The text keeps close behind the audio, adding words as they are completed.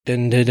I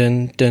am the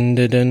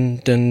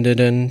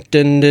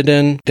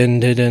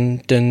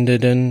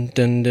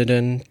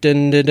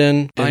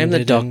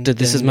Doctor,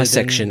 this is my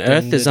section.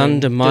 Earth is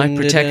under my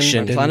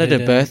protection. Planet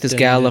of birth is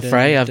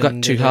Gallifrey. I've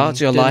got two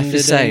hearts, your life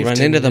is saved. Run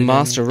into the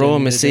Master Raw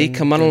Missy.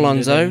 Come on,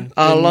 Alonzo.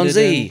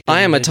 Alonzi.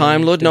 I am a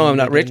Time Lord. No, I'm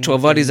not rich.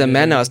 12 bodies a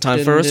man. Now it's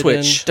time for a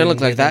switch. Don't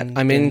look like that.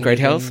 I'm in great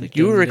health.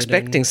 You were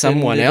expecting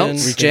someone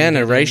else?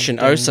 Regeneration.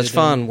 Oh, such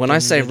fun. When I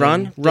say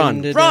run,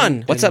 run,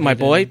 run. What's up, my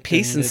boy?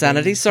 Peace and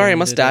sanity. Sorry,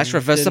 mustache.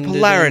 Reverse the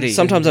polarity.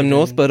 Sometimes I'm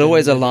north, but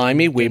always a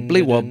limey,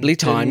 wibbly wobbly,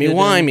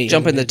 timey-wimey.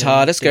 Jump in the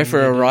TARDIS, go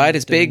for a ride,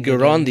 it's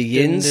bigger on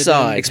the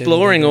inside.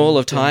 Exploring all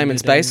of time and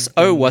space,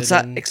 oh, what's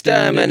that?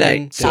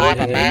 Exterminate.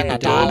 Cybermen or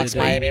Daleks,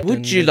 maybe.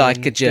 Would you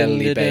like a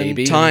jelly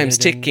baby? Time's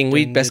ticking,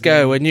 we'd best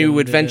go, a new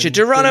adventure,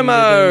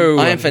 Geronimo!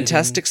 I am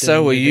fantastic,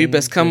 so are you,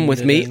 best come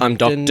with me, I'm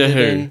Doctor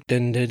Who.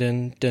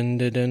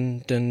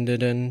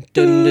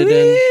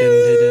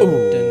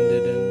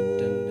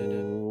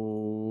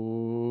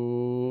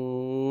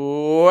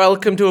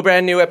 Welcome to a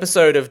brand new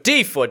episode of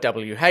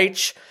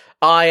D4WH.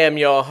 I am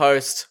your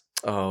host.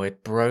 Oh,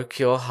 it broke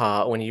your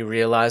heart when you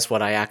realised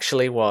what I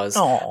actually was.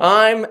 Aww.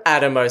 I'm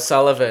Adam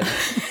O'Sullivan.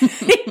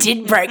 It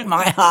did break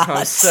my heart.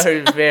 I'm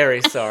so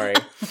very sorry.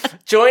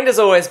 Joined as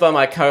always by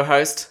my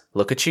co-host,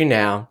 look at you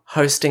now,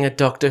 hosting a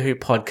Doctor Who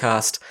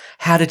podcast.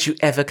 How did you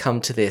ever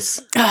come to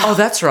this? Oh,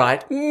 that's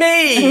right,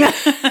 me!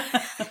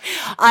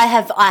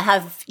 I've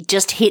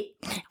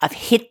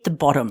hit the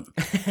bottom.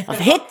 I've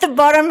hit the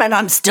bottom and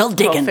I'm still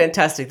digging. Oh,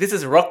 fantastic. This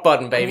is rock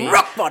bottom, baby.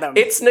 Rock bottom.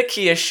 It's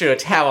Nakia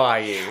Schutt. How are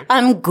you?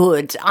 I'm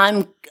good.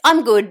 I'm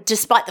good,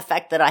 despite the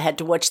fact that I had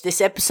to watch this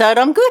episode.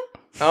 I'm good.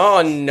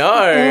 Oh,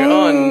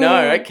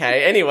 no.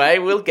 Okay, anyway,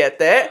 we'll get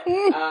there.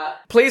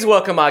 Please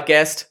welcome our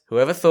guest.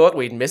 Whoever thought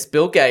we'd miss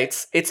Bill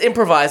Gates? It's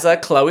improviser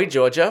Chloe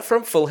Georgia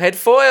from Full Head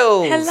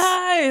Foils.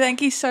 Hello,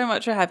 thank you so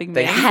much for having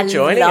me. Thank you for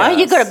joining us.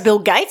 You got a Bill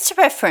Gates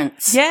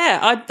reference.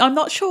 Yeah, I'm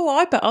not sure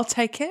why, but I'll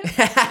take it.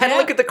 I had a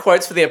look at the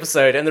quotes for the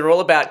episode, and they're all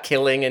about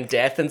killing and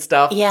death and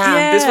stuff.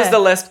 Yeah. This was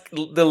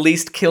the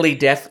least killy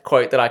death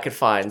quote that I could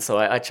find, so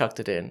I chucked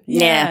it in.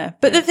 Yeah.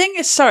 But the thing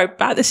is, sorry,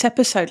 about this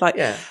episode,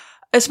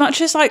 as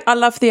much as I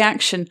love the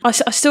action, I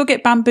still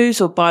get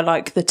bamboozled by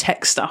the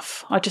tech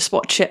stuff. I just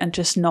watch it and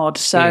just nod.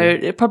 So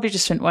it probably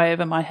just went way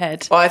over my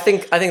head. Well, I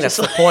think that's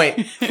the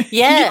point.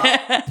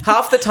 Yeah.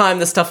 Half the time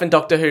the stuff in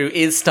Doctor Who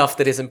is stuff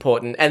that is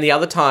important, and the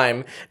other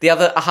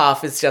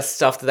half is just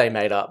stuff that they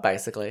made up,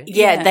 basically.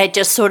 Yeah, they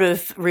just sort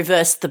of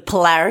reversed the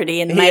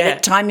polarity and made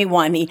it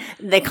timey-wimey.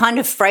 They're kind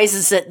of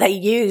phrases that they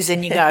use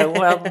and you go,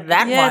 well, that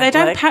Yeah, they might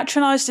don't work.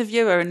 patronise the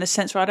viewer in the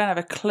sense where I don't have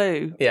a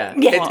clue. Yeah.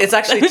 It's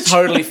actually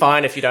totally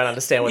fine if you don't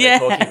understand what they're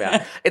talking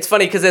about. It's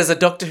funny because there's a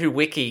Doctor Who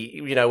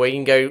wiki, where you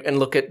can go and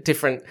look at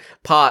different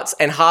parts,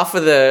 and half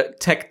of the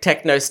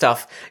techno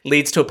stuff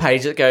leads to a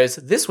page that goes,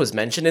 this was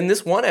mentioned in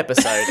this one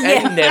episode,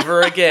 and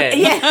never again.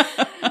 Yeah.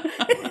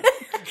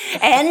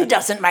 And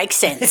doesn't make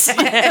sense.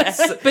 Yes.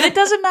 But it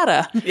doesn't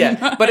matter.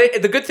 Yeah, but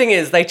the good thing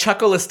is they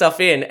chuck all this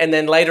stuff in, and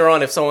then later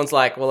on, if someone's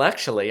like, well,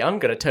 actually, I'm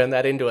going to turn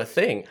that into a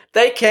thing,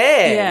 they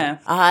can. Yeah.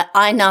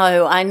 I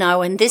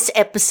know. And this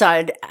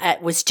episode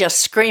was just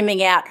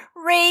screaming out,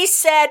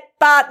 reset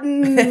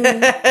button,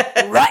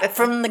 right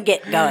from the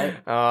get-go.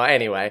 Oh,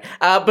 anyway,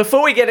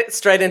 before we get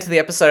straight into the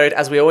episode,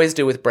 as we always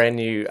do with brand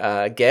new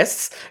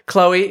guests,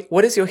 Chloe,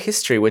 what is your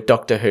history with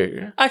Doctor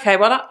Who? Okay,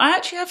 well, I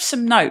actually have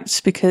some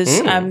notes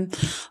because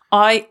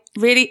I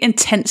really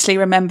intensely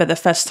remember the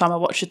first time I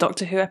watched a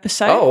Doctor Who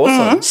episode. Oh,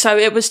 awesome. So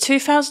it was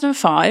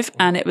 2005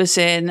 and it was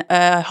in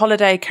a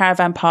holiday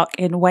caravan park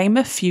in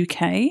Weymouth,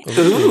 UK.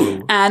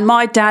 Ooh. And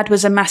my dad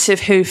was a massive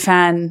Who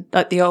fan,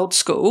 like the old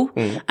school.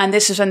 And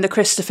this is when the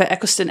Christopher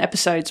Eccleston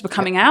episodes were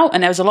coming out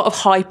and there was a lot of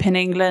hype in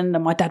England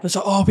and my dad was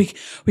like, oh,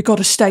 we got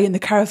to stay in the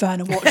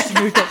caravan and watch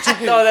the new Doctor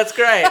Who. Oh, that's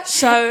great.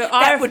 So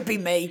That would be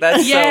me.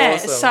 That's so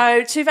awesome.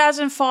 So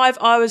 2005,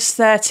 I was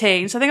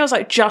 13. So I think I was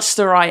just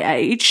the right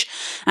age.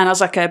 And I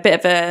was a bit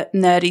of a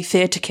nerdy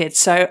theatre kid.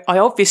 So I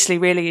obviously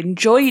really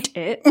enjoyed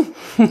it.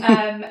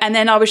 And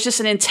then I was just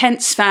an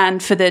intense fan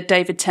for the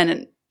David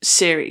Tennant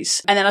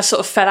series. And then I sort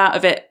of fell out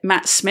of it,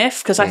 Matt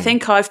Smith, because I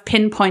think I've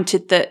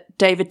pinpointed that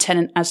David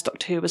Tennant as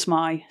Doctor Who was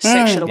my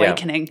sexual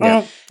awakening.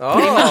 Yeah. Oh,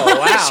 wow.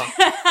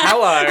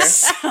 Hello.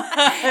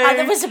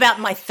 That was about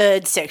my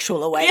third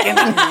sexual awakening.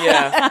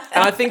 Yeah.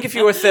 And I think if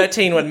you were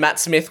 13 when Matt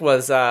Smith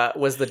was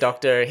the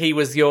Doctor, he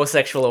was your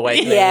sexual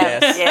awakening.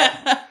 Yes.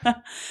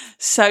 Yeah.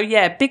 So,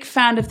 big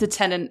fan of the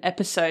Tennant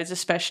episodes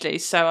especially.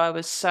 So I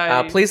was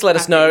so please let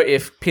us know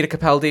if Peter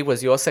Capaldi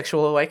was your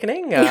sexual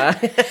awakening. No,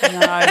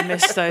 I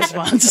missed those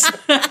ones.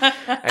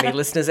 Any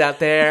listeners out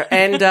there?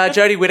 And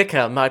Jodie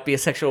Whittaker might be a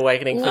sexual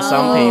awakening for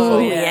some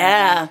people.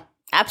 Yeah.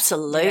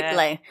 Absolutely.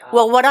 Yeah.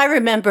 Well, what I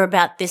remember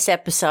about this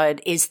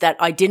episode is that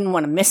I didn't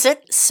want to miss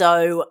it.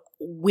 So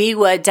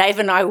Dave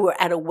and I were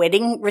at a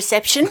wedding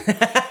reception.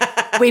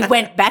 We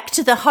went back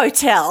to the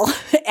hotel,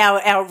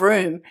 our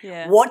room,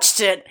 watched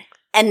it,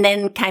 and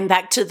then came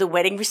back to the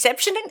wedding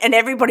reception, and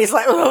everybody's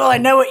like, oh, I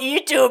know what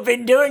you two have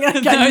been doing. I go,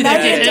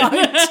 no, you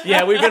don't.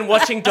 Yeah, we've been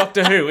watching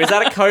Doctor Who. Is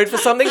that a code for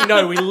something?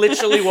 No, we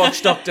literally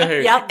watched Doctor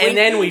Who. Yep, and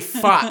then we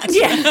fucked.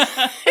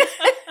 Yeah.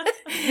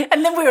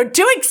 And then we were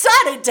too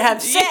excited to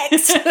have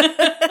sex.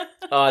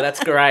 Oh,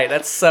 that's great.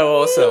 That's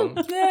so awesome.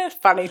 Yeah,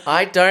 funny.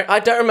 I don't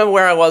remember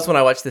where I was when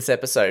I watched this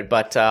episode,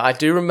 but I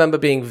do remember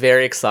being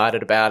very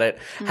excited about it,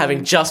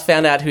 having just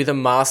found out who the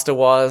Master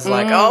was.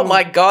 Like, oh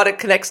my God, it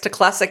connects to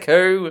classic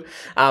Who.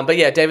 But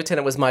yeah, David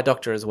Tennant was my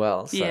Doctor as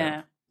well. So.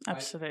 Yeah.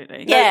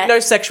 Absolutely. Yeah. No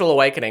sexual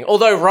awakening.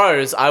 Although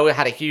Rose, I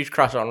had a huge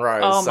crush on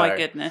Rose. Oh, so. my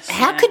goodness.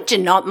 How could you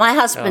not? My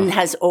husband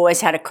has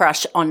always had a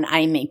crush on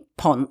Amy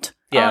Pond.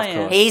 Yeah, Oh, of yeah.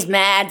 course. He's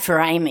mad for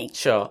Amy.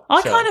 Sure.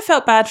 I kind of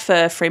felt bad for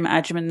Freema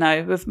Agyeman,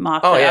 though, with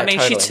Martha. Oh, yeah, I mean,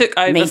 totally. she took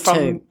over Me from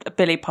too.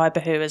 Billie Piper,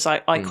 who is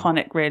like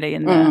iconic, really,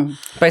 in the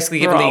Basically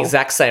given the role.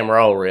 exact same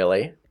role,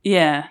 really.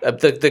 Yeah.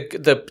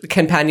 The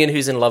companion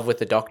who's in love with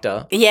the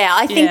Doctor.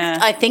 Yeah, Yeah.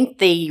 I think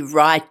the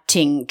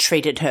writing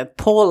treated her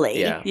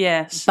poorly. Yeah.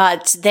 Yes.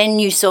 But then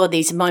you saw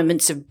these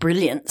moments of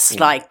brilliance,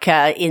 like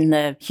in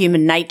the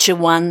human nature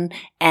one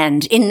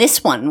and in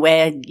this one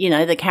where,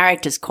 the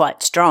character's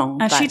quite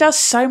strong. And but- she does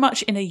so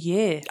much in a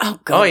year.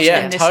 Oh, God. Oh,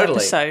 yeah, in this totally.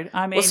 episode.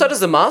 I mean, Well, so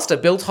does the Master.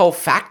 Build whole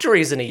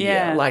factories in a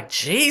Yeah. year. Like,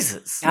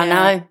 Jesus. I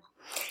know.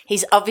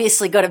 He's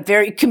obviously got a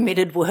very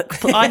committed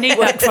workplace. I need that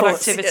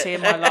workforce. productivity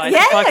in my life.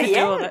 Yeah, if I could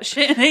yeah. do all that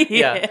shit in a year.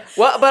 Yeah.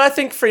 Well, but I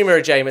think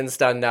Freema Agyeman's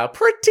done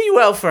pretty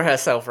well for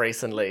herself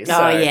recently. So,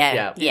 Oh,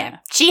 yeah.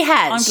 She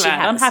has. I'm She glad.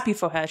 has. I'm happy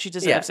for her. She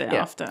deserves it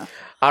yeah. after.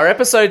 Our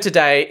episode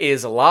today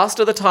is Last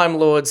of the Time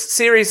Lords,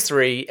 Series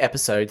 3,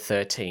 Episode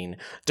 13.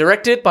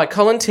 Directed by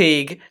Colin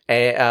Teague,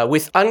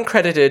 with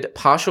uncredited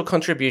partial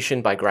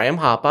contribution by Graham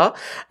Harper,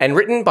 and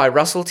written by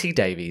Russell T.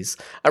 Davies.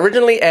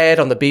 Originally aired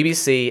on the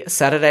BBC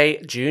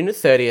Saturday, June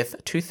 30th,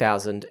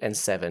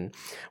 2007.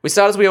 We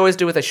start as we always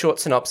do with a short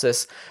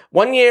synopsis.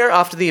 1 year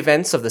after the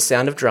events of The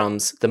Sound of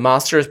Drums, the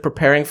Master is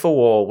preparing for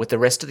war with the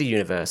rest of the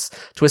universe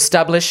to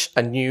establish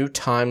a new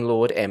Time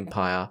Lord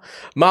empire.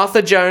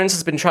 Martha Jones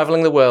has been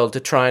travelling the world to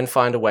try and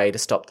find a way to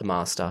stop the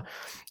Master.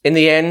 In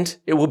the end,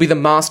 it will be the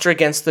Master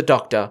against the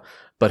Doctor,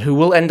 but who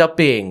will end up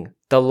being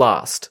the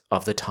last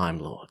of the Time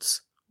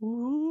Lords? I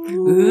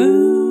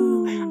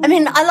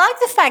mean, I like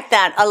the fact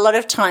that a lot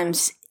of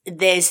times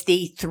there's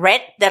the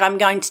threat that I'm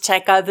going to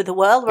take over the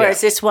world,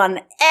 whereas this one,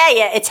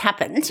 it's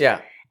happened.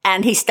 Yeah.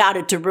 And he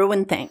started to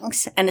ruin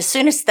things. And as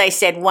soon as they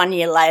said 1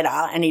 year later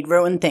and he'd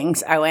ruined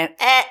things, I went,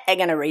 they're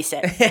going to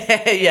reset.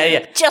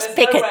 Yeah. Just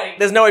pick it.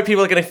 There's no way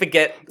people are going to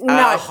forget No.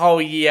 a whole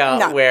year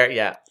where,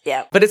 Yeah.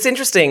 But it's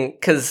interesting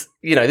because,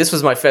 this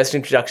was my first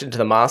introduction to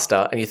the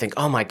Master, and you think,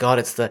 oh my God,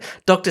 it's the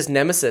Doctor's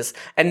nemesis.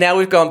 And now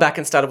we've gone back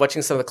and started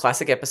watching some of the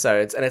classic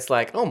episodes, and it's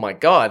like, oh my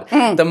God,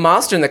 the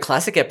Master in the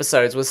classic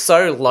episodes was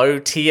so low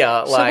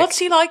tier. So what's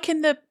he like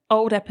in the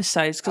old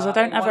episodes? Because I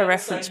don't have a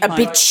reference A point.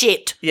 bit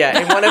shit. Yeah,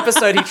 in one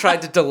episode he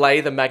tried to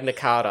delay the Magna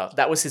Carta.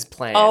 That was his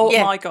plan. Oh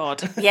Yeah. my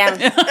God. Yeah.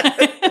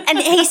 And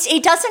he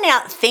doesn't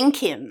outthink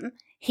him.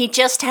 He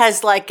just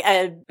has like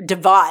a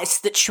device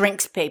that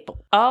shrinks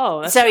people.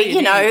 Oh, that's So, what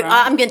you need, right?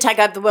 I'm going to take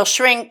over the world.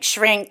 Shrink.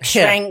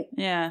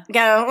 Yeah.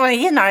 Go, well,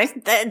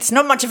 it's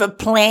not much of a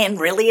plan,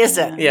 really, is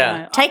it?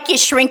 Yeah. Take your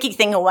shrinky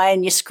thing away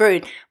and you're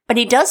screwed. But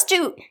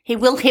he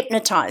will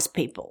hypnotize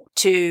people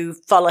to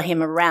follow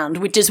him around,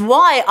 which is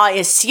why I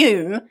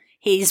assume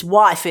his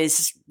wife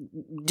is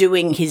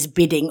doing his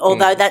bidding,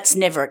 although that's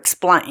never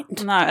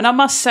explained. No, and I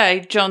must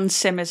say, John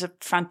Sim is a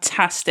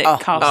fantastic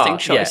casting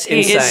choice. Yeah,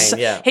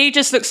 insane, He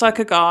just looks like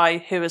a guy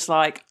who is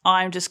like,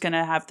 I'm just going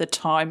to have the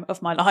time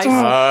of my life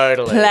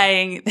Totally.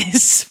 playing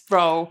this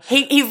role.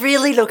 He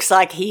really looks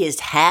like he is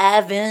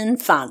having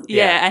fun.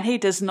 Yeah, and he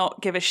does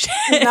not give a shit.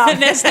 No.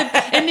 And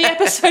in the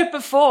episode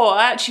before,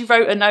 I actually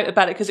wrote a note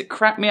about it because it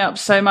cracked me up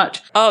so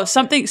much. Oh,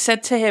 something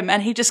said to him,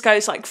 and he just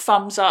goes like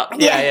thumbs up.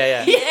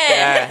 Yeah.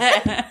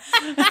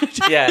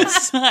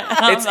 Yes.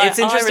 It's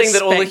interesting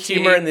that all the respect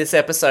humor you. in this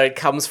episode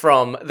comes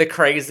from the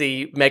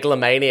crazy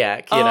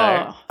megalomaniac, you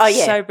know. Oh,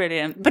 yeah. So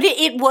brilliant. But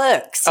it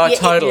works. Oh, Yeah,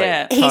 totally.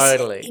 yeah.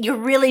 Totally. You're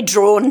really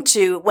drawn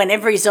to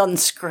whenever he's on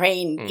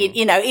screen.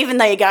 Even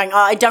though you're going,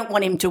 I don't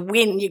want him to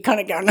win, you're kind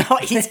of going,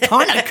 he's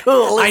kind of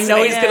cool. I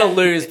know he's Yeah. going to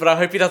lose, but I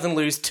hope he doesn't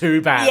lose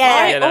too badly. Yeah.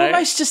 I you know?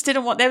 almost just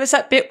didn't want. There was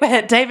that bit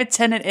where David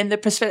Tennant in the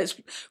prosthetics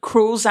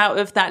crawls out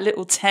of that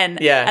little tent,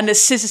 Yeah. and the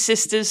Scissor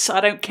Sisters.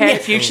 I don't care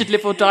if you should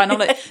live or die. And I'm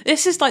like,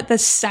 this is like the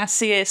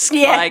sassiest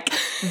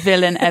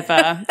villain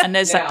ever. And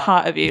there's that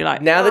part of you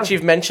like. Now that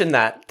you've mentioned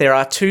that, there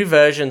are two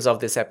versions of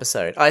this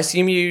episode. I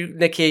assume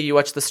Nakia, you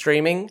watched the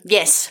streaming?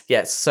 Yes.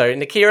 Yes. So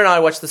Nakia and I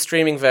watched the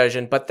streaming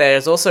version, but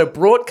there's also a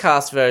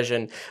broadcast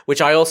version,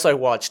 which I also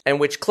watched and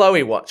which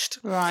Chloe watched.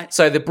 Right.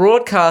 So the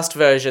broadcast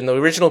version, the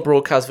original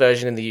broadcast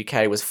version in the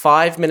UK was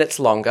 5 minutes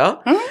longer,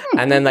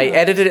 and then they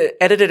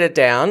edited it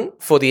down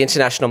for the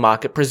international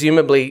market,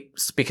 presumably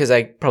because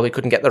they probably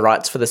couldn't get the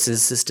rights for the Scissor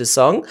Sisters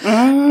song.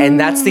 And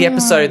that's the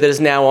episode that is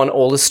now on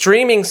all the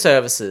streaming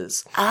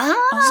services.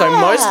 So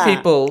most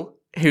people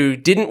who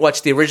didn't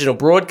watch the original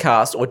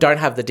broadcast or don't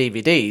have the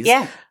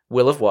DVDs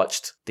will have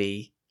watched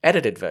the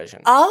edited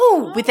version.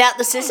 Oh, without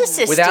the Scissor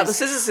Sisters. Without the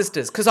Scissor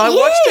Sisters. Because I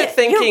watched it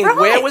thinking, you're right.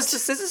 where was the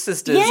Scissor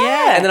Sisters?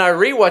 Yeah. And then I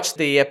rewatched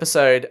the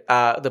episode,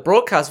 the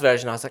broadcast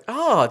version. I was like,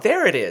 oh,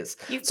 there it is.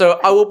 So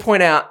I will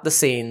point out the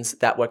scenes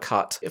that were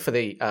cut for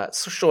the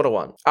shorter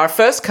one. Our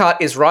first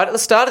cut is right at the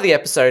start of the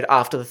episode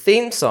after the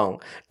theme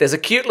song. There's a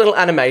cute little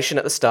animation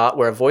at the start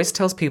where a voice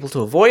tells people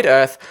to avoid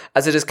Earth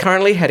as it is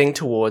currently heading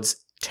towards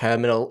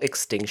terminal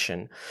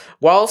extinction.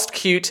 Whilst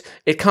cute,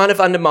 it kind of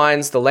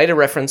undermines the later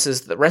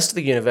references that the rest of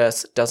the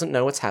universe doesn't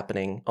know what's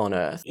happening on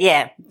Earth.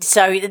 Yeah.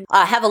 So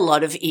I have a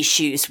lot of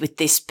issues with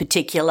this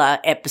particular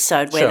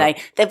episode where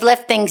they've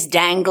left things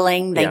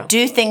dangling. They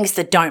do things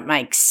that don't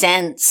make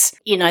sense.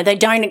 You know, they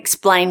don't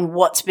explain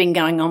what's been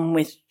going on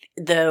with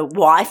the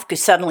wife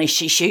because suddenly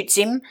she shoots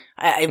him.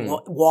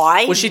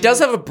 Why? Well, she does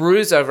have a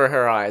bruise over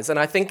her eyes, and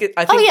I think the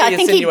think he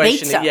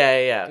insinuation. beats her.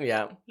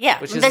 Yeah.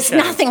 Which is There's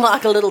nothing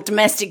like a little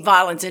domestic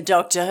violence in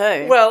Doctor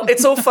Who. Well,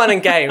 it's all fun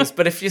and games,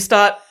 but if you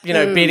start,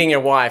 beating your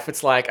wife,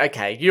 it's like,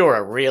 okay, you're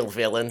a real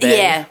villain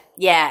then.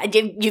 Yeah,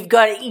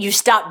 you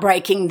start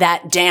breaking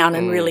that down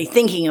and really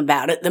thinking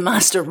about it. The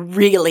Master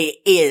really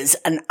is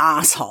an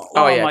asshole.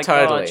 Oh yeah, my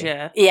totally.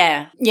 God,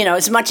 yeah. Yeah,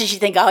 as much as you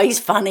think, oh, he's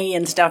funny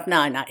and stuff.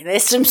 No,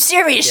 there's some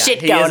serious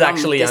shit going on. He is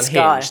actually with this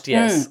guy. unhinged.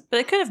 Yes, But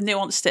they could have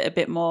nuanced it a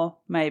bit more,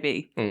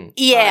 maybe.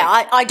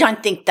 Yeah, I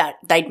don't think that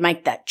they'd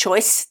make that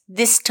choice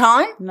this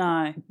time.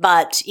 No.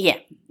 But yeah,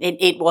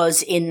 it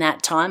was in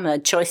that time a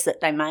choice that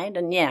they made,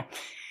 and yeah.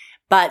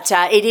 But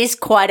it is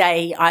quite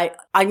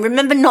I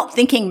remember not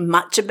thinking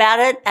much about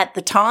it at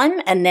the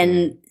time and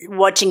then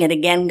watching it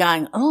again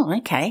going, oh,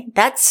 okay,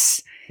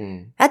 that's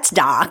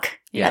dark.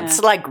 Yeah.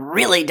 That's like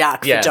really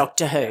dark for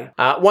Doctor Who.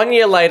 1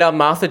 year later,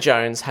 Martha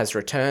Jones has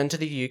returned to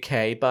the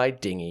UK by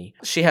dinghy.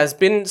 She has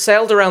been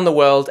sailed around the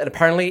world and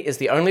apparently is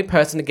the only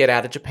person to get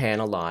out of Japan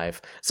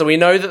alive. So we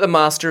know that the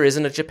Master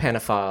isn't a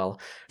Japanophile.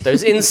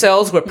 Those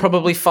incels were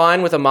probably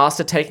fine with the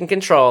Master taking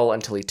control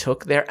until he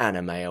took their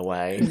anime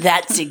away.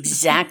 That's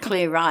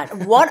exactly right.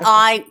 What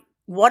I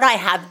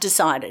have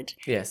decided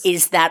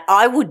is that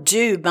I would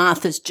do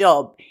Martha's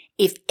job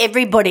if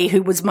everybody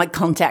who was my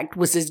contact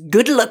was as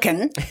good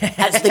looking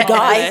as the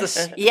guy,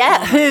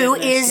 who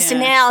is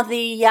now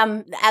the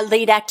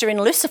lead actor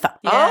in Lucifer.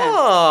 Yeah.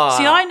 Oh.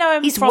 See, I know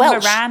him He's from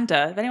Welsh.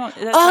 Miranda. If anyone,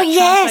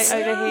 yes.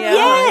 over here.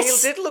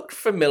 Yes. He did look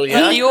familiar.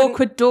 The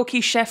awkward,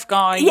 dorky chef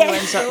guy who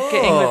ends up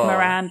getting with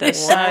Miranda.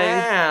 So,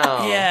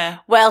 Wow. yeah.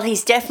 Well,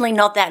 he's definitely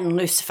not that in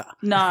Lucifer.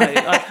 No,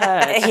 I've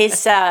heard.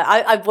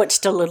 I've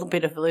watched a little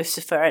bit of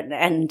Lucifer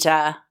and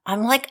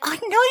I'm like, I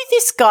know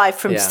this guy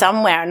from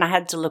somewhere, and I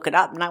had to look it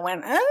up, and I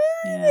went,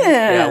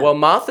 Yeah, well,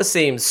 Martha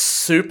seems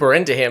super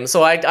into him,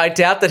 so I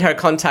doubt that her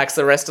contacts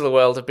the rest of the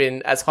world have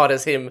been as hot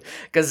as him,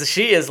 because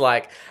she is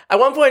like, at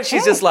one point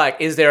she's just like,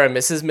 is there a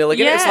Mrs.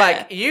 Milligan? Yeah. It's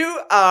like,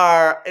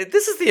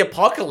 this is the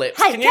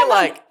apocalypse. Hey, Can you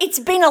on. It's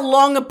been a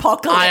long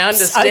apocalypse. I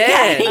understand.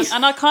 Okay?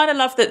 And I kind of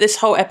love that this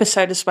whole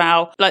episode as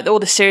well, like all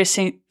the serious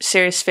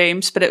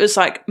themes, but it was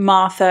like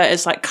Martha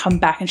is like come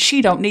back and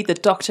she don't need the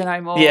Doctor no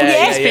more.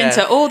 She's been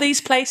to all these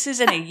places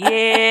in a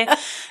year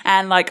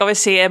and like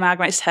obviously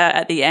amalgamates her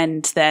at the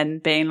end then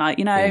being like,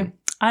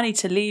 I need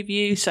to leave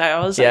you. So I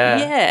was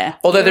like,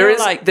 Although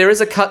there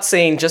is a cut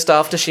scene just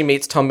after she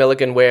meets Tom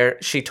Milligan where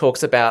she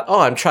talks about,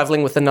 I'm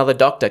traveling with another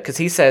doctor, because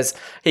he says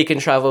he can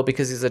travel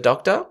because he's a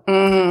doctor.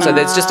 Mm-hmm. So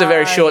there's just a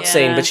very short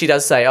scene, but she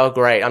does say, oh,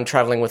 great, I'm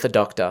traveling with a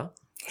doctor.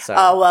 So.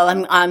 Oh, well,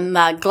 I'm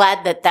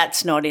glad that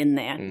that's not in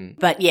there.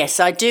 But yes,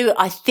 I do.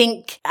 I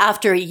think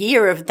after a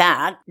year of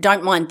that,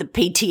 don't mind the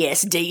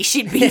PTSD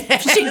she'd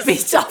be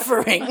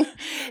suffering.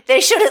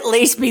 There should at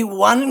least be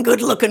one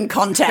good-looking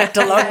contact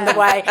along the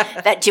way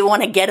that you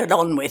want to get it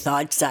on with,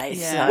 I'd say.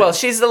 Yeah. So. Well,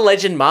 she's the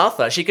legend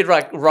Martha. She could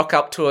rock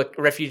up to a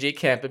refugee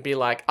camp and be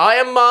like, I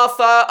am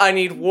Martha, I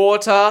need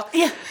water,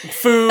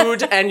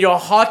 food, and your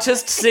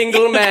hottest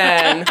single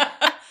man.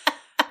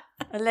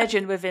 a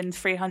legend within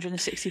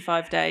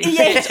 365 days.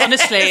 Yes. It's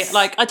honestly,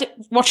 like,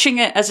 watching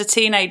it as a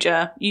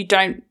teenager, you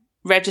don't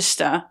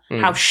register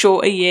how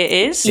short a year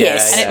is.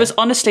 Yes. And it was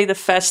honestly the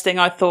first thing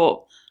I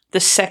thought the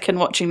second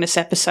watching this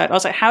episode. I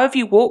was like, how have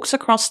you walked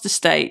across the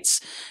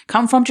States,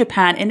 come from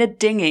Japan in a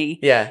dinghy,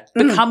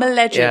 become a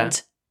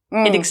legend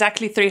in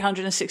exactly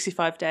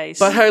 365 days?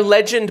 But her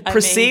legend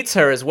precedes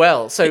her as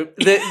well. So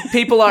the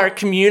people are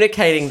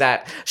communicating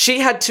that. She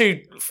had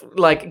to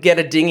get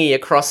a dinghy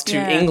across to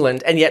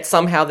England, and yet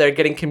somehow they're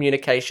getting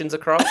communications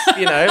across,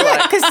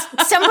 because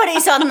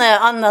somebody's on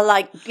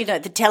the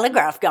the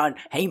Telegraph going,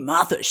 hey,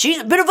 Martha, she's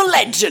a bit of a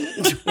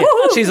legend.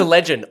 She's a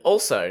legend.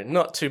 Also,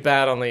 not too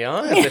bad on the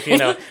eyes, if you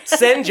know.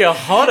 Send your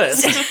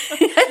hottest.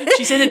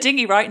 She's in a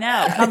dinghy right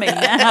now, coming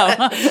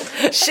now.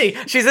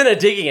 She's in a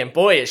dinghy, and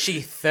boy, is she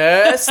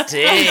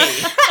thirsty.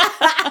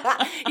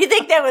 You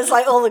think there was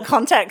all the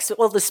contacts,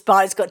 all the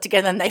spies got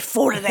together and they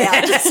fought it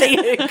out to see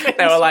who could.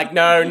 They were like,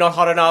 no, not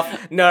hot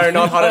enough. No,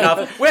 not hot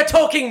enough. We're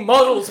talking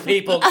models,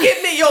 people.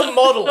 Give me your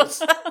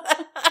models.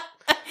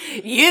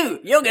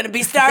 You're going to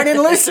be starring in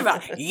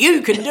Lucifer.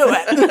 You can do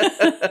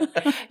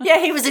it. Yeah,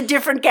 he was a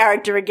different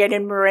character again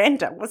in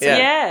Miranda, wasn't he?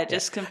 Yeah,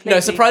 just completely. No,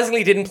 surprisingly,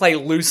 he didn't play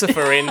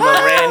Lucifer in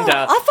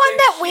Miranda. I find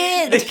that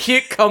weird. The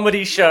cute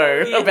comedy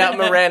show about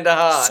Miranda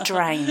Hart.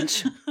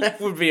 Strange. That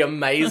would be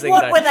amazing.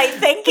 What though. were they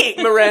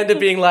thinking? Miranda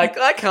being like,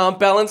 I can't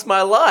balance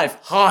my life.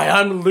 Hi,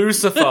 I'm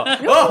Lucifer.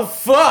 Oh,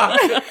 fuck.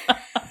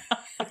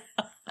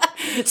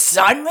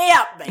 Sign me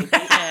up, baby.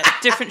 Yeah,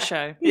 different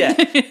show. Yeah.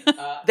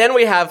 Then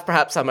we have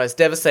perhaps our most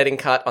devastating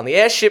cut on the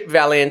airship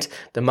Valiant.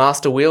 The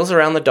Master wheels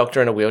around the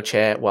Doctor in a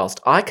wheelchair whilst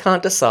I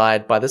Can't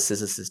Decide by the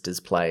Scissor Sisters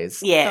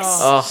plays. Yes.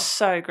 Oh,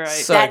 so great.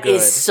 So That good.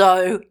 is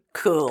so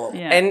cool.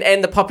 Yeah.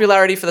 And the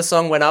popularity for the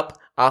song went up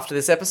after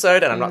this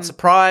episode, and I'm not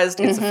surprised.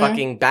 It's a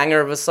fucking banger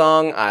of a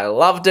song. I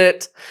loved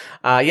it.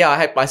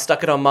 I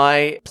stuck it on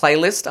my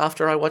playlist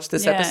after I watched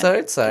this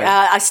episode. So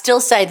I still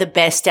say the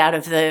best out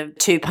of the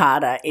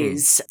two-parter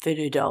is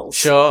Voodoo Dolls.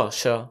 sure.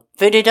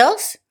 Voodoo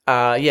Dolls?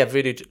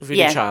 Voodoo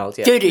Child.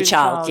 Yeah, Voodoo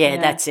Child. Yeah,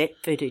 yeah. that's it.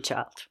 Voodoo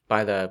Child.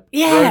 by the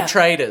Yeah. Rogue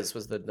Traders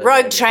was the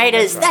Rogue name.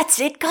 Traders. That's right. That's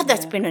it. God,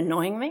 that's been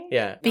annoying me.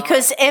 Yeah.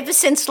 Because ever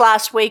since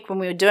last week when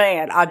we were doing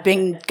it, I've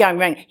been going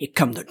around, here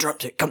come the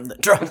drums, here come the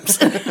drums.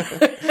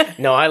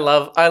 No, I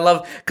love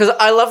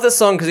the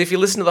song because if you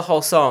listen to the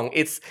whole song,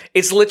 it's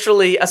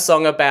literally a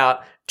song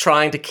about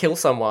trying to kill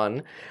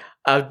someone.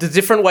 The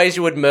different ways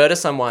you would murder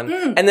someone.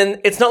 And then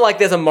it's not like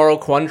there's a moral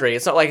quandary.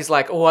 It's not like he's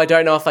like, oh, I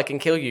don't know if I can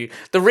kill you.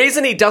 The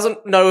reason he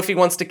doesn't know if he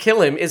wants to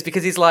kill him is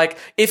because he's like,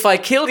 if I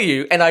kill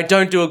you and I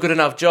don't do a good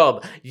enough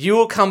job, you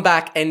will come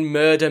back and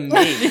murder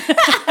me.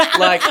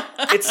 Like,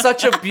 it's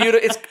such a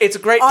beautiful, it's a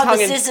great Oh, tongue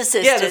the in Scissor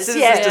Sisters. Yeah, the Scissor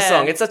Yeah. Sisters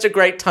song. It's such a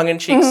great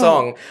tongue-in-cheek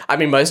song. I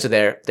mean, most of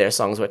their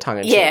songs were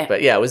tongue-in-cheek, Yeah.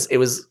 but yeah,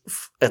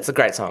 it's a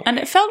great song. And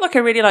it felt like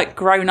a really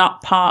grown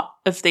up part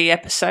of the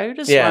episode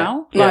as Yeah.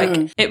 well.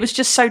 Yeah. It was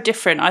just so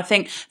different. I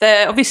think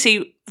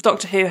obviously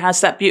Doctor Who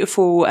has that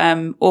beautiful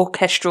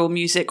orchestral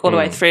music all the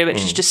way through, which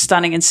is just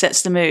stunning and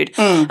sets the mood.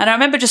 And I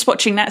remember just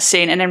watching that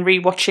scene and then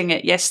rewatching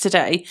it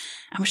yesterday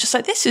and was just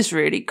like, this is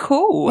really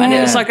cool. And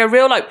it was like a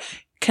real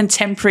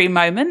contemporary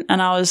moment.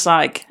 And I was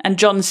like, and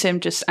John Sim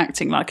just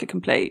acting like a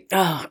complete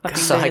Oh, God.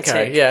 Psycho,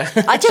 lunatic. yeah.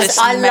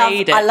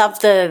 I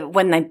love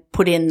when they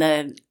put in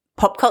the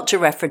pop culture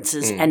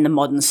references and the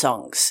modern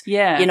songs.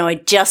 Yeah. You know, I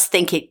just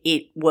think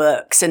it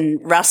works. And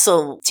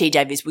Russell T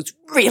Davies was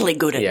really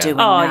good at doing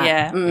Oh, that.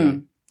 yeah.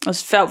 I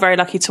felt very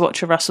lucky to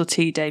watch a Russell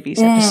T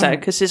Davies episode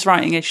because his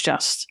writing is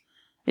just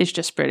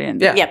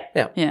brilliant. Yeah.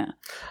 Yep. Yeah.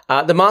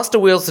 The Master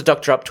wheels the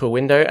Doctor up to a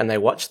window and they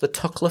watch the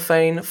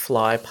Toclophane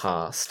fly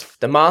past.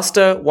 The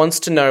Master wants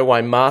to know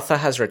why Martha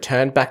has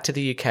returned back to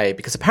the UK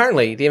because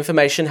apparently the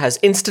information has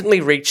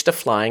instantly reached a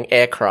flying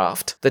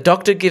aircraft. The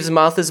Doctor gives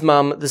Martha's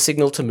mum the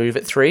signal to move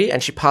at 3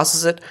 and she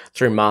passes it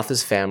through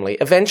Martha's family,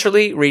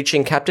 eventually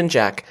reaching Captain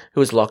Jack,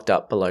 who is locked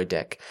up below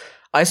deck.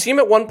 I assume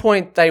at one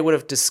point they would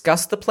have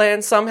discussed the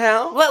plan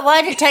somehow.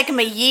 Why did it take them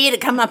a year to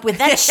come up with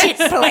that shit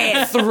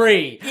plan?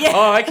 3.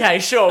 Oh, okay,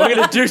 sure. We're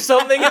going to do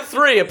something at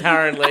 3,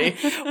 apparently.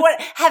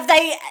 What have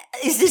they?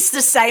 Is this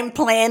the same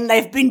plan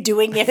they've been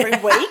doing every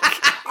week?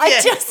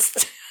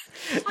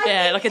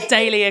 Yeah, like a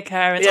daily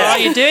occurrence. Yeah. Oh,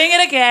 you're doing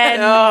it again.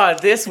 Oh,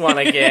 this one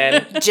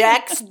again.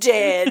 Jack's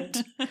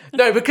dead.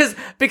 No, because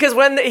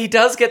when he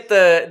does get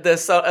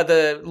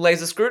the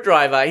laser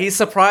screwdriver, he's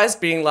surprised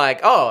being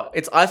like, oh,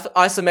 it's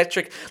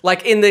isometric.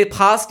 Like in the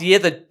past year,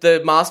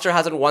 the Master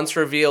hasn't once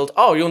revealed,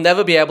 oh, you'll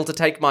never be able to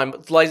take my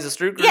laser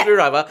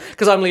screwdriver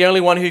because I'm the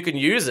only one who can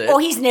use it. Or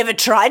he's never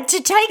tried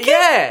to take it.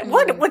 Yeah.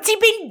 What's he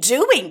been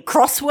doing?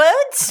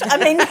 Crosswords? I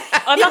mean,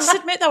 I must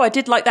admit, though, I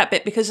did like that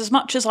bit because as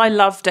much as I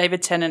love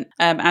David Tennant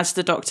as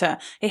the Doctor,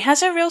 he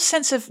has a real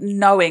sense of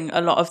knowing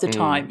a lot of the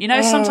time. You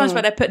know, sometimes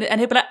where they put it and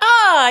he'll be like,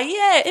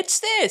 yeah, it's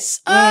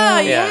this.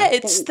 Yeah,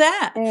 it's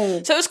that.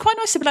 So it was quite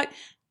nice to be like,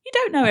 you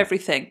don't know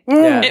everything.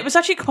 Yeah. It was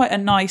actually quite a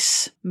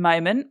nice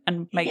moment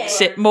and makes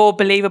it more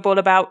believable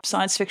about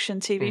science fiction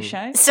TV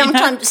shows.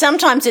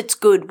 sometimes it's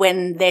good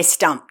when they're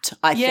stumped,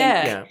 I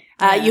think.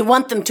 Yeah. You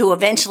want them to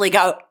eventually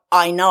go,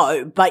 I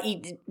know, but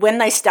when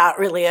they start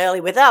really early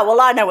with, oh,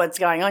 well, I know what's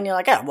going on, you're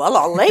like, oh, well,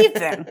 I'll leave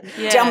then.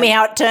 Tell me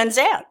how it turns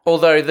out.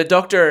 Although the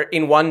Doctor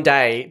in one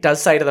day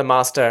does say to the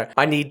Master,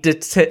 I need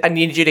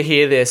you to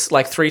hear this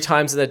like 3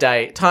 times in a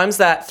day. Times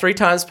that 3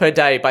 times per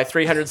day by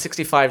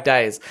 365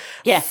 days.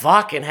 Yeah.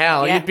 Fucking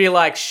hell. Yeah. You'd be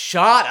like,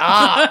 shut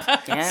up.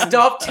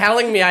 Stop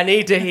telling me I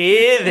need to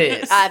hear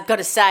this. I've got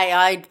to say,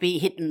 I'd be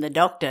hitting the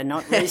Doctor,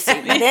 not Lucy.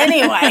 But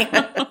anyway.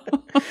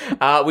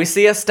 We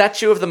see a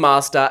statue of the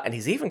Master, and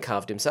he's even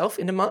carved himself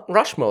into Mount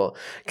Rushmore.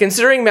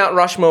 Considering Mount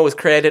Rushmore was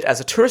created as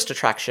a tourist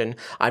attraction,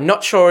 I'm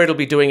not sure it'll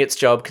be doing its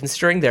job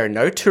considering there are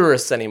no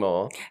tourists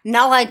anymore.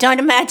 No, I don't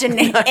imagine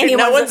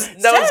anyone's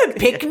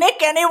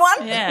picnic,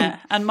 anyone? Yeah,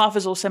 and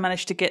Martha's also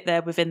managed to get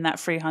there within that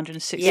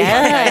 365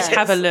 Yes. days,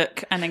 have a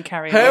look, and then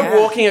carry on. Her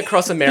walking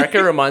across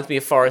America reminds me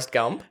of Forrest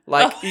Gump.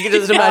 Like, you can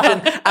just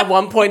imagine at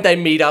one point they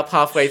meet up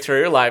halfway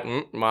through, like,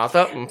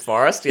 Martha,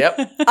 Forrest, yep.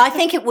 I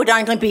think it would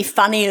only be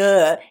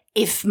funnier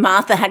if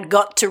Martha had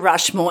got to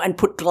Rushmore and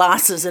put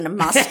glasses and a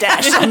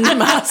mustache on the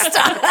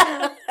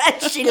master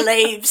as she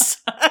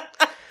leaves.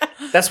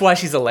 That's why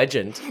she's a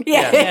legend.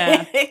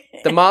 Yeah.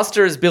 The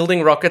master is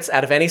building rockets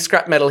out of any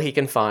scrap metal he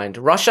can find.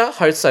 Russia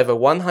hosts over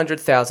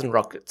 100,000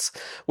 rockets,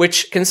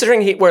 which,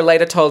 considering we're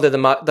later told that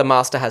the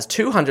master has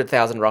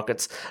 200,000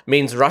 rockets,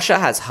 means Russia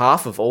has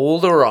half of all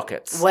the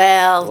rockets.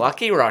 Well,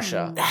 Lucky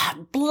Russia.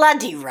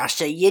 bloody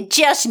Russia. You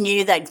just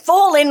knew they'd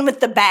fall in with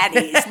the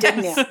baddies,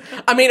 didn't you?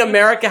 I mean,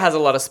 America has a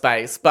lot of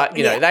space, but,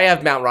 you know, they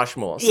have Mount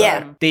Rushmore. So.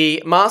 Yeah.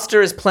 The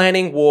master is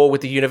planning war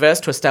with the universe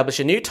to establish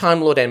a new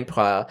Time Lord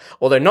empire,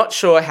 although not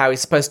sure how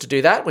he's supposed to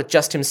do that with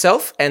just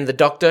himself and the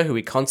Doctor, who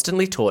he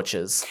constantly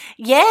tortures.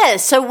 Yeah,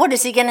 so what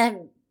is he going to,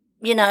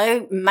 you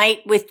know,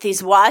 mate with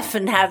his wife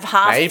and have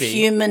half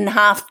human,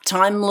 half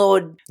Time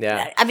Lord?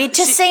 Yeah. I mean, it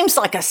just seems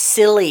like a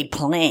silly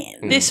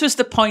plan. This was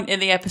the point in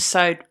the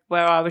episode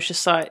where I was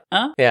just like,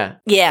 huh? Yeah.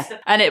 Yeah.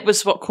 And it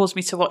was what caused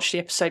me to watch the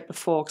episode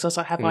before, because I was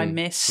like, have I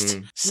missed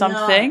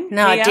something?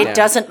 No, here? it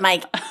doesn't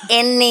make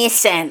any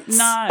sense.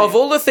 No. Of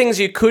all the things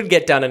you could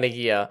get done in a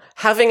year,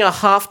 having a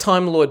half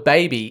Time Lord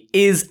baby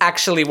is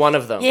actually one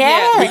of them.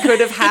 Yeah. We could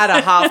have had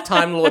a half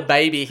Time Lord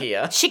baby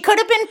here. She could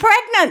have been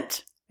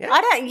pregnant. Yeah.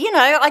 I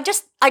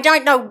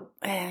don't know.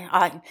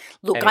 I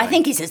Anyway.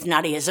 think he's as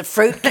nutty as a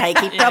fruitcake.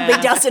 He probably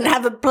doesn't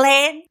have a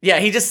plan. Yeah,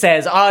 he just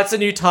says, it's a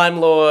new Time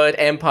Lord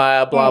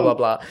empire, blah, blah,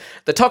 blah.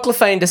 The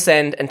Toclafane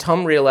descend, and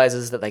Tom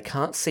realizes that they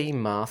can't see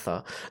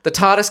Martha. The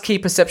TARDIS key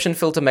perception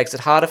filter makes it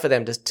harder for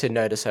them to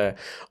notice her.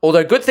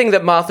 Although, good thing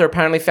that Martha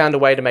apparently found a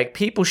way to make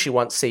people she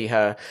wants see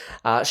her.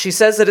 She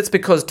says that it's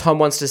because Tom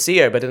wants to see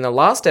her, but in the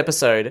last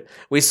episode,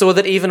 we saw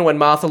that even when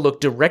Martha looked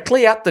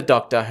directly at the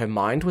Doctor, her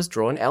mind was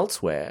drawn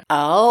elsewhere.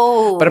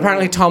 Oh. But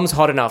apparently Tom's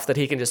hot enough that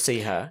he can just see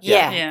her.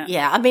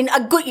 Yeah. I mean,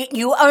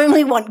 you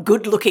only want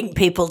good-looking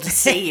people to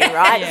see you,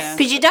 right?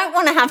 Because you don't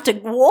want to have to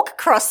walk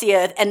across the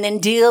earth and then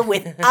deal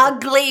with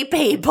ugly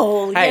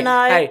people, Hey, you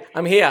know? hey,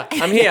 I'm here.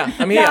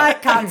 No, I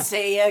can't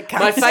see you.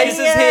 My face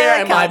is here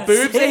and my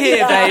boobs are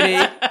here,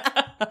 baby.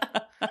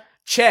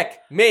 Check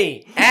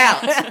me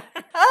out.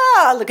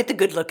 Oh, look at the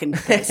good-looking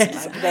person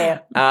over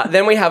there.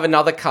 Then we have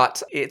another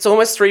cut. It's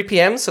almost 3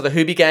 p.m, so the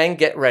Hoobie gang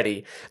get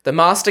ready. The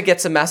master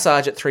gets a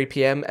massage at 3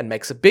 p.m. and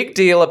makes a big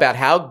deal about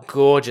how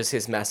gorgeous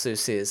his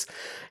masseuse is.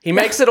 He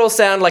makes it all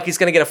sound like he's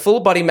going to get a full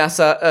body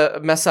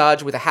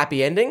massage with a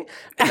happy ending.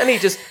 And then he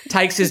just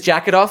takes his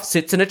jacket off,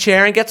 sits in a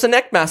chair and gets a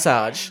neck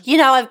massage. You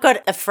know, I've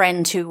got a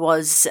friend who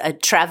was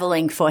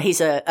traveling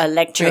he's a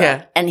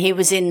lecturer, and he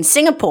was in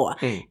Singapore,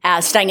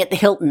 staying at the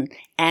Hilton,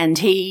 and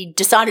he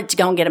decided to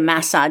go and get a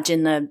massage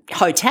in the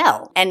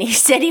hotel. And he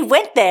said he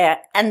went there,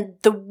 and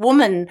the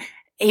woman,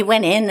 he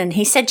went in and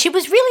he said she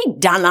was really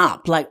done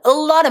up, like a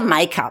lot of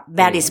makeup,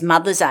 about his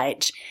mother's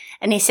age.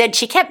 And he said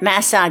she kept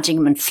massaging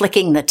him and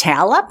flicking the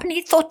towel up, and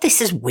he thought,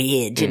 this is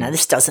weird, you know,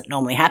 this doesn't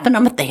normally happen.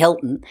 I'm at the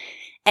Hilton.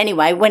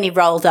 Anyway, when he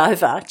rolled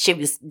over, she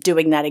was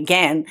doing that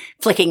again,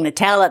 flicking the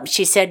towel up.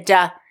 She said, do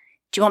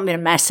you want me to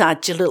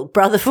massage your little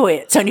brother for you?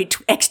 It's only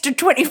extra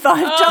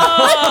 $25.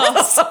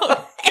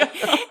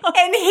 Oh,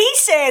 and he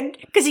said,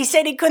 because he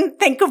said he couldn't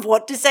think of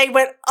what to say, he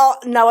went, oh,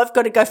 no, I've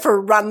got to go for a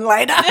run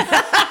later.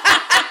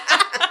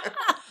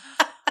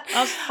 I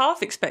was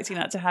half expecting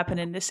that to happen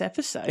in this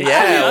episode.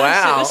 Yeah,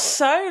 wow. It was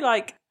so,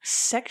 like,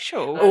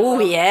 sexual. Oh,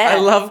 yeah. I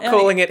love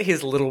calling it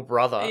his little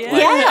brother. Yeah.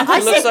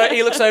 Yeah,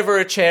 He looks over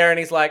a chair and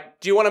he's like,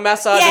 do you want a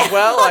massage as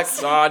well? Like,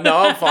 no,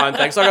 I'm fine,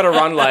 thanks. I got to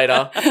run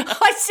later.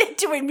 I said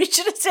to him, you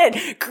should have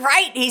said,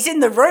 great, he's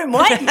in the room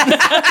waiting.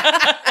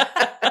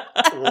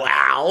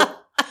 Wow.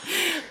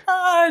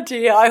 Oh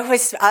dear, I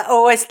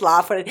always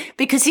laugh at it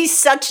because he's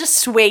such a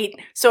sweet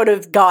sort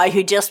of guy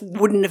who just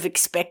wouldn't have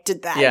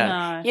expected that. Yeah.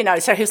 No. You know,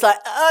 so he was like,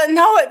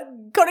 no, I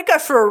got to go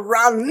for a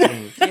run.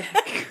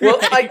 Well,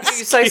 like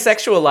you say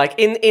sexual, like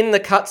in the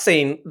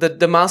cutscene,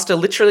 the master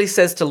literally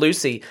says to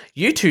Lucy,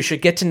 you two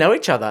should get to know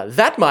each other.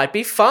 That might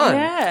be fun.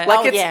 Yeah.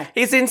 Like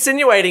he's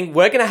insinuating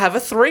we're going to have a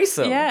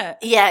threesome. Yeah.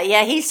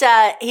 Yeah,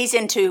 he's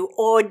into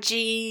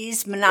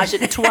orgies, menage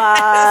a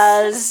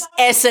trois,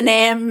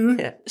 S&M.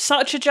 Yeah.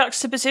 Such a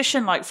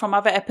juxtaposition, like, from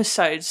other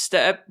episodes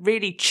that are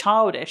really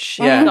childish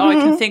Yeah. that I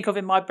can think of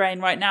in my brain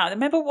right now. I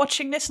remember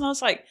watching this and I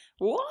was like,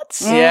 what?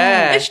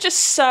 Yeah. It's just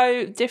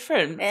so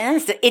different.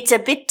 Yes, it's a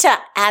bit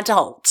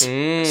adult. So,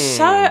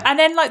 and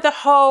then, like, the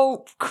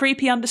whole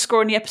creepy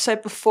underscore in the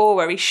episode before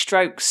where he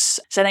strokes,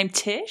 is her name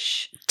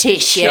Tish?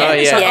 Tish, Oh, yeah. yeah.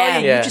 It's like,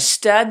 yeah. you just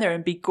stand there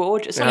and be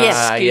gorgeous. I'm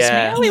Yes. like, excuse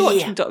yeah. me, are we watching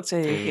Yeah.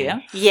 Doctor Who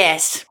here?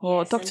 Yes.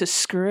 Or Doctor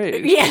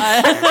Screw?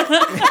 Yeah.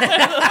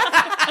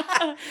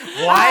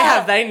 Why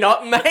have they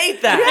not made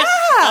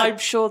that? I'm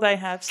sure they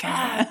have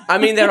somewhere. I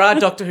mean, there are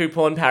Doctor Who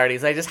porn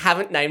parodies. They just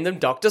haven't named them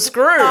Doctor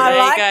Screw. I There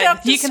like you go.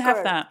 Dr. You can have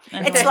Screw. that.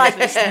 It's like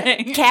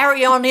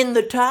carry on in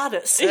the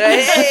TARDIS.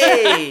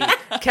 Hey,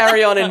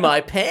 carry on in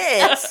my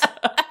pants.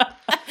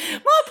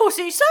 My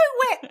pussy's so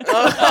wet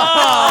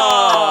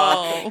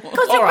Oh.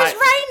 because it All was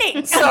right.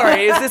 raining.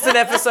 Sorry, is this an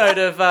episode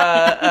of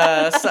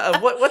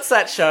what's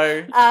that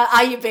show?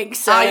 Are you being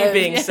served? Are you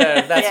being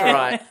served? That's Yeah.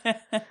 right.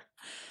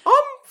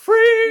 I'm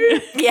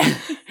free. Yeah.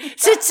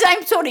 So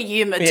same sort of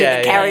humour to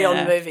the Carry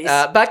On movies.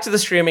 Back to the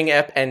streaming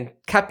ep, and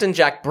Captain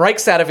Jack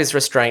breaks out of his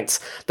restraints.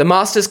 The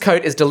Master's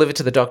coat is delivered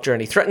to the Doctor,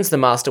 and he threatens the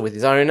Master with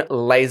his own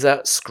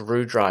laser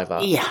screwdriver.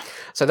 Yeah.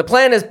 So the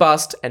plan is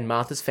bust, and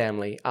Martha's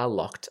family are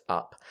locked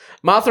up.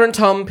 Martha and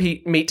Tom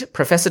meet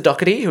Professor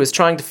Doherty, who is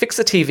trying to fix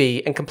a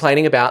TV and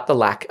complaining about the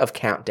lack of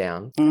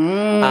countdown.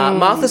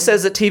 Martha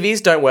says that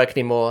TVs don't work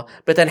anymore,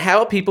 but then how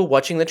are people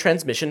watching the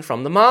transmission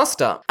from the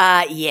Master?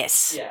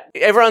 Yes. Yeah.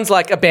 Everyone's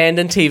like,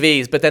 abandon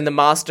TVs, but then the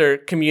Master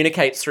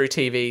communicates through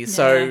TVs,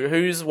 so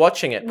who's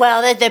watching it?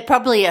 Well, they're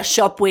probably a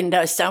shop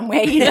window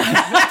somewhere, with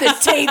the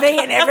TV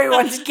and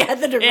everyone's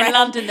gathered around. In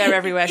London, they're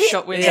everywhere,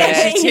 shop windows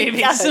and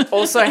TVs.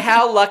 Also,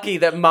 how lucky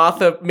that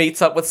Martha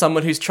meets up with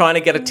someone who's trying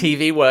to get a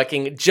TV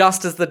working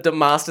just as the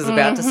Master's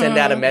about to send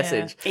out a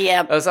message.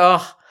 Yeah. I was,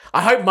 I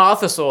hope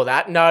Martha saw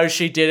that. No,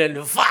 she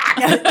didn't. Fuck!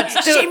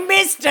 She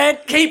missed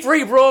it. Keep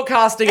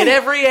rebroadcasting it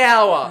every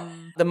hour.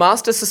 The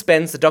Master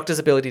suspends the Doctor's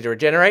ability to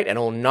regenerate, and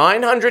all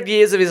 900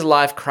 years of his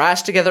life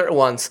crash together at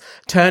once,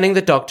 turning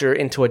the Doctor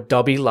into a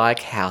Dobby-like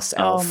house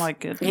elf. Oh, my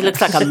goodness. He looks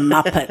like a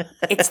Muppet.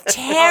 It's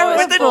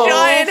terrible. With a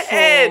giant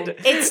head.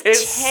 It's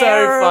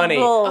terrible.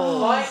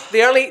 So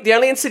funny. The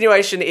only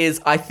insinuation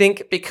is, I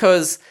think,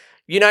 because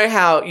you know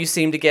how you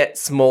seem to get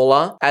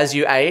smaller as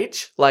you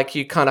age? Like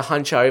you kind of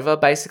hunch over,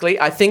 basically.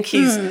 I think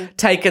he's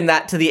taken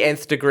that to the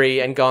nth degree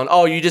and gone,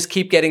 you just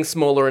keep getting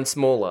smaller and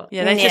smaller.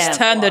 Yeah, they just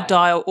turn the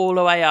dial all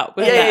the way up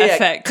with that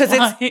effect.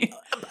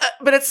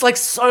 But it's like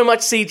so much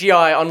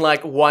CGI on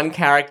like one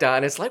character,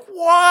 and it's like,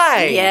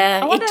 why?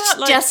 Yeah,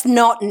 it's just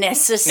not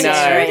necessary.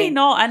 It's really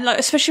not. And like,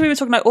 especially when we were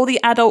talking about all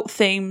the adult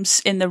themes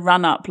in the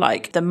run-up,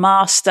 like the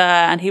Master,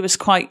 and he was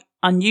quite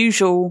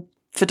unusual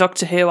for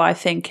Doctor Who, I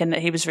think, in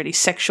that he was really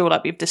sexual,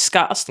 like we've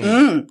discussed.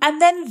 And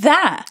then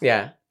that.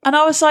 Yeah. And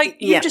I was like,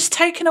 you've just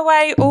taken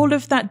away all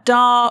of that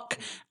dark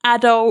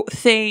adult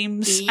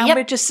themes, and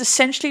we're just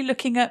essentially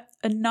looking at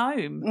a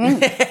gnome.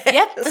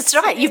 Yep, that's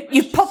right.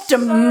 You popped a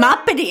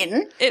Muppet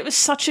in. It was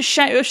such a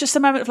shame. It was just a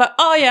moment of like,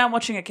 I'm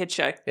watching a kid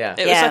show. Yeah.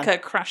 It was like a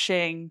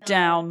crashing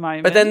down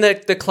moment. But then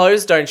the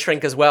clothes don't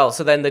shrink as well,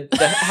 so then the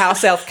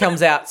house elf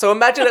comes out. So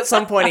imagine at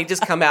some point he'd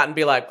just come out and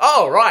be like,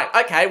 right,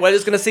 okay, we're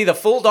just going to see the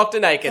full Doctor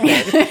naked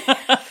then.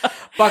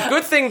 But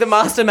good thing the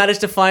Master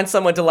managed to find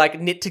someone to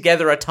like knit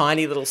together a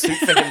tiny little suit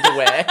for him to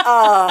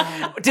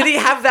wear. Did he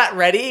have that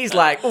ready? He's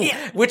like,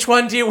 which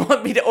one do you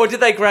want me to, or did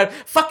they grab,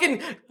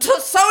 fucking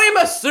sew him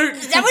a suit.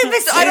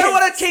 I don't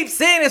want to keep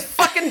seeing his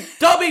fucking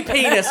Dobby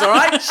penis, all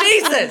right?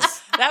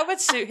 Jesus. That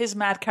would suit his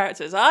mad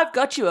characters. I've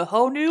got you a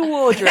whole new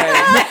wardrobe,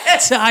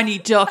 tiny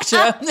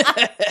Doctor.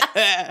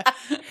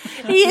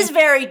 He is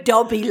very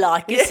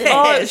Dobby-like, isn't he?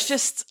 Oh, it's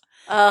just...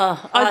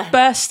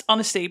 I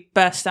honestly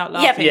burst out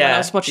laughing when I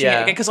was watching it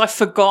again because I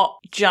forgot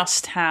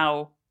just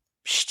how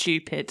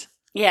stupid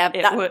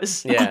it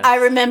was. Yeah. I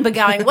remember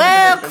going,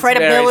 well,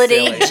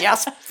 credibility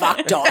just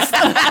fucked off.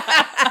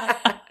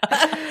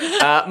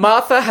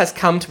 Martha has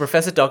come to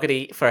Professor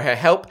Doherty for her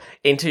help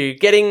into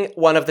getting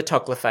one of the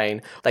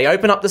Toclophane. They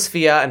open up the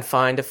sphere and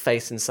find a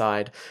face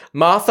inside.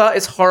 Martha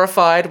is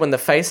horrified when the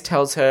face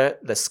tells her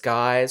the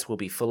skies will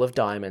be full of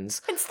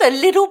diamonds. It's the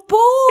little boy.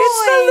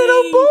 It's the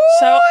little boy.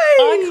 So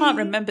I can't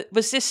remember.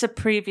 Was this a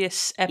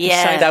previous episode?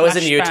 Yeah. That was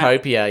in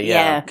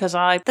Utopia, because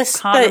I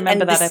can't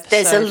remember that episode.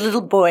 There's a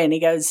little boy and he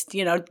goes,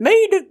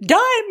 made of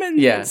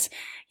diamonds. Yeah.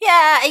 Yeah,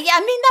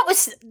 I mean,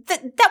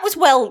 that was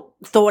well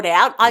thought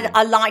out.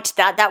 I liked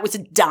that. That was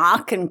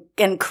dark and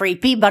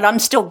creepy, but I'm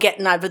still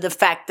getting over the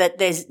fact that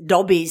there's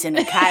Dobbies in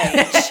a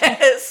cage.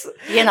 Yes.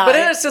 But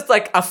then it's just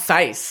like a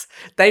face.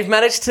 They've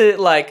managed to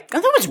like... I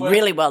thought it was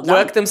really well done.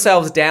 Work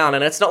themselves down,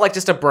 and it's not like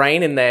just a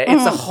brain in there.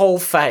 It's a whole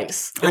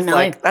face. It's I know.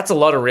 like, that's a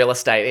lot of real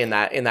estate in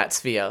that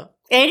sphere.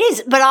 It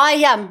is, but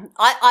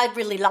I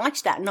really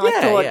liked that, and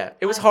I thought,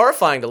 it was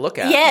horrifying to look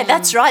at. Yeah,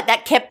 that's right.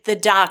 That kept the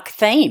dark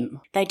theme.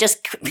 They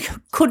just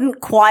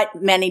couldn't quite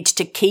manage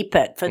to keep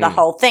it for the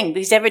whole thing,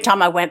 because every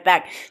time I went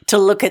back to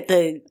look at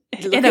the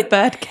in a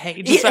bird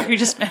cage, is what you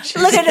just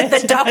mentioned. Look at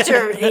the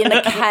Doctor in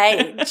a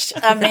cage.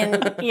 I mean,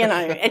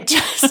 it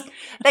just.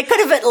 They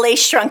could have at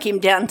least shrunk him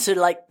down to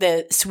like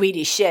the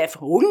Swedish Chef.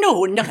 Oh,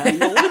 no.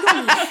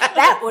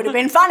 That would have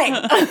been funny.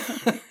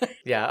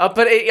 Yeah,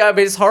 but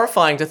it's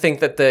horrifying to think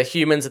that the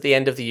humans at the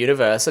end of the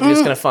universe are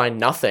just going to find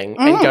nothing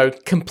and go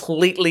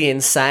completely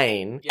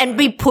insane. And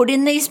be put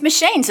in these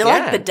machines. They're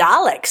like the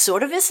Daleks,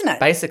 sort of, isn't it?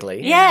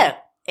 Basically. Yeah,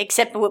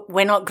 except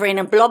we're not green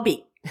and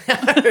blobby.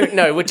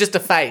 No, we're just a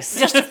face.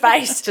 Just a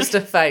face. Just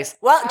a face.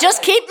 Well,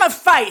 just keep my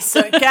face,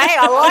 okay?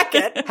 I like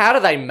it. How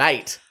do they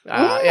mate?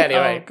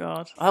 Anyway. Oh,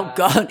 God. Oh,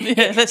 God.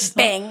 Yeah,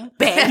 bang,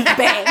 bang,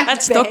 bang.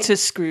 That's bang. Doctor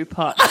Screw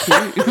Part 2.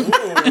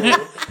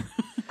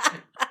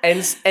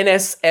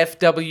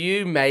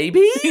 NSFW,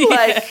 maybe?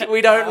 Like,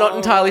 we don't not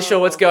entirely sure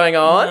what's going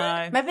on.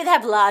 No. Maybe they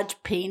have large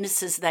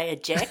penises they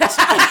eject.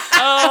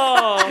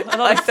 Oh, a lot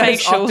Like of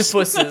those facials.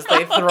 octopuses,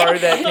 they throw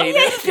their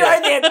penis. Throw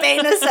their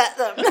penis at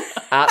them.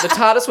 The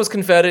TARDIS was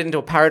converted into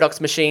a paradox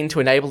machine to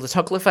enable the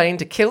Toclophane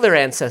to kill their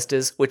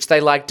ancestors, which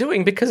they like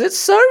doing because it's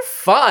so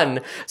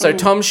fun. So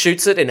Tom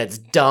shoots it in its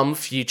dumb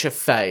future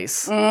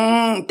face.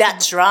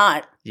 That's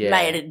right.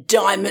 made of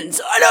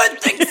diamonds. I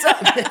don't think so.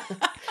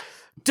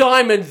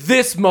 Diamond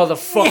this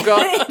motherfucker.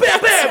 Bam,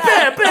 bam,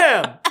 bam,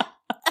 bam.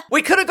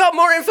 We could have got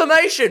more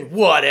information.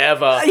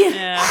 Whatever.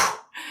 Yeah.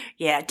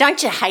 Yeah,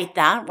 don't you hate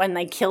that when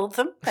they killed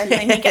them? And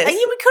then you go,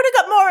 we could have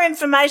got more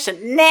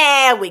information.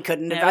 Nah, we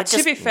couldn't have.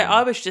 To be fair,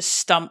 I was just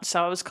stumped,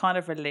 so I was kind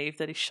of relieved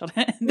that he shot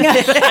it in the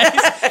face.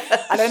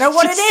 I don't know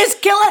what it is.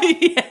 Kill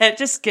it. Yeah,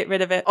 just get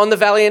rid of it. On the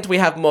Valiant, we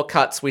have more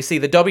cuts. We see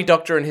the Dobby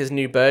Doctor in his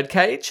new bird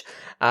cage.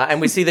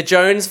 And we see the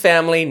Jones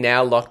family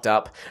now locked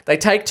up. They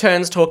take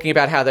turns talking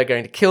about how they're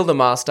going to kill the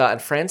Master,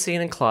 and Francine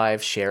and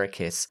Clive share a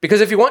kiss. Because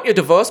if you want your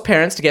divorced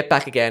parents to get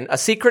back again, a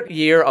secret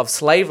year of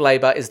slave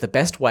labour is the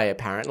best way,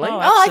 apparently.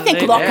 I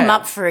think lock them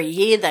up for a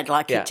year, they'd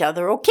like each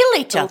other, or kill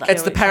each other.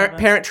 It's the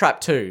Parent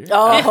Trap 2.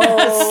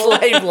 Oh.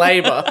 Slave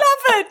labour. Love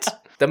it.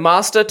 The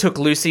Master took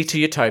Lucy to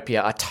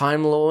Utopia, a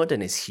Time Lord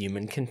and his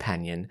human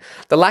companion.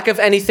 The lack of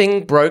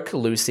anything broke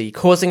Lucy,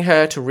 causing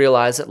her to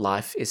realise that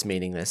life is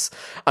meaningless.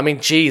 I mean,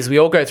 geez, we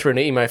all go through an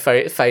emo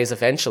phase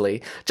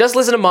eventually. Just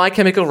listen to My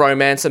Chemical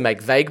Romance and make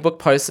vague book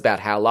posts about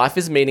how life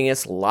is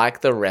meaningless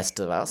like the rest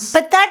of us.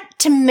 But that,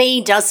 to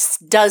me,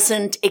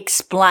 doesn't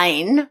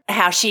explain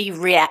how she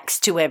reacts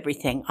to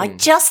everything. I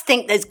just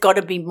think there's got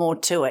to be more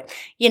to it.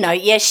 You know,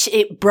 yes,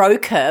 it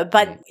broke her,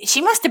 but she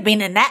must have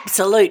been an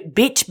absolute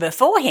bitch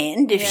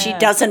beforehand if she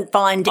doesn't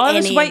find any of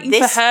this. I was waiting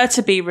for her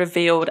to be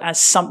revealed as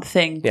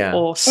something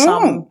or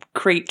some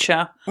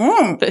creature.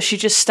 But she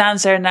just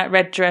stands there in that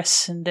red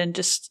dress and then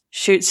just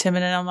shoots him,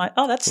 and then I'm like,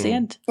 oh, that's the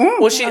end.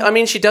 Well,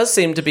 she does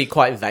seem to be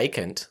quite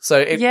vacant.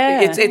 So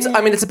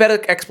it's a better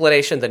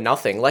explanation than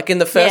nothing. Like in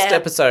the first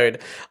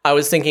episode, I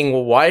was thinking,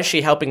 well, why is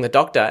she helping the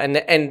Doctor?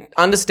 And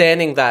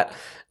understanding that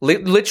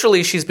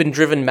literally she's been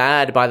driven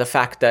mad by the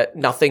fact that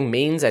nothing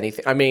means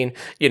anything. I mean,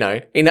 you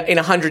know, in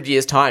 100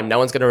 years' time, no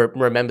one's going to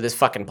remember this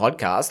fucking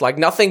podcast. Like,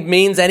 nothing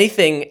means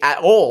anything at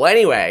all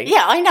anyway.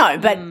 Yeah, I know,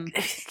 but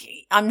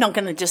I'm not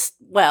going to just,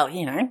 lie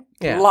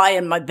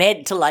in my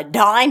bed till I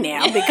die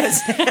now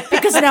because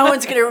no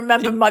one's going to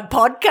remember my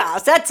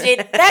podcast. That's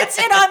it.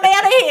 I'm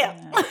out of here.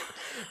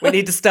 We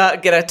need to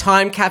get a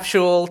time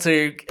capsule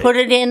to put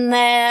it in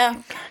there.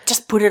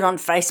 Just put it on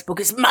Facebook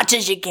as much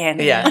as you can.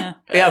 Yeah,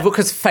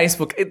 because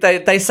Facebook,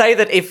 they say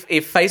that if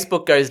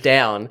Facebook goes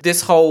down,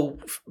 this whole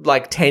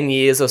 10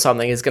 years or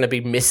something is going to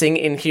be missing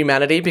in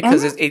humanity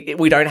because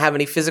we don't have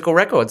any physical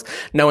records.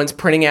 No one's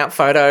printing out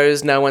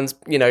photos. No one's,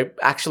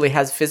 actually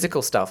has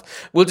physical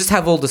stuff. We'll just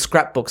have all the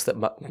scrapbooks that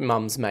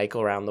mums make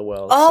around the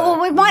world. Well,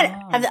 we might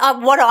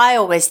have, what I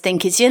always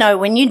think is,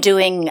 when you're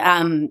doing,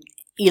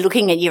 you're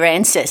looking at your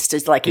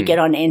ancestors, like you get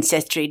on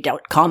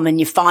ancestry.com and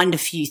you find a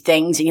few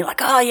things and you're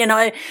like,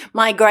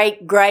 my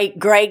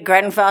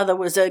great-great-great-grandfather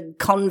was a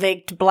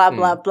convict, blah,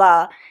 blah,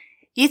 blah.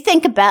 You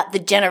think about the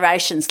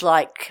generations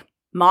like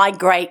my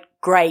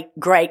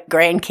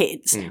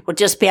great-great-great-grandkids will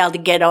just be able to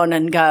get on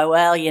and go,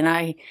 well,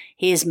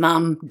 here's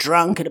mum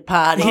drunk at a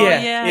party.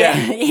 Yeah.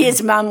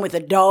 Here's mum with a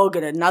dog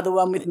and another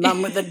one with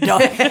mum with a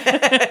dog.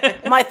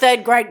 My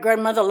third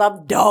great-grandmother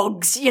loved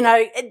dogs,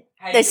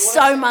 There's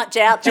so much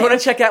out there. Do you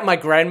want to check out my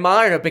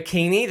grandma in a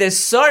bikini? There's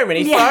so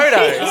many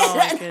photos. Oh,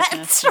 my goodness.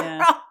 That's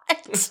right.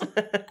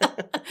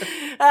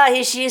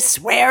 Here she is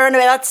swearing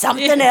about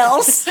something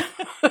else.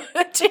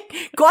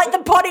 Quite the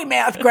potty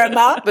mouth,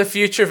 Grandma. The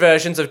future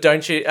versions of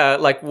Don't You,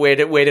 where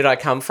did I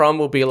come from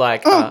will be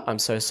like, I'm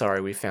so sorry,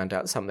 we found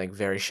out something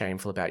very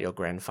shameful about your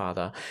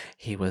grandfather.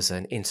 He was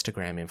an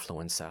Instagram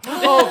influencer.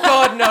 Oh,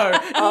 God, no.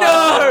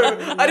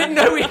 No! I didn't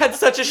know we had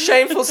such a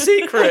shameful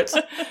secret.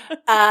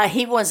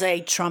 He was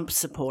a Trump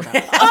supporter.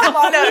 Oh,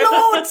 my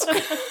Lord!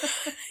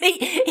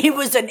 He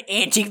was an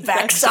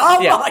anti-vaxxer. Oh,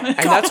 my God. And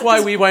that's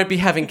why we won't be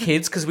having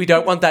kids, because we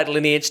don't want that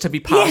lineage to be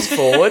passed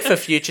forward for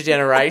future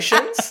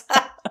generations.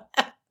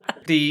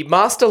 The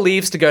Master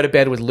leaves to go to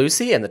bed with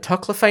Lucy, and the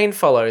Toclafane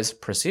follows,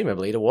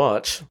 presumably to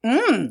watch.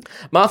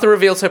 Martha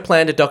reveals her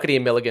plan to Doherty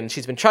and Milligan.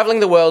 She's been travelling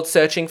the world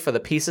searching for the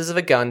pieces of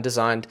a gun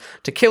designed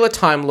to kill a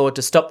Time Lord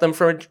to stop them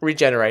from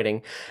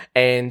regenerating,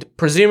 and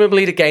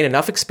presumably to gain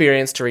enough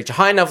experience to reach a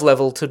high enough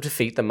level to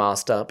defeat the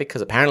Master,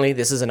 because apparently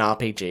this is an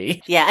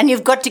RPG. Yeah, and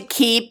you've got to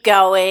keep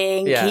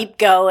going,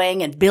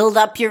 and build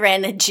up your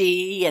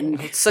energy and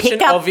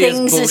pick up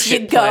things as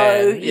you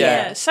go.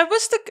 Yeah. So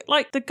was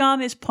the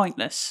gun is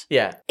pointless?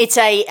 Yeah. It's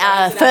a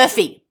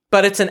furphy.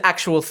 But it's an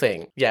actual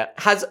thing. Yeah.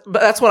 But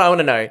that's what I want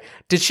to know.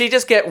 Did she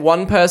just get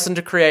one person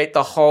to create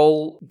the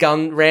whole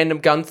random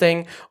gun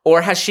thing?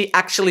 Or has she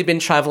actually been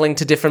traveling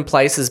to different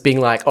places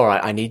being like, all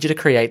right, I need you to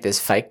create this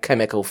fake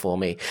chemical for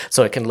me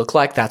so it can look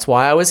like that's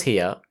why I was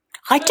here?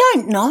 I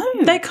don't know.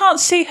 They can't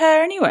see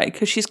her anyway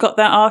because she's got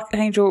that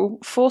Archangel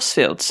force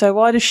field. So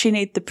why does she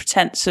need the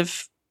pretense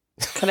of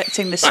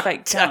collecting this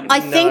fake gun? I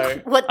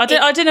think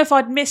I don't know if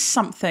I'd missed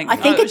something. I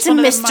think it's a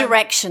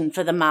misdirection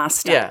for the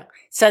Master. Yeah.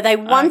 So they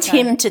want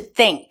him to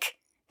think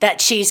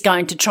that she's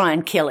going to try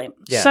and kill him.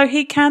 Yeah. So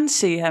he can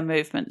see her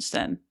movements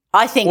then?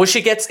 I think Well,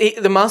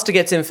 the master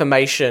gets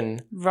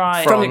information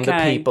Right. from the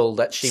okay. people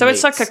that she So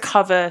meets. it's like a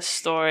cover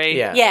story.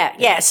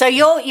 Yeah. So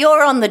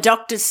you're on the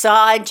doctor's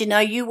side.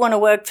 You want to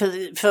work for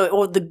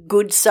the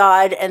good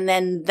side, and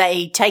then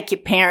they take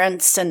your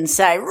parents and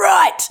say,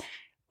 right,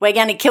 we're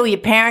going to kill your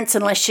parents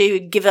unless you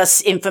give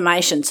us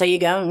information. So you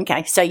go,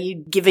 okay. So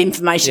you give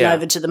information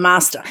over to the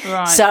master.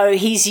 Right. So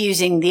he's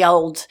using the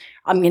old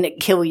 "I'm going to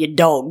kill your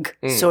dog"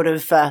 sort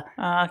of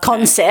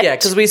concept. Yeah,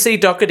 because we see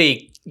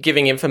Doherty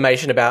giving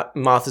information about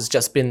Martha's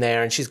just been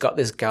there and she's got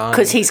this gun.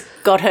 Because he's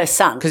got her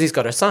son. Because he's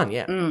got her son,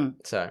 yeah.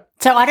 So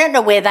I don't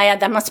know where they are.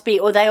 They must be.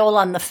 Are they all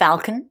on the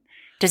Falcon?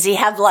 Does he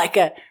have like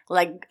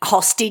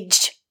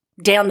hostage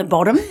down the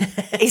bottom?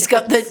 He's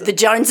got the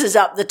Joneses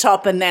up the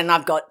top, and then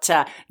I've got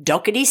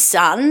Doherty's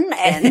son,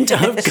 and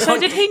I've got So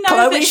did he know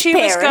Chloe's that she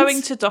parents. was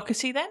going to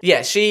Doherty then?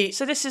 yeah, she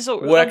So this is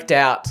all worked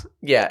out,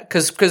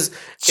 because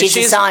She's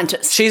a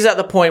scientist. She's at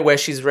the point where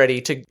she's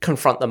ready to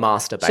confront the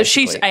master, basically. So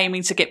she's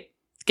aiming to get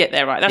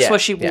there, right? That's Yeah, why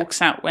she yeah.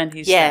 walks out when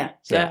he's Yeah.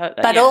 there. So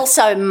But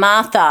also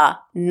Martha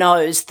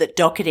knows that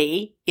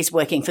Doherty is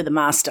working for the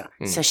master.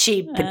 So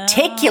she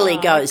particularly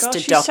goes gosh, to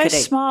she's Doherty. so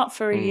smart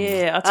for a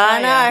year. I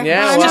I know.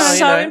 Yeah, I I'm know. just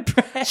so well,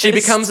 impressed. she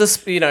becomes a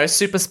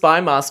super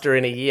spy master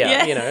in a year.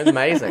 Yeah.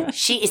 Amazing.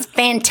 She is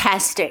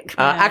fantastic.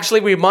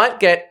 Actually, we might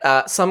get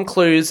some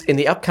clues in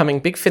the upcoming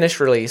Big Finish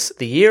release,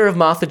 The Year of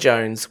Martha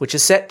Jones, which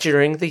is set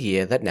during the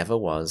year that never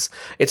was.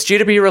 It's due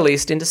to be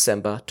released in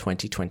December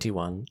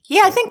 2021.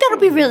 Yeah, I think that'll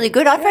be really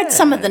good. I've read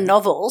some of the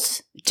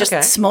novels, just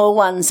Okay. small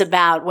ones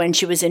about when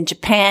she was in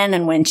Japan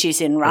and when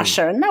she's in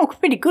Russia, and they were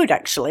pretty good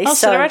actually. Oh,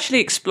 so they're actually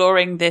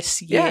exploring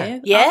this year?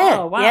 yeah,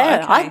 Oh, wow.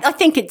 yeah. Okay. I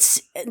think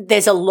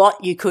there's a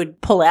lot you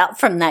could pull out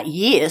from that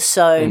year,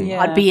 so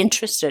Yeah. I'd be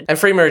interested. And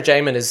Freema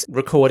Jamin is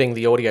recording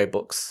the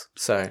audiobooks.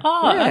 So,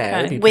 Oh, yeah, okay.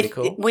 it'd be pretty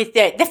cool. With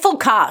their full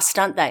cast,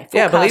 aren't they? Full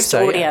Yeah, I believe cast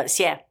so, yeah. audios,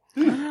 yeah.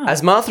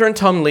 As Martha and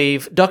Tom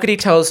leave, Doherty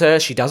tells her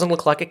she doesn't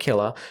look like a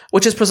killer,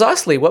 which is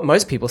precisely what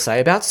most people say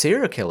about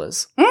serial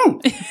killers.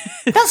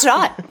 That's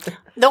right.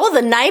 All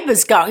the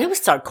neighbours go, he was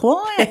so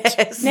quiet.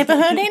 Never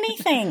heard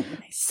anything.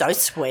 He's so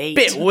sweet.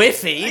 Bit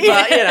whiffy,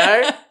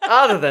 but,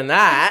 other than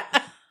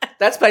that,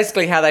 that's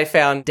basically how they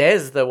found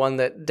Des, the one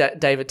that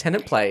David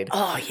Tennant played.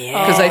 Oh,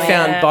 yeah. Because they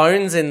found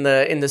bones in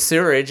the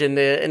sewerage in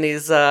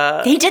his.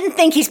 He didn't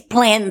think his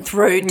plan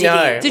through, did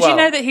No. he? Did Well- you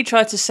know that he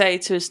tried to say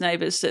to his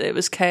neighbours that it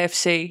was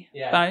KFC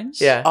bones?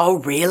 Yeah. Oh,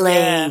 really?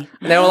 And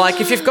they were like,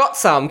 if you've got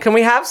some, can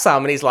we have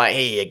some? And he's like,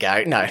 here you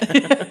go. No.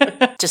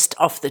 Just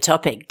off the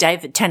topic,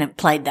 David Tennant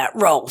played that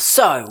role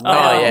so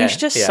well. Oh, he's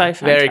just so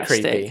Very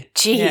fantastic. creepy.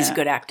 Gee, he's Yeah. a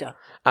good actor.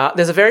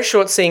 There's a very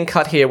short scene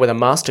cut here where the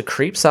master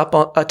creeps up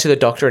to the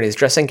doctor in his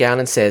dressing gown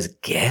and says,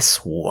 guess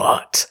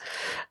what?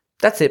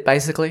 That's it,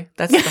 basically.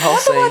 That's the whole I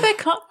wonder why scene. they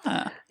cut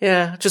that.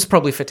 Yeah, just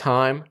probably for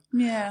time.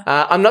 Yeah.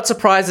 I'm not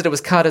surprised that it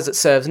was cut, as it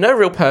serves no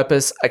real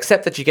purpose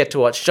except that you get to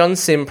watch John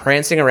Sim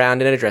prancing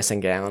around in a dressing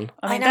gown.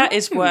 I mean, know. that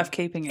is worth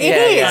keeping in It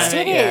mind. is.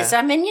 It is.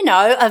 I mean,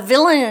 a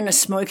villain in a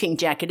smoking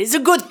jacket is a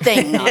good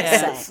thing, I'd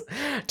Yes. say.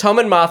 Tom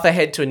and Martha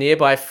head to a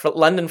nearby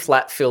London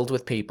flat filled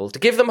with people. To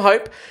give them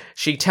hope,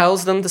 she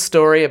tells them the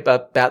story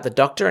about the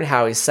doctor and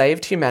how he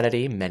saved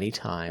humanity many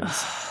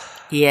times.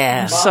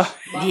 Yeah. So,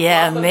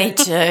 Yeah, me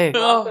too.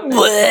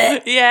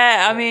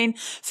 yeah, I mean,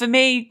 for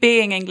me,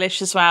 being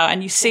English as well,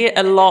 and you see it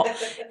a lot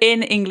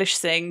in English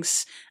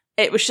things,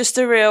 it was just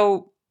a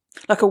real,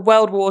 like a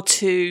World War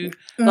II,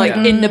 like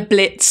in the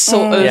Blitz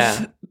sort of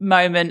Yeah.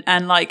 moment.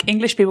 And like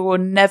English people will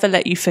never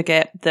let you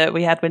forget that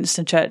we had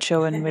Winston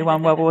Churchill and we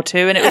won World War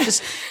II. And it was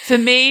just, for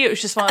me, it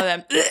was just one of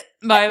them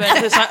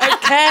moments. It's like,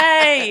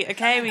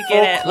 okay, we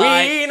get it.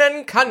 Like, Queen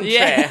and country.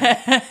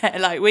 yeah,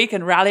 like we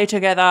can rally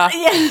together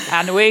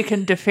and we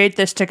can defeat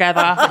this together.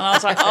 And I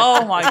was like,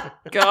 oh my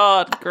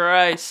God,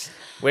 gross.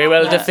 We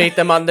will defeat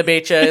them on the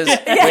beaches.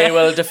 We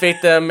will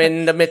defeat them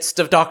in the midst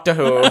of Doctor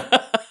Who.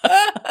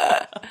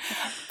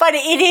 But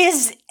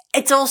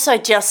it's also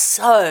just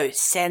so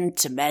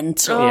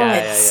sentimental.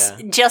 Yeah,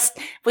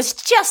 Was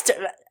just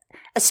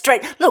a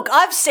straight look.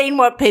 I've seen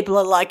what people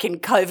are like in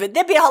COVID.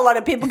 There'd be a whole lot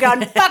of people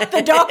going, fuck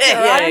the doctor.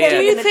 I'm yeah. Do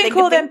never you gonna think of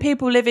all it. them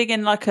people living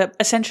in like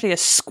essentially a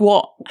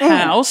squat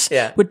house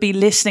Yeah. would be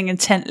listening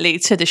intently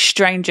to the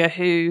stranger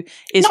who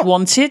is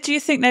wanted? Do you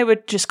think they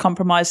would just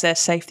compromise their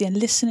safety and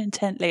listen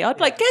intently? I'd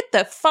like, get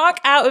the fuck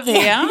out of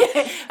here.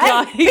 Hey,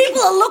 Like-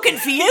 people are looking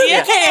for you.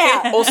 Yeah.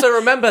 Get out. Also,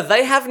 remember,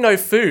 they have no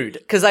food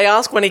because they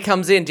ask when he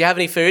comes in, do you have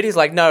any food? He's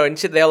like, no. And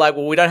they're like,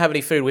 well, we don't have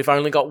any food. We've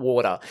only got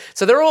water.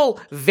 So they're all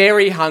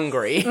very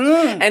hungry.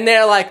 And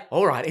they're like,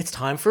 all right, it's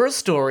time for a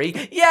story.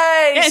 Yay,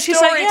 Yeah, and story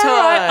she's like, yeah, time. all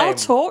right, I'll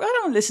talk. I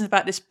don't want to listen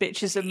about this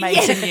bitch's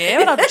amazing year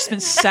when I've just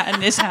been sat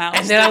in this house.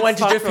 And then I went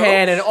to Fuck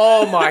Japan and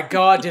oh my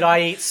God, did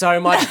I eat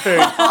so much food.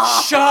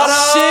 Shut all.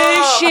 up.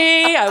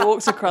 Sushi. I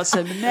walked across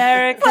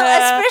America.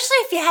 Well, especially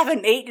if you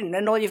haven't eaten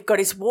and all you've got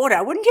is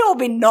water. Wouldn't you all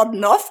be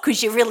nodding off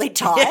because you're really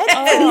tired?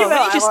 Oh, You're but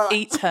like, he just well,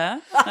 eats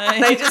her.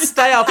 They just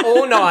stay up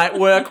all night,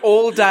 work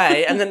all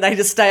day, and then they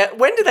just stay up.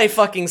 When do they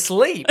fucking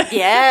sleep?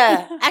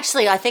 Yeah.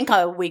 Actually, I think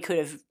we could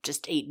have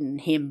just eaten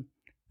him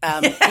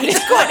He's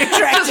quite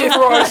attractive. Just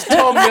roast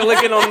Tom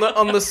Milligan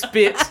on the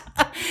spit.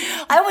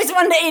 I always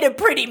wanted to eat a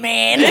pretty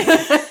man.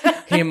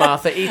 Here,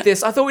 Martha, eat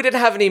this. I thought we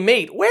didn't have any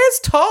meat. Where's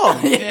Tom?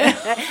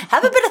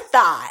 Have a bit of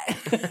thigh.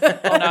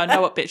 Oh, no, I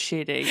know what bit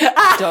she'd eat.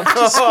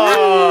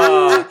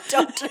 Oh.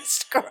 Dr.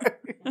 Screw.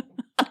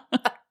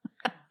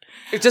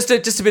 Just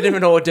a bit of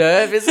an hors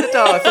d'oeuvre, isn't it?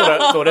 Oh, I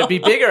thought it'd be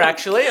bigger,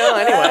 actually. Oh,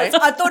 anyway.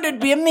 I thought it'd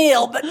be a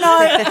meal, but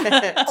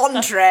no.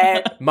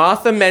 Entree.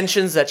 Martha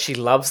mentions that she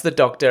loves the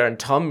doctor, and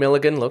Tom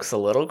Milligan looks a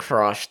little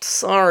crushed.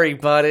 Sorry,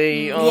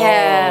 buddy. Oh.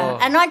 Yeah.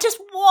 And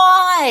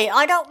why?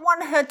 I don't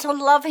want her to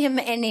love him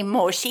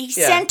anymore. She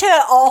sent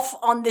her off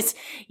on this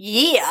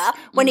year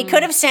when he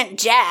could have sent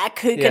Jack,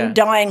 who can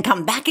die and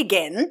come back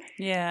again.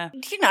 Yeah.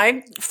 You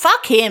know,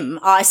 fuck him,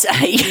 I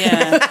say.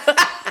 Yeah.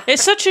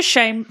 It's such a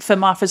shame for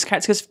Martha's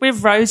character because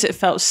with Rose it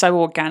felt so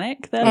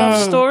organic, their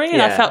love story,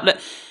 and I felt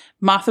that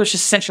Martha was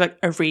just essentially like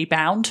a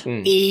rebound.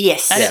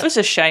 Yes. And it was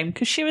a shame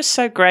because she was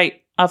so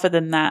great other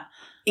than that.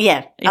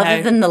 Yeah,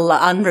 other than the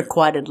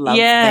unrequited love.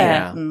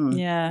 Yeah. Thing.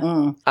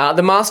 Yeah.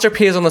 The master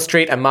appears on the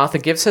street and Martha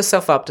gives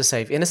herself up to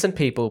save innocent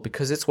people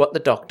because it's what the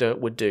doctor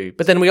would do.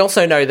 But then we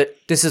also know that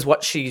this is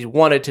what she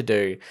wanted to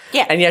do.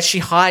 Yeah. And yet she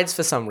hides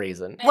for some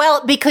reason.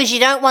 Well, because you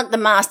don't want the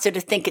master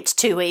to think it's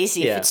too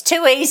easy. Yeah. If it's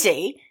too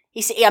easy...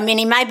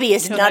 he may be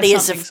as nutty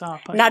as a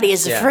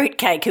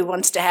fruitcake who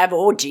wants to have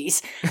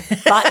orgies,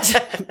 but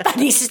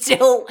he's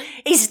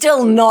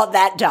still not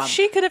that dumb.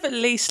 She could have at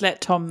least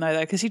let Tom know, though,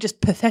 because he just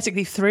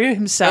pathetically threw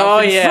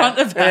himself in front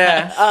of her.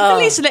 Yeah. At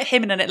least let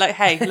him in on it, like,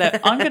 hey, look,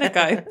 I'm going to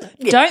go.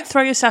 Don't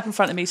throw yourself in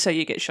front of me so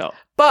you get shot.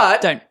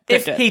 But don't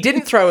if do it. he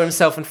didn't throw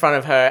himself in front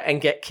of her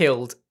and get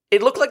killed,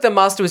 it looked like the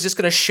master was just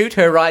going to shoot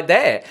her right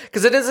there.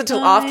 Because it isn't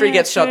until after he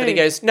gets shot that he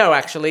goes, no,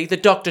 actually, the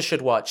doctor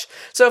should watch.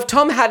 So if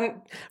Tom hadn't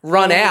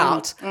run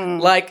out,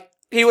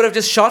 he would have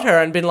just shot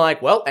her and been like,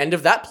 well, end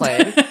of that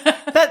plan.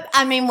 But,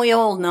 we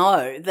all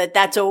know that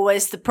that's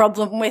always the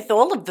problem with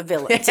all of the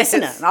villains,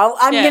 isn't it?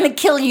 I'm going to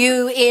kill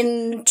you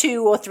in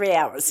 2 or 3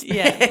 hours.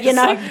 Yeah. You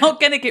know? I'm not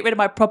going to get rid of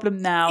my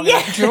problem now. I'm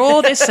going to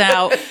draw this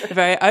out in a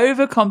very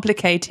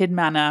overcomplicated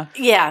manner.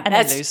 Yeah. And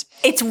then lose.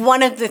 It's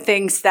one of the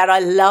things that I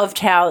loved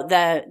how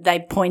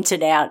they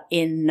pointed out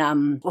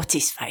in, what's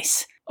his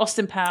face?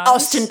 Austin Powers.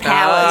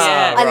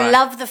 I right.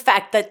 love the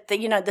fact that, the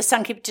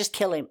Sunkeeper just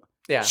kill him.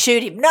 Yeah.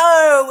 Shoot him.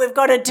 No, we've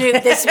got to do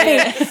this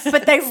bit.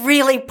 But they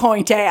really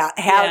point out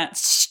how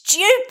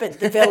stupid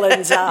the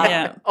villains are.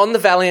 Yeah. On the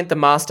Valiant, the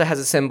Master has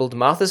assembled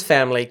Martha's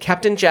family,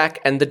 Captain Jack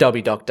and the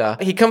Dobby Doctor.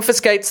 He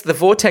confiscates the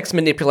Vortex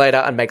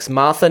Manipulator and makes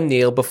Martha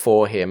kneel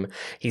before him.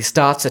 He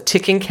starts a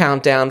ticking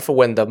countdown for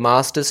when the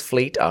Master's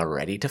fleet are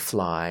ready to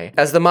fly.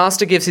 As the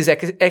Master gives his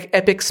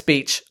epic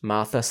speech,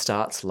 Martha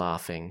starts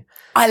laughing.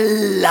 I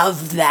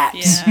love that.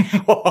 Yeah.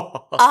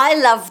 I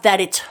love that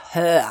it's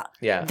her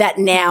that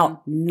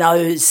now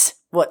knows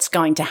what's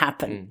going to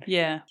happen.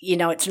 Yeah.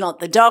 It's not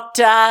the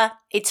doctor,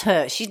 it's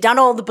her. She's done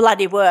all the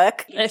bloody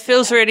work. It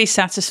feels really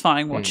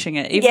satisfying watching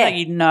it, even though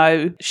you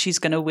know she's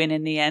going to win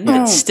in the end.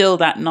 It's still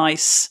that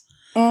nice.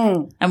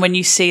 And when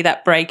you see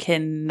that break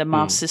in the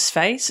master's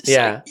face, it's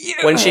like,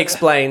 when she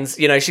explains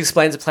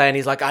the plan,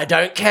 he's like, I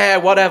don't care,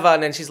 whatever.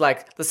 And then she's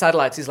like, the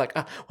satellites, he's like,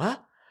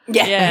 what?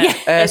 Yeah.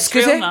 It's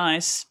real excuse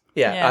nice.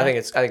 Yeah, I think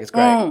it's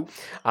great.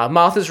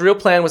 Martha's real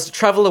plan was to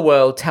travel the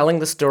world telling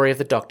the story of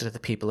the Doctor to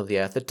the people of the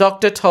Earth. The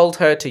Doctor told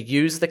her to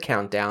use the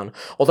countdown,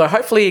 although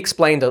hopefully he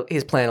explained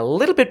his plan a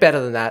little bit better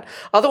than that.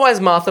 Otherwise,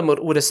 Martha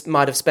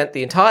might have spent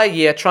the entire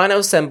year trying to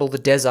assemble the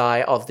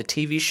Desi of the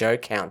TV show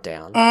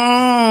Countdown.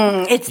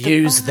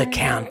 Use the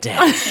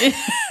countdown.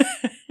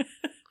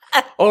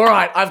 All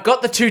right, I've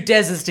got the 2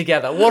 Deses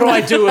together. What do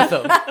I do with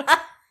them?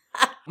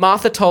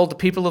 Martha told the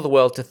people of the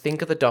world to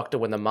think of the Doctor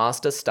when the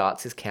Master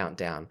starts his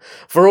countdown.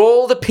 For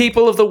all the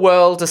people of the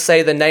world to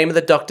say the name of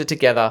the Doctor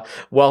together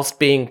whilst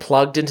being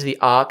plugged into the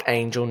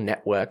Archangel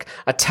network,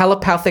 a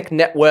telepathic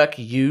network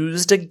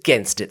used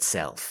against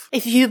itself.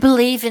 If you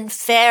believe in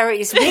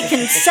fairies, we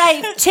can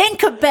save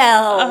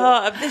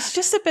Tinkerbell. There's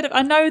just a bit of...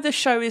 I know the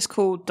show is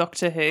called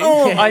Doctor Who.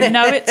 I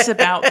know it's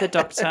about the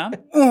Doctor.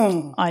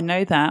 I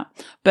know that.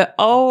 But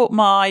oh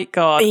my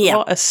God,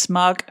 what a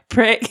smug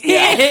prick he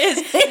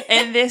is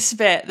in this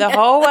bit. The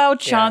whole world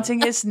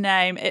chanting his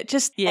name. It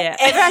just,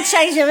 Everyone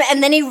changes him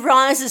and then he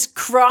rises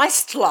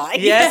Christ-like.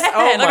 Yes,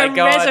 oh my like a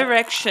God.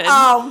 resurrection.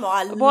 Oh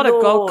my Lord. What a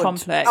God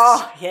complex.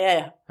 Oh,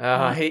 yeah.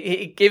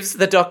 He gives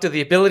the Doctor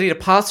the ability to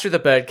pass through the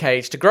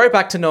birdcage, to grow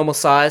back to normal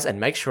size, and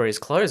make sure his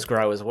clothes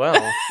grow as well.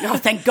 Oh,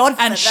 thank God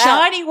for and that.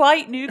 shiny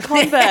white new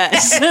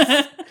Converse.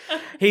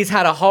 He's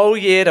had a whole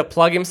year to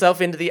plug himself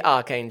into the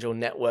Archangel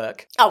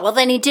network. Oh, well,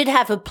 then he did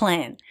have a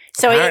plan.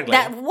 So Apparently.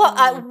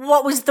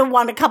 what was the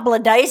one a couple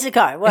of days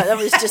ago? Well, that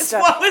was just...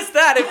 What was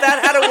that? If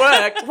that had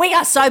worked... We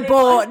are so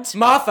bored.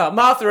 Martha,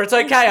 it's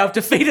okay. I've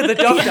defeated the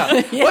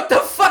Doctor. What the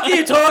fuck are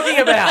you talking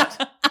about?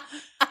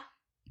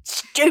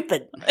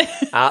 Stupid.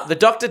 The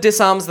Doctor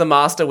disarms the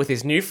Master with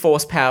his new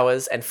force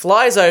powers and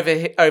flies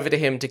over to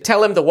him to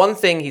tell him the one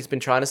thing he's been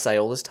trying to say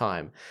all this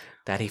time.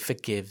 that he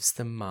forgives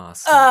the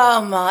master.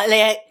 Oh,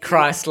 my.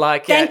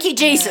 Christ-like. Thank you,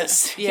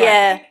 Jesus. Yeah.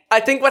 Yeah. I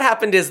think what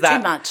happened is that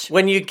Too much.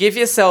 when you give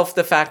yourself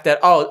the fact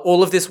that,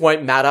 all of this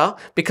won't matter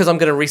because I'm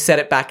going to reset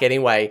it back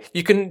anyway,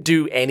 you can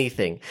do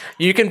anything.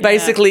 You can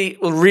basically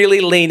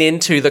really lean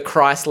into the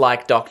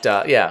Christ-like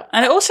doctor. Yeah.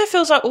 And it also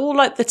feels like all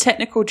like the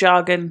technical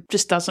jargon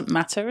just doesn't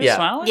matter as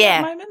well at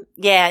that moment.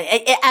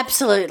 Yeah,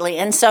 absolutely.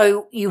 And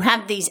so you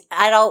have these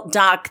adult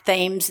dark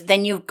themes.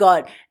 Then you've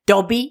got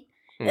Dobby.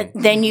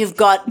 Then you've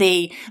got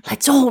the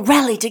let's all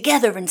rally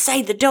together and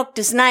say the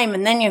doctor's name.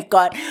 And then you've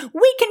got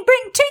we can bring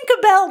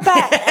Tinkerbell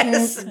back. And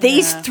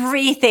these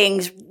three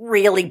things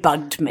really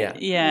bugged me.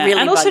 Yeah. Really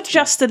and also bugged me.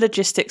 just the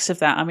logistics of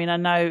that. I mean, I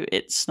know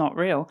it's not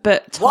real,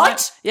 but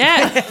What?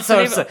 Yeah.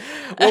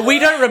 Well, we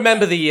don't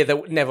remember the year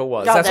that never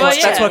was. Oh,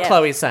 That's what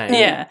Chloe's saying.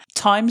 Yeah.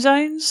 Time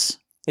zones,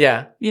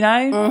 Yeah. you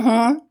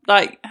know?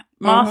 Like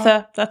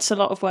Martha, that's a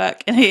lot of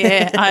work in a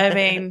year. I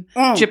mean,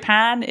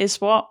 Japan is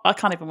what? I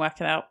can't even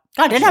work it out.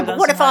 I don't know, but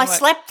what if I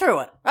slept through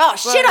it? Oh,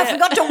 shit, I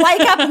forgot to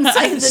wake up and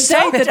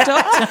say the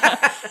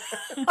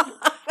doctor.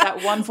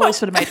 That one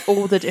voice would have made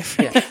all the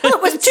difference. Well,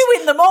 it was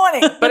 2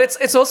 a.m. But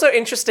it's also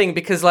interesting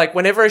because, like,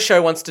 whenever a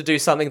show wants to do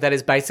something that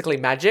is basically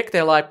magic,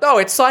 they're like, oh,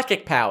 it's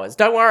psychic powers.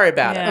 Don't worry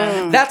about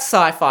it. That's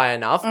sci-fi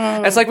enough.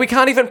 It's like we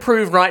can't even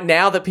prove right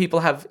now that people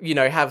have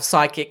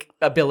psychic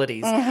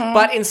abilities.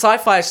 But in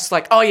sci-fi, it's just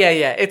like, oh, yeah,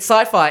 it's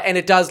sci-fi and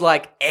it does,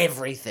 like,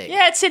 everything.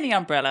 Yeah, it's in the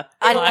umbrella.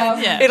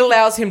 It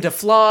allows him to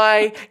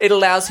fly. It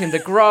allows him to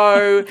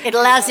grow. It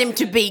allows him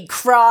to be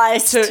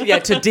Christ.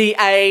 To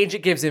de-age.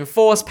 It gives him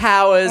force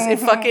powers. It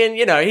fucking,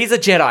 he's a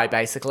Jedi,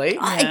 basically.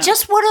 I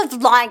just would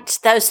have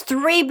liked those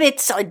 3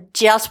 bits. I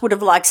just would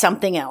have liked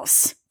something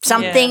else.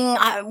 Something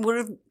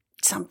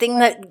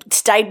that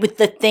stayed with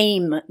the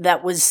theme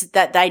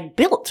that they'd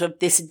built of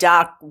this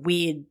dark,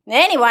 weird.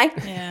 Anyway,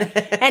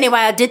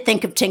 I did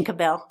think of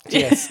Tinkerbell.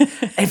 Yes.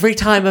 Every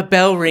time a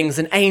bell rings,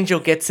 an angel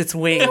gets its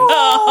wings.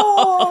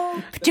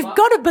 Oh, but you've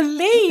got to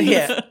believe.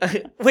 Yeah.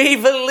 We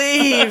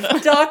believe,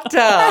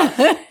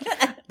 Doctor.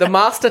 The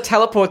master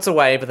teleports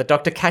away, but the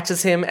doctor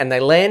catches him and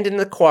they land in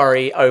the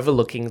quarry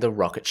overlooking the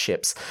rocket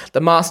ships. The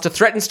master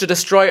threatens to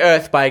destroy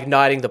Earth by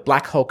igniting the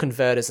black hole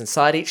converters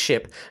inside each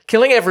ship,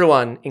 killing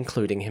everyone,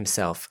 including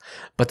himself.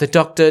 But the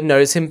doctor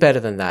knows him better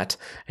than that,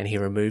 and he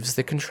removes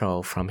the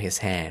control from his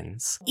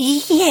hands.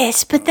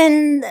 Yes, but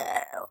then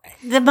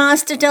the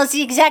master does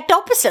the exact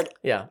opposite.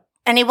 Yeah.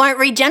 And he won't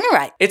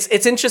regenerate. It's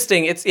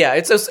interesting.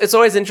 It's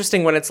always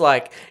interesting when it's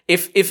like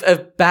if a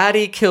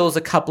baddie kills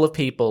a couple of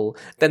people,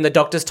 then the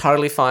doctor's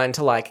totally fine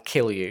to like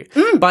kill you.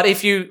 But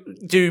if you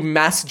do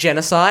mass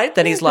genocide,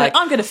 then he's like,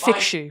 I'm going to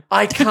fix you.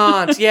 I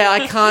can't. Yeah,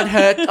 I can't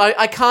hurt.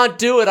 I can't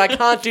do it. I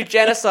can't do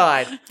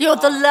genocide. You're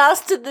the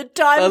last of the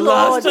Time The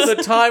Lords. last of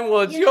the Time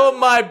Lords. You're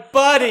my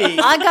buddy.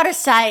 I gotta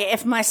say,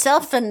 if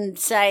myself and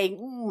say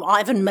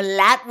Ivan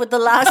Milat were the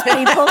last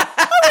people,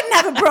 I wouldn't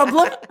have a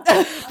problem.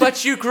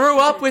 But you grew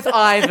up with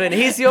Ivan.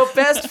 He's your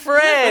best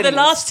friend. The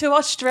last 2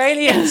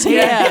 Australians.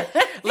 Yeah.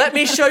 Let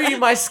me show you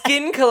my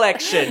skin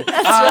collection.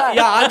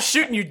 Yeah, I'm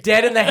shooting you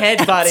dead in the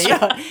head, buddy.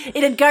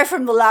 It'd go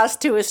from the last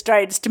 2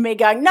 Australians to me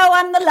going, no,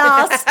 I'm the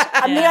last.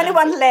 I'm the only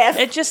one left.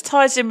 It just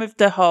ties in with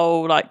the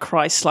whole like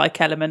Christ-like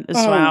element as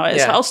well.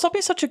 It's like, oh, stop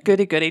being such a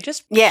goody-goody.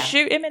 Just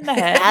shoot him in the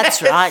head.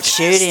 That's right,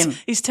 shoot him.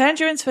 He's turned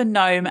you into a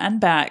gnome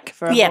and back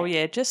for a whole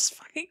year. Just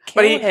fucking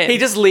kill him. But he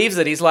just leaves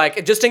it. He's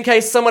like, just in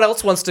case someone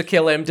else wants to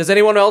kill him, does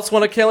anyone else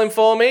want to kill him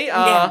for me?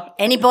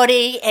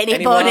 Anybody.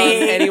 Anyone.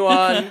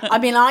 I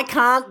mean, I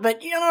can't, but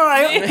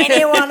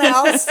anyone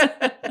else.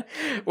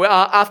 Well,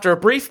 after a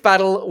brief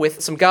battle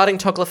with some guarding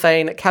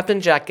Toclophane, Captain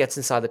Jack gets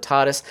inside the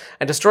TARDIS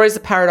and destroys the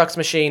Paradox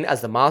machine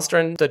as the Master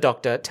and the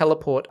Doctor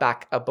teleport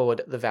back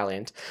aboard the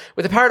Valiant.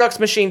 With the Paradox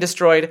machine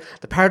destroyed,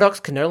 the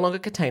Paradox can no longer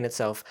contain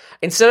itself.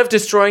 Instead of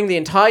destroying the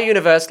entire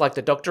universe like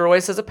the Doctor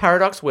always says a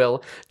Paradox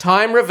will,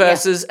 time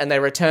reverses and they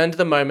return to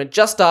the moment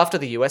just after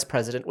the US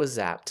president was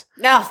zapped.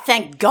 Oh,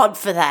 thank God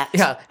for that.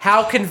 Yeah,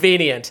 how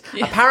convenient.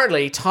 Yeah.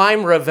 Apparently,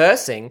 time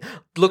reversing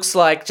looks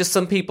like just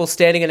some people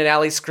standing in an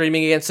alley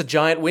screaming against a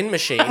giant wind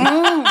machine.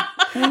 Oh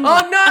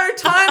no,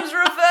 time's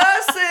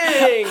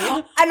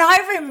reversing! And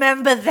I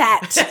remember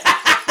that.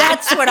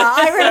 That's what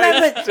I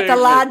remember. The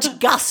large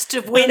gust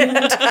of wind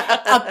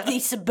up the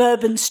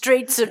suburban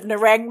streets of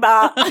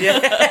Narangba.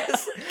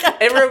 Yes.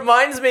 It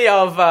reminds me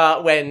of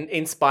when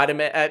in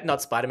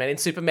in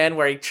Superman,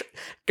 where he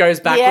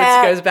goes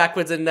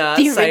backwards and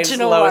saves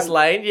Lois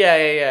Lane.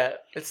 Yeah.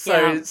 It's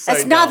so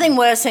It's nothing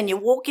worse than you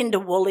walk into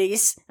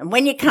Woolies and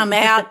when you come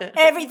out,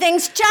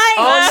 everything's changed.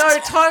 Oh no,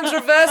 time's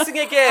reversing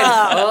again.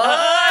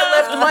 I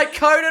left my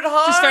coat at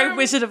home. Just very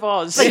Wizard of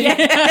Oz.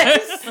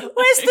 Yes.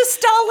 Where's the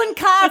stolen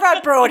car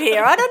I brought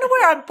here? I don't know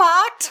where I'm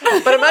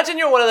parked. But imagine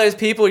you're one of those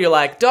people, you're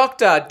like,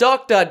 doctor,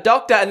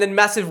 and then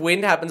massive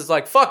wind happens. It's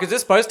like, fuck, is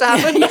this supposed to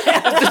happen?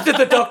 Did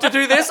the doctor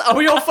do this? Are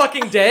we all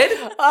fucking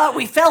dead? Oh,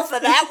 we fell for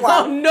that one.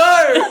 Oh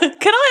no.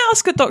 Can I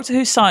ask a Doctor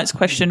Who science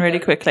question really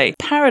quickly?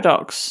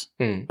 Paradox.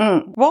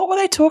 What were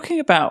they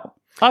talking about?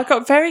 I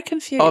got very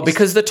confused. Oh,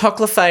 because the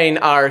Toclophane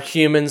are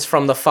humans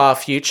from the far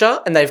future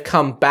and they've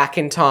come back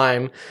in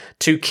time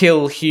to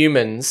kill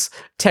humans.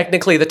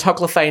 Technically, the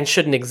Toclophane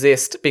shouldn't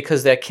exist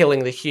because they're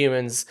killing the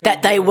humans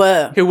That they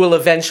were. who will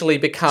eventually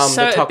become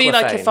so the Toclophane. it'd be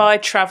like if I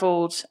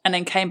travelled and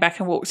then came back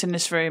and walked in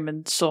this room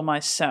and saw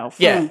myself.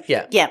 Yeah,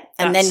 yeah. Yeah,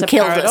 and That's then a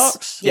killed paradox.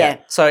 us. Yeah.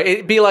 So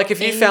it'd be like if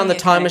you found the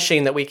time Okay.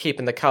 machine that we keep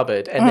in the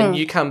cupboard and then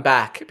you come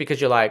back because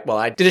you're like, well,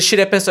 I did a shit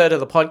episode of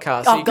the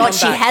podcast. So Oh, you God, come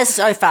she back. has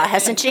so far,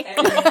 hasn't she?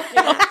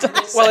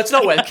 Well, it's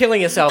not worth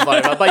killing yourself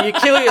over, but you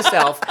kill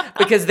yourself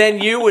because then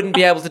you wouldn't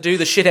be able to do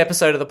the shit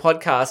episode of the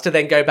podcast to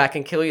then go back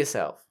and kill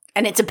yourself.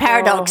 And it's a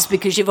paradox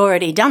because you've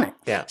already done it.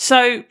 Yeah.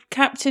 So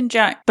Captain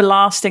Jack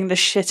blasting the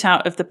shit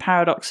out of the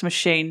paradox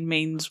machine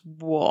means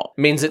what?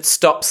 Means it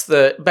stops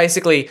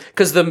basically,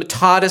 because the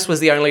TARDIS was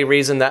the only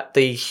reason that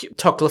the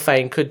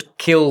Toclophane could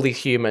kill the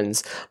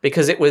humans,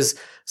 because it was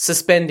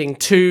suspending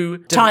two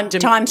Time two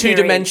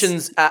periods.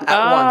 dimensions at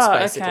once,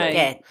 basically.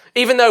 okay. Yeah.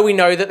 Even though we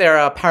know that there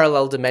are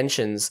parallel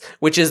dimensions,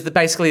 which is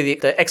basically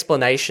the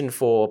explanation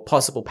for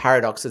possible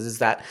paradoxes, is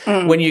that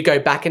when you go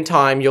back in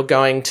time, you're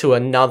going to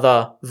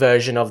another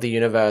version of the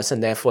universe,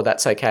 and therefore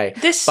that's okay.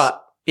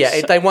 But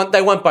yeah, they want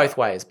both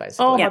ways,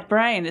 basically. Oh, Yeah. my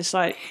brain is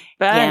like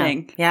Yeah.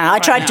 burning. Yeah, I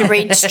tried to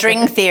read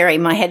string theory.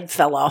 My head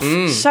fell off.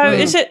 So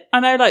is it, I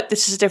know like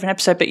this is a different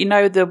episode, but you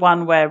know the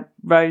one where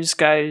Rose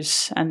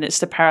goes and it's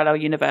the parallel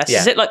universe. Yeah.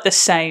 Is it like the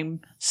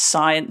same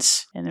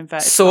science in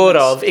inverted Sort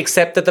commas? of,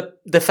 except that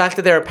the fact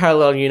that there are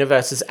parallel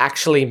universes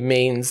actually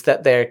means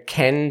that there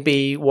can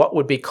be what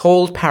would be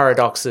called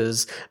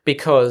paradoxes,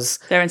 because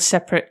They're in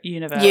separate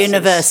universes.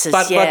 Universes,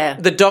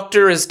 but the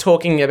Doctor is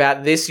talking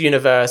about this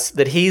universe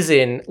that he's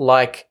in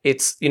like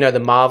it's, the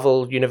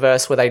Marvel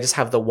universe where they just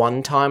have the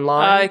one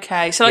timeline.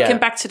 Okay. So like Yeah. in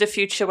Back to the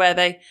Future where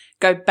they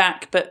go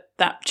back, but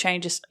that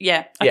changes.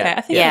 Yeah. Okay. Yeah.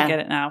 I think Yeah. I get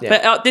it now. Yeah.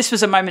 But this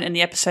was a moment in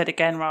the episode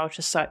again where I was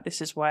just like,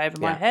 this is way over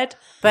my head.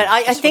 But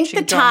I think the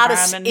watching John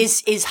TARDIS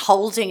Barrowman. is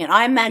holding it.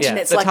 I imagine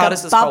Yeah, it's the like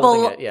TARDIS a is holding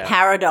bubble it, yeah.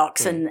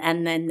 paradox, and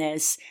then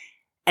there's,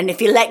 and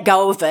if you let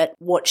go of it,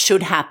 what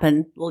should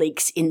happen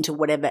leaks into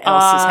whatever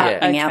else is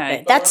happening out okay.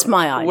 there. That's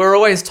my idea. We're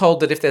always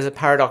told that if there's a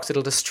paradox,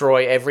 it'll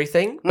destroy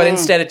everything, but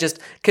instead it just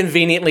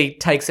conveniently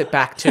takes it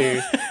back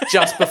to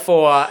just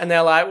before, and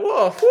they're like,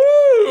 whoa,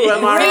 whoo,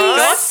 am I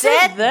right?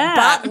 Reset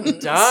that.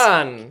 buttons.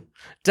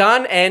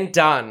 Done and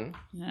done.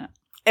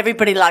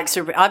 Everybody likes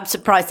I'm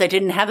surprised they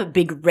didn't have a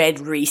big red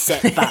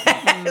reset button.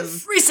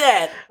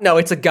 Reset. No,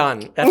 it's a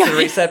gun. That's the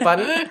reset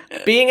button.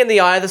 Being in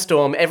the eye of the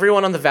storm,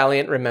 everyone on the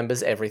Valiant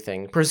remembers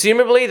everything.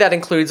 Presumably, that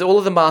includes all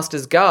of the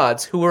Master's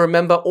guards, who will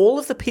remember all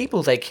of the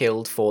people they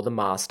killed for the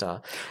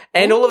Master,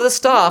 and all of the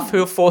staff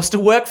who are forced to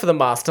work for the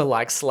Master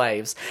like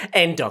slaves,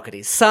 and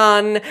Doherty's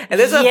son, and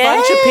there's a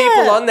bunch of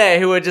people on there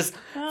who are just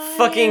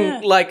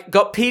fucking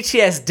got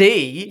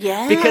PTSD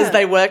because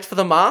they worked for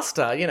the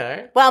Master.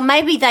 Well,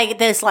 maybe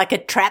there's like a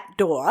trap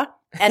door,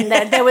 and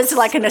then there was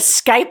like an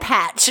escape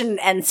hatch,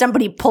 and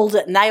somebody pulled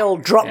it, and they all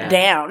dropped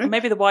down.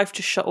 Maybe the wife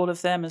just shot all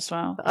of them as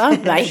well. Oh,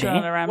 maybe. She's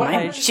on a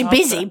rampage She's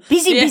after.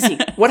 busy.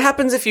 What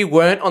happens if you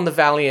weren't on the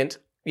Valiant?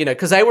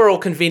 Because they were all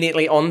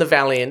conveniently on the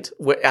Valiant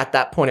at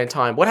that point in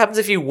time. What happens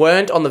if you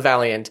weren't on the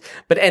Valiant,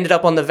 but ended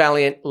up on the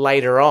Valiant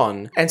later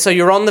on? And so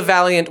you're on the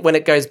Valiant when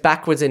it goes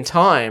backwards in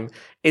time.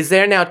 Is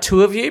there now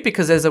two of you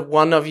because there's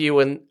one of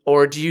you,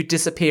 or do you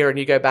disappear and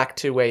you go back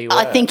to where you were?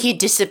 I think you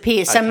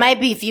disappear. So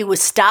maybe if you were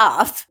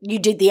staff, you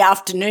did the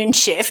afternoon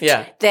shift,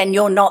 then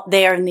you're not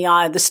there in the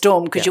eye of the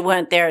storm because you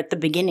weren't there at the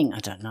beginning. I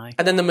don't know.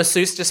 And then the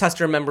masseuse just has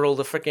to remember all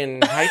the freaking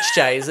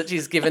HJs that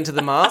she's given to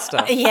the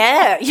Master.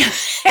 Yeah.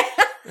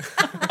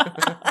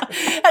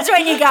 That's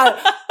when you go,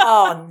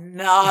 oh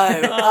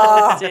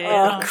no,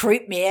 dear.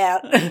 creep me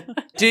out.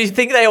 Do you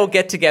think they all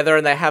get together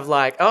and they have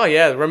oh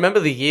yeah, remember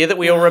the year that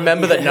we all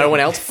remember that no one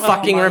else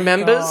fucking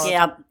remembers? God.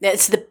 Yeah,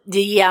 that's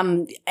the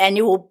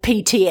annual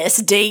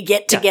PTSD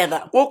get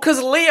together. Well,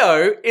 because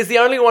Leo is the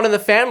only one in the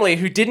family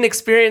who didn't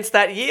experience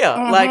that year.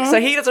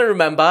 So he doesn't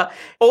remember.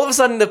 All of a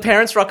sudden, the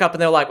parents rock up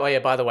and they're like, oh yeah,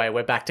 by the way,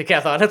 we're back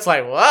together. And it's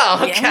like, wow,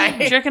 okay.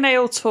 Do you reckon they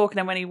all talk and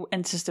then when he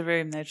enters the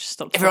room, they just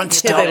stop talking? Everyone They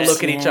stops.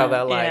 look at each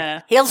other like,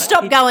 Yeah. He'll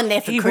stop going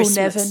there for He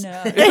Christmas. will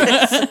never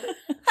know.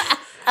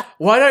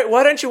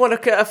 why don't you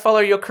want to follow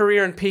your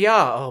career in PR?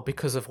 Oh,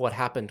 because of what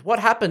happened. What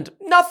happened?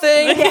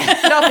 Nothing.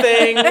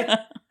 Nothing.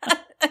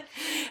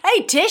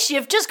 Hey, Tish,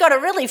 you've just got a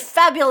really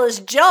fabulous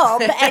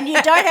job and you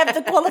don't have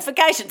the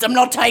qualifications. I'm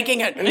not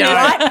taking it. No.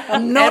 Right?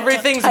 I'm not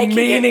Everything's taking it.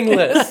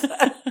 meaningless.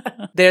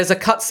 There's a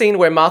cutscene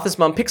where Martha's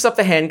mum picks up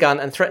the handgun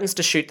and threatens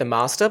to shoot the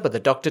Master, but the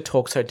Doctor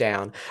talks her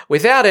down.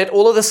 Without it,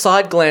 all of the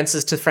side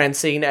glances to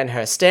Francine and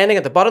her standing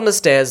at the bottom of the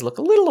stairs look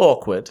a little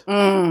awkward.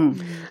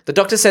 The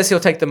Doctor says he'll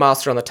take the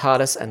Master on the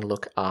TARDIS and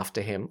look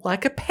after him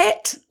like a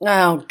pet.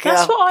 Oh, God.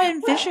 That's what I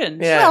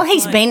envisioned. Yeah. Well,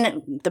 he's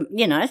been,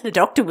 the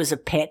Doctor was a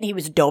pet. He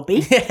was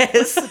Dobby.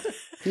 Yes.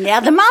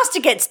 Now the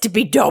Master gets to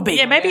be Dobby.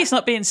 Yeah, maybe it's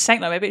not being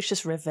sanctioned. Maybe it's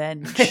just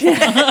revenge.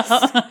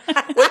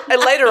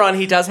 And later on,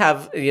 he does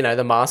have,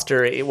 the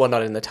master, well,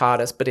 not in the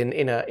TARDIS, but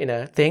in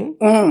a thing.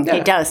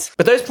 He does.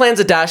 But those plans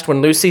are dashed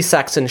when Lucy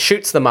Saxon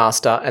shoots the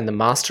master, and the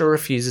master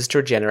refuses to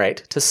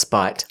regenerate to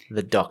spite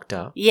the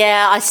Doctor.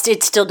 Yeah,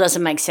 it still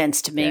doesn't make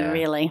sense to me,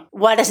 really.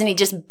 Why doesn't he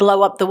just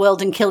blow up the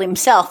world and kill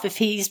himself if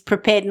he's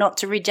prepared not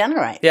to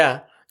regenerate?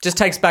 Yeah. Just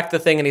takes back the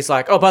thing and he's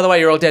like, oh, by the way,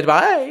 you're all dead.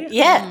 Bye.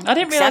 Yeah. I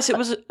didn't realise it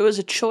was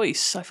a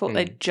choice. I thought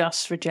they'd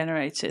just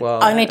regenerated.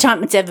 Well, Only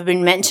time it's ever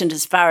been mentioned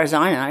as far as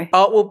I know.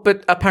 Oh, well,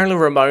 but apparently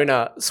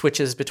Ramona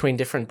switches between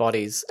different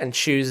bodies and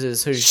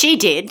chooses who... She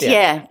did,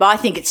 yeah. But I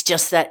think it's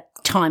just that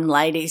Time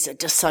ladies are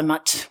just so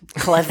much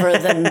cleverer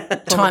than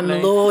Time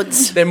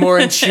Lords. They're more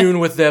in tune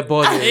with their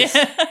bodies.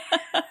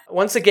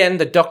 Once again,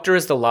 the Doctor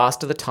is the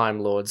last of the Time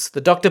Lords.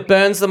 The Doctor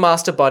burns the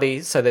master body,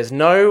 so there's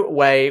no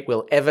way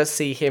we'll ever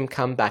see him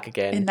come back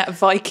again. In that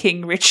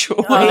Viking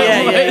ritual.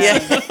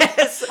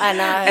 Yes. I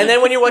know. And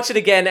then when you watch it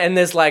again and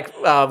there's like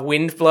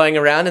wind blowing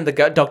around and the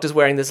Doctor's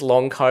wearing this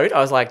long coat, I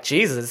was like,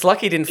 Jesus, it's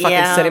lucky he didn't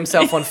fucking set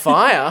himself on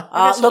fire.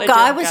 Look,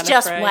 I was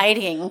just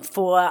waiting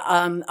for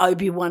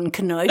Obi-Wan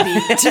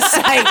Kenobi to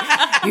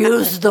say,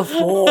 use the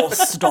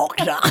Force,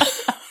 Doctor.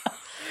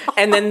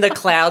 And then the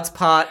clouds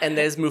part and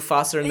there's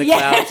Mufasa in the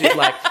clouds who's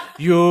like,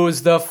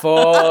 use the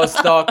Force,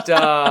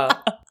 Doctor.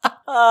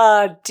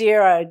 Oh,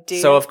 dear.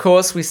 So, of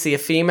course, we see a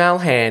female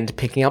hand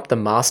picking up the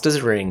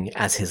Master's ring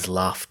as his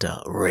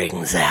laughter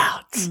rings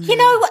out. You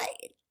know,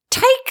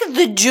 take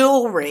the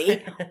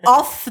jewellery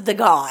off the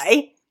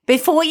guy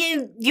before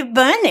you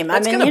burn him.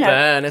 It's gonna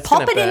burn. It's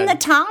pop gonna it in burn.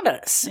 the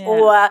TARDIS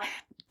or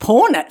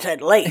pawn it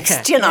at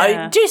least,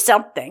 do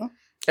something.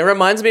 It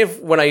reminds me of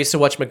when I used to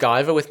watch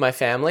MacGyver with my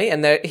family,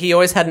 and he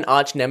always had an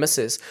arch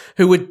nemesis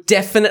who would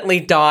definitely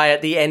die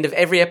at the end of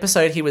every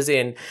episode he was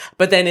in.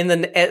 But then in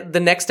the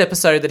next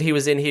episode that he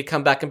was in, he'd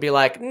come back and be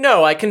like,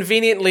 no, I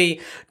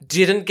conveniently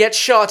didn't get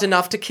shot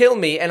enough to kill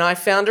me, and I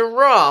found a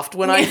raft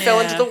when I fell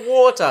into the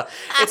water.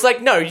 It's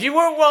like, no, you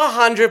were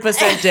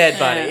 100% dead,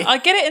 buddy. I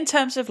get it in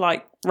terms of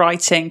like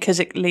writing because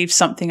it leaves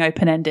something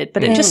open-ended,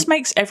 but it just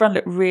makes everyone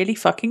look really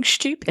fucking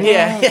stupid.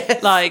 Yeah.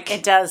 Like,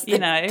 it does.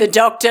 The the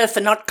Doctor for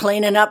not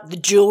cleaning up the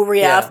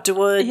jewellery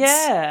afterwards.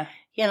 Yeah.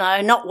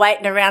 Not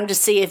waiting around to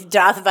see if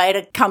Darth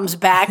Vader comes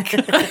back.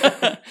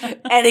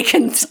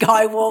 Anakin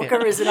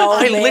Skywalker is an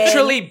old man. I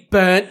literally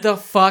burnt the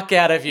fuck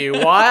out of you.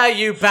 Why are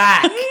you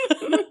back?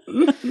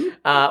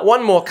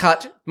 One more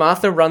cut.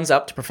 Martha runs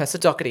up to Professor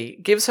Doherty,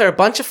 gives her a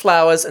bunch of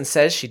flowers and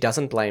says she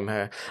doesn't blame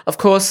her. Of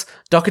course,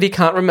 Doherty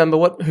can't remember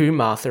who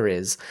Martha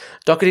is.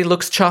 Doherty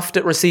looks chuffed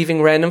at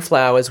receiving random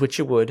flowers, which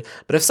you would,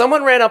 but if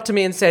someone ran up to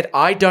me and said,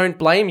 I don't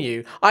blame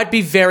you, I'd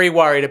be very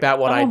worried about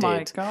what I did. Oh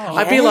my God.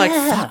 I'd be like,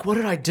 fuck, what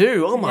did I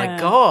do? Oh my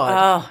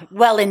God. Oh,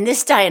 well, in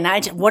this day and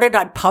age, what did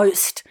I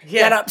post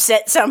that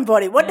upset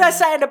somebody? What did I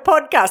say in a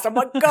podcast? Oh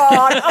my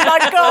God. Oh my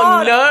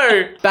God. Oh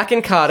no. Back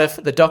in Cardiff,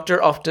 the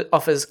Doctor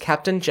offers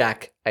Captain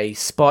Jack a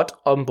spot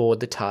on board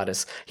the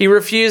TARDIS. He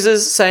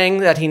refuses, saying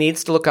that he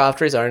needs to look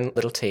after his own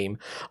little team.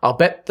 I'll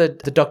bet the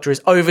Doctor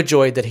is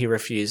overjoyed that he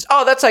refused.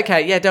 Oh, that's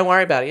okay. Yeah, don't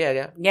worry about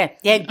it.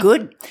 Yeah,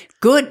 good.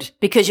 Good,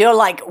 because you're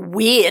like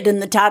weird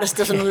and the TARDIS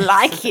doesn't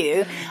like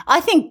you. I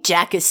think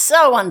Jack is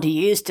so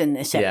underused in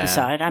this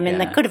episode. I mean,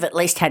 they could have at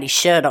least had his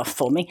shirt off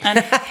for me.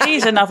 And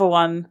he's another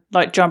one,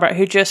 like John Barrett,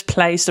 who just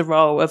plays the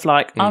role of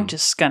like, I'm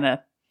just going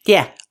to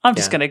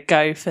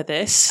go for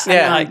this.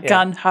 And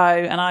gun-ho,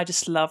 and I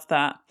just love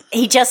that.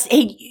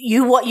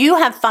 You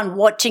have fun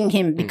watching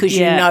him because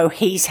you know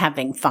he's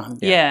having fun.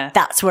 Yeah.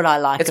 That's what I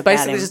like about him. It's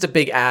basically just a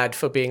big ad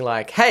for being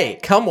like, hey,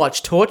 come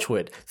watch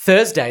Torchwood,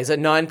 Thursdays at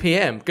 9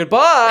 p.m.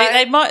 Goodbye.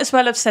 They might as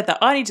well have said that.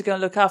 I need to go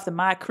and look after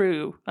my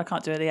crew. I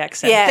can't do the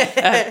accent.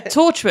 Yeah.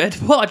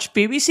 Torchwood, watch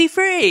BBC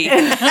Free.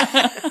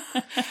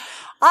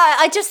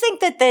 I just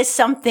think that there's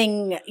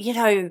something,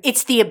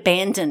 it's the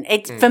abandon.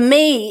 For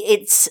me,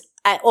 it's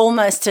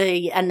almost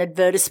an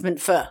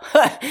advertisement for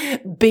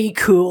be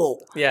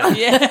cool. Yeah.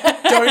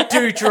 Don't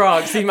do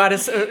drugs. He might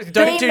have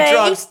don't do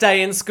drugs.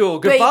 Stay in school.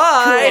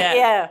 Goodbye.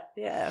 Cool.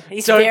 Yeah.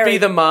 Don't be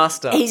the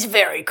master. He's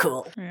very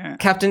cool. Yeah.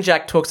 Captain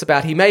Jack talks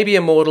about he may be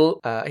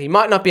immortal. He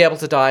might not be able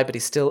to die, but he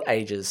still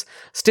ages.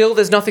 Still,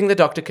 there's nothing the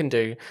Doctor can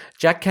do.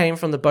 Jack came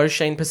from the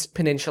Beauchene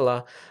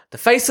Peninsula. The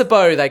Face of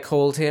Beau, they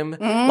called him.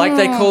 Like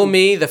they call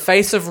me, the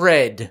Face of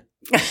Red.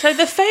 So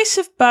the face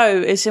of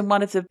Beau is in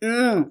one of the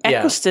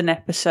Eccleston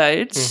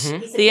episodes,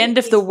 the end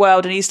of the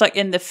world, and he's like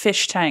in the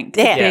fish tank,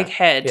 the big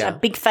head. A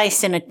big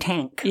face in a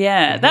tank.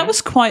 Yeah, that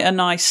was quite a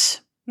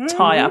nice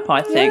tie-up,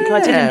 I think. I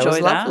did enjoy it was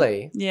that.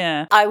 Lovely.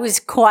 Yeah. I was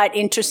quite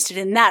interested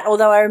in that,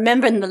 although I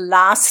remember in the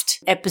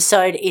last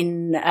episode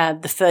in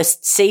the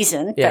first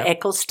season for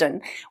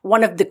Eccleston,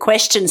 one of the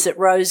questions that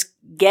Rose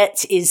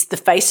gets is the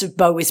Face of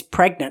Beau is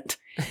pregnant.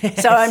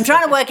 So I'm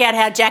trying to work out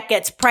how Jack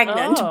gets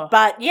pregnant,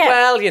 but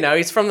Well,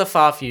 he's from the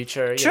far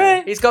future.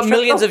 True. He's got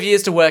millions of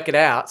years to work it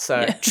out,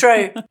 so. Yeah.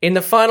 True. In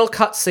the final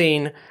cut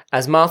scene,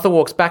 as Martha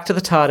walks back to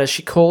the TARDIS,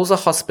 she calls a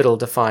hospital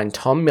to find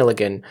Tom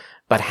Milligan,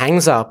 but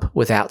hangs up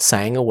without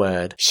saying a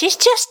word. She's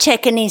just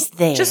checking he's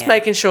there. Just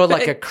making sure,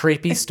 like a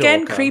creepy stalker.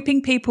 Again,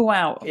 creeping people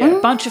out. A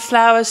bunch of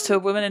flowers to a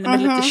woman in the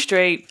middle of the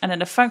street, and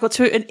then a phone call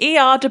to an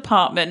ER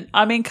department.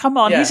 I mean, come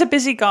on, he's a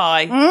busy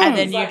guy. And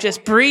then you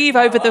just breathe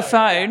over the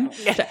phone.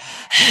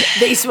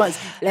 These ones.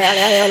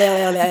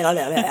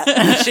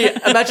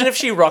 Imagine if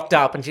she rocked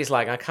up and she's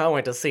like, I can't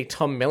wait to see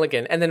Tom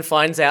Milligan, and then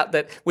finds out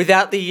that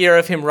without the year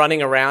of him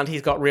running around,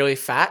 he's got really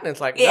fat, and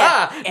it's like,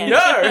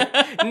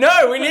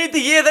 no, we need the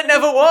year that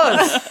never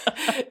was.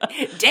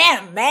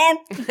 Damn, man.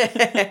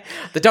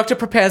 The doctor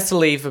prepares to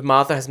leave, but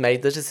Martha has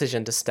made the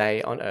decision to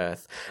stay on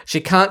Earth. She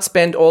can't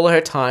spend all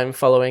her time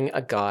following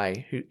a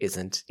guy who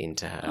isn't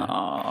into her.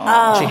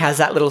 She has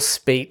that little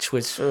speech,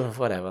 which,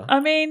 whatever. I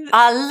mean,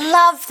 I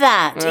love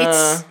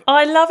that.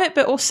 I love it,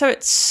 but also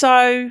it's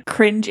so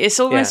cringe. It's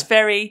almost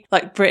very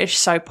like British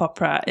soap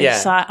opera.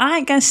 It's like, I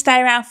ain't going to stay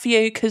around for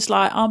you because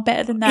like I'm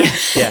better than that.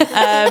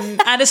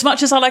 And as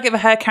much as I like it for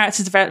her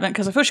character development,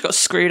 because I feel she got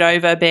screwed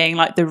over being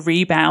like the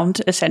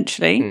rebound,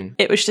 essentially,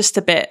 it was just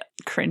a bit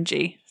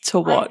cringy to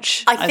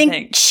watch. I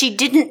think she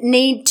didn't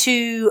need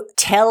to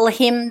tell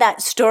him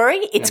that story.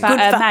 It's about good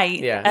her for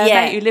mate. Her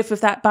mate who lived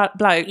with that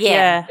bloke.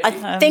 Yeah.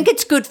 I think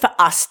it's good for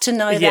us to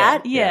know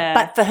that. Yeah.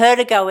 But for her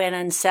to go in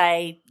and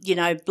say, you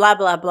know, blah,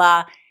 blah,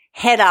 blah,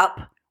 head up,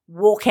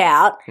 walk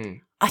out.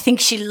 I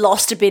think she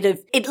lost a bit of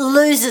 – it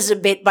loses a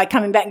bit by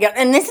coming back and going,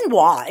 and this is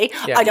why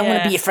I don't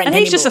want to be your friend anymore.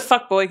 And he's just a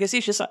fuckboy because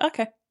he's just like,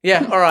 okay.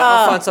 Yeah, all right,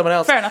 I'll find someone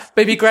else. Fair enough.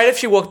 But it'd be great if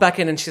she walked back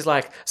in and she's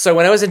like, so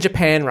when I was in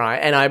Japan, right,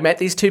 and I met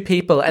these two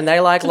people and they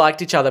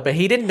liked each other, but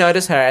he didn't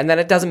notice her, and then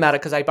it doesn't matter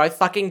because they both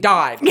fucking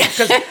died.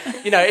 Because,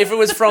 you know, if it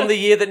was from the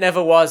year that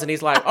never was, and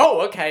he's like,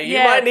 oh, okay, you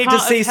might need to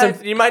see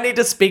you might need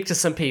to speak to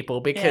some people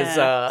because...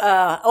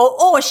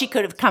 or she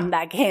could have come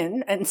back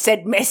in and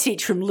said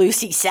message from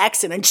Lucy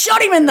Saxon and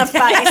shot him in the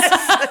face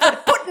for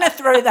putting her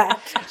through that.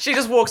 She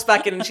just walks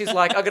back in and she's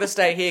like, I got to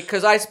stay here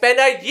because I spent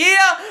a year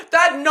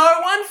that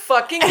no one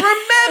fucking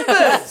remembers.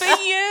 For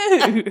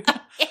you.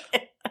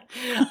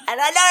 And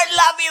I don't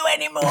love you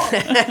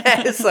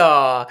anymore.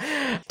 So,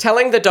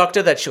 telling the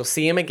doctor that she'll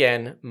see him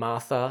again,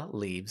 Martha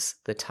leaves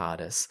the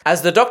TARDIS.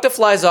 As the doctor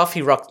flies off,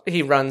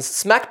 he runs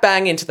smack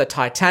bang into the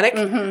Titanic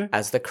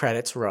as the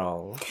credits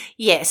roll.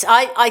 Yes,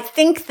 I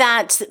think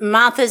that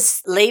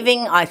Martha's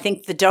leaving. I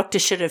think the doctor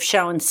should have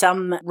shown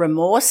some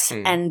remorse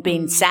and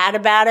been sad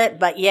about it.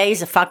 But yeah,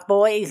 he's a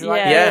fuckboy. He's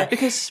like,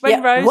 because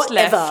when Rose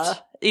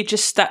left... He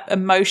just, that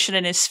emotion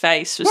in his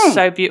face was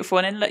so beautiful.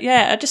 And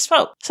then, I just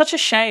felt such a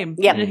shame.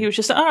 Yeah. And he was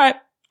just like, all right,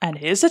 and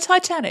here's the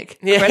Titanic.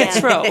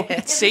 Credits roll.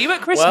 See you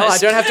at Christmas. Well, I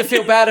don't have to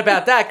feel bad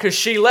about that because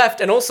she left,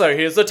 and also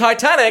here's the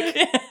Titanic.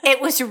 It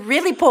was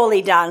really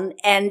poorly done,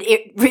 and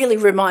it really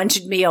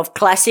reminded me of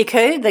Classic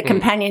Who. The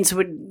companions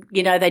would,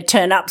 they'd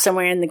turn up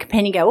somewhere and the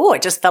companion go, oh, I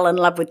just fell in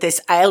love with this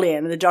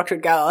alien. And the doctor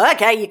would go, oh,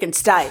 okay, you can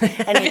stay.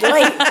 And he'd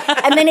leave.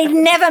 And then he'd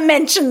never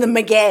mention them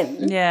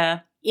again.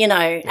 Yeah.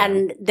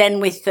 And then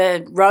with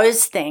the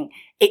Rose thing,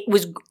 it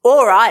was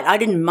all right. I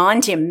didn't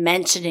mind him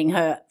mentioning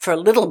her for a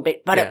little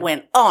bit, but it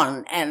went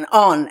on and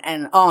on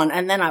and on.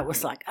 And then I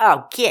was like,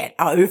 oh, get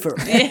over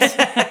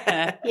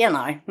it.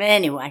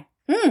 Anyway.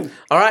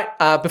 All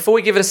right. Before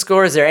we give it a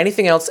score, is there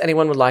anything else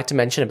anyone would like to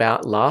mention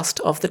about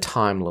Last of the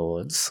Time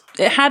Lords?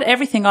 It had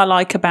everything I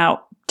like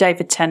about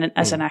David Tennant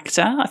as an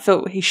actor. I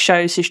thought he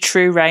shows his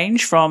true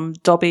range from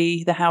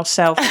Dobby the house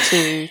elf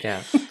to...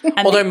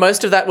 Although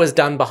most of that was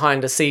done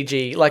behind a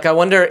CG. Like, I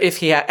wonder if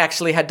he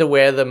actually had to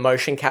wear the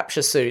motion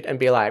capture suit and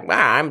be like,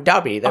 wow, I'm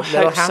Dobby, the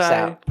little house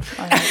elf.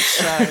 I hope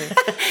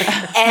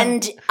so.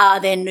 And are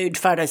there nude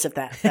photos of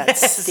that?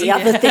 That's the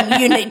other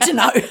thing you need to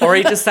know. Or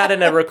he just sat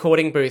in a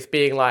recording booth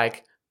being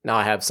like, now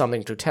I have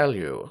something to tell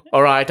you.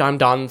 All right, I'm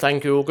done.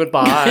 Thank you.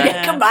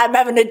 Goodbye. Goodbye. I'm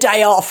having a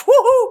day off.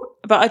 Woohoo!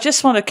 But I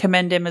just want to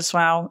commend him as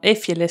well,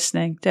 if you're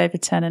listening,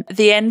 David Tennant.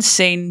 The end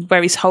scene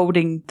where he's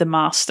holding the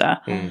master,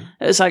 it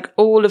was like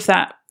all of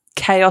that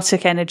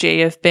chaotic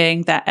energy of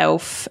being that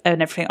elf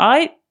and everything.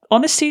 I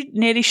honestly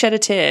nearly shed a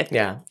tear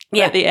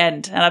at the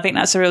end. And I think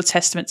that's a real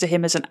testament to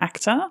him as an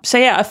actor. So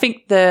yeah, I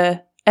think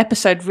the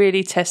episode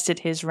really tested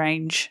his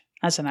range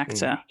as an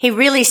actor. He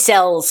really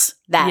sells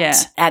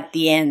that at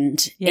the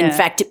end. Yeah. In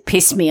fact, it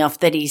pissed me off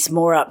that he's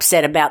more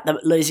upset about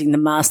losing the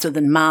master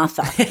than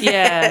Martha.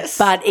 Yes.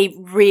 But he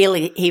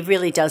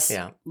really does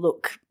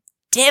look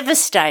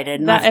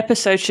devastated. That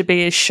episode should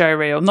be his show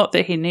reel. Not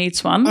that he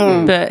needs one,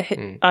 but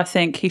I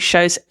think he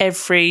shows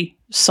every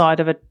side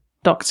of a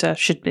doctor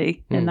should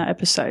be in that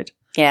episode.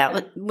 Yeah,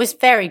 it was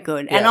very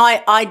good. Yeah. And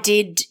I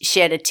did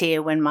shed a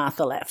tear when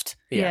Martha left.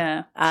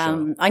 Yeah.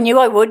 I knew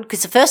I would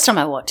because the first time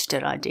I watched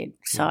it, I did.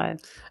 So.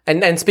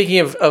 And speaking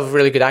of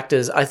really good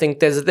actors, I think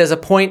there's a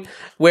point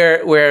where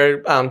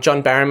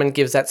John Barrowman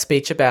gives that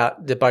speech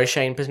about the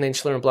Beauchene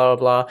Peninsula and blah,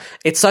 blah, blah.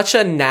 It's such a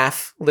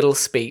naff little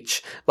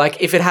speech.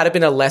 Like, if it had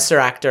been a lesser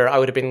actor, I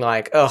would have been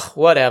like, ugh,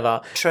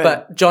 whatever. True.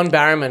 But John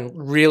Barrowman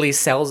really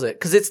sells it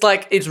because it's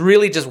like, it's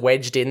really just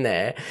wedged in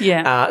there.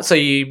 Yeah. So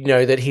you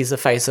know that he's the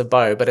face of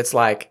Beau, but it's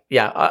like,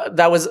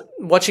 that was,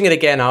 watching it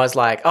again, I was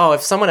like, oh,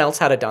 if someone else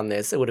had done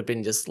this, it would have been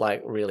and just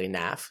like really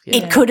naff.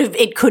 It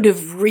could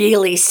have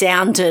really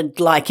sounded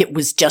like it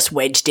was just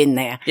wedged in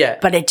there. Yeah.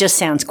 But it just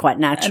sounds quite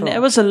natural. And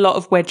there was a lot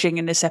of wedging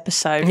in this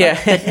episode. Yeah.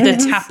 Like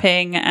the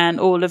tapping and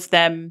all of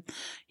them,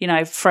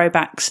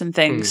 throwbacks and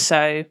things.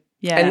 So,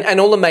 yeah. And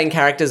all the main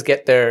characters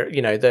get their,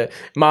 the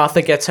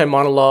Martha gets her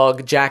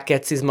monologue, Jack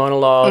gets his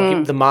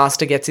monologue, the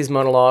Master gets his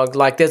monologue.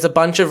 Like, there's a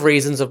bunch of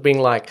reasons of being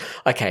like,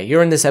 okay,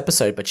 you're in this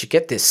episode, but you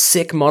get this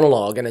sick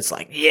monologue, and it's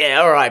like, yeah,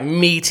 all right,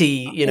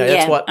 meaty,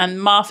 that's what.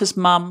 And Martha's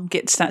mum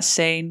gets that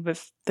scene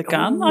with the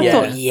gun. I Yeah.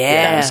 thought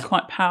Yeah. that was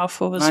quite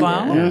powerful as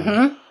well.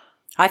 Mm-hmm.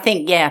 I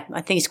think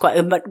it's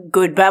quite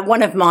good. But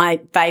one of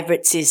my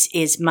favourites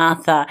is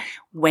Martha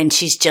when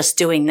she's just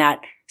doing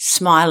that,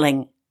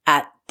 smiling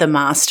at the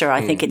Master.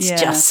 I think it's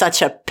just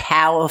such a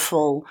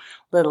powerful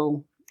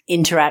little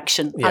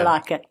interaction. Yeah. I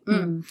like it.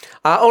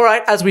 All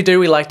right, as we do,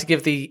 we like to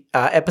give the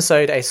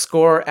episode a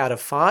score out of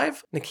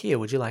 5. Nakia,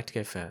 would you like to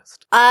go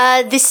first?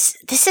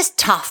 This is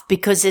tough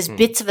because there's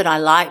bits of it I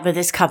like, but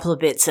there's a couple of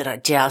bits that I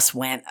just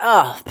went,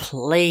 oh,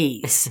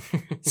 please.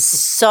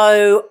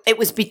 So it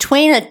was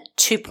between a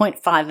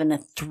 2.5 and a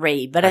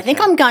 3, but I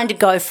think I'm going to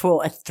go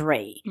for a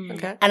 3.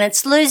 Okay. And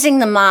it's losing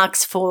the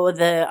marks for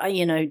the,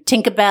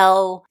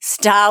 Tinkerbell,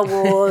 Star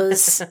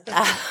Wars,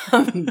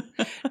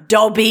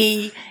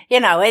 Dobby,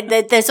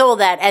 there's all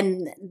that.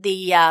 And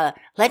the,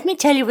 let me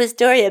tell you a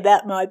story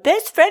about my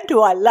best friend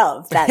who I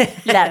love,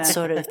 that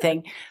sort of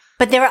thing.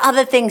 But there are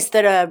other things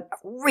that are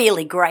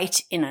really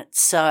great in it.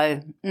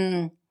 So,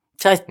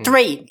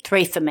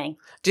 three for me.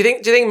 Do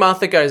you think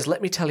Martha goes,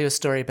 let me tell you a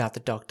story about the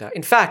Doctor?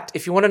 In fact,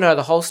 if you want to know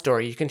the whole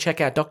story, you can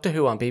check out Doctor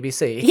Who on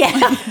BBC. Yeah.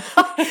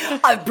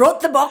 I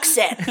brought the box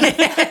set.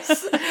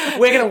 Yes.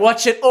 We're going to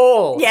watch it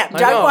all. Yeah,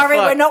 don't worry,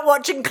 we're not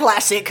watching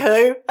Classic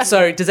Who.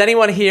 So does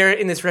anyone here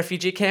in this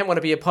refugee camp want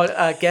to be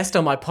a guest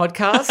on my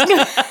podcast?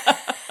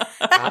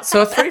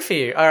 So a 3 for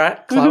you. All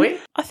right, Chloe?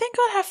 I think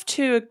I have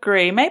to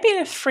agree. Maybe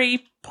a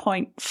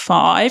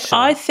 3.5. Sure.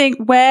 I think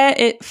where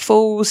it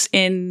falls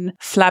in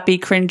flabby,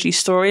 cringy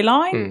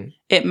storyline,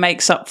 it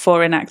makes up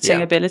for in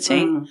acting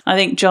ability. I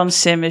think John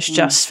Sim is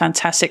just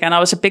fantastic. And I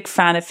was a big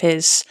fan of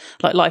his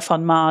like Life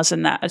on Mars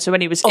and that. So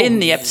when he was in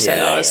the episode,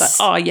 I was like,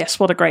 oh, yes,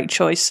 what a great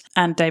choice.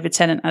 And David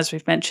Tennant, as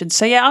we've mentioned.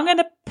 So, yeah, I'm going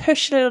to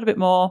push it a little bit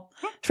more.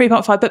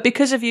 3.5. But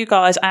because of you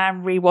guys, I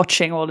am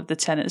rewatching all of the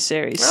Tennant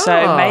series.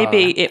 So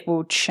maybe it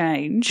will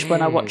change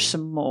when I watch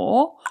some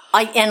more.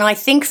 I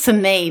think for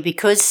me,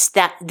 because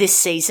this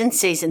season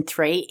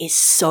 3, is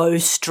so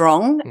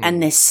strong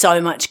and there's so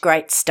much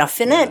great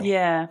stuff in it.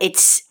 Yeah.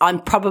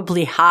 I'm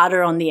probably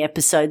harder on the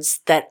episodes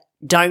that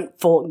don't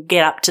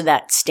get up to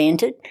that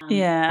standard.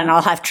 Yeah. And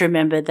I'll have to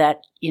remember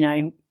that,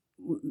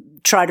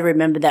 try to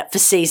remember that for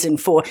season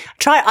 4.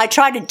 I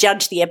try to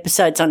judge the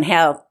episodes on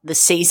how the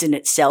season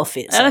itself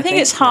is. And I think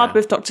it's hard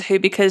with Doctor Who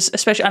because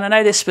especially, and I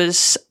know this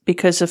was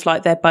because of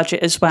like their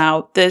budget as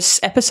well. There's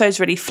episodes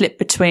really flip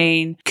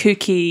between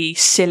kooky,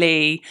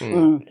 silly,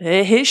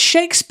 here's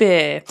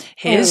Shakespeare,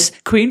 here's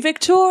Queen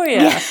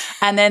Victoria,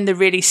 and then the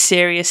really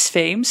serious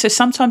themes. So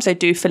sometimes they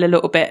do feel a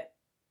little bit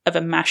of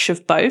a mash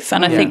of both.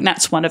 And I think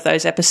that's one of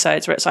those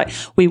episodes where it's like,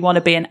 we want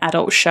to be an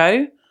adult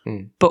show.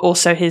 But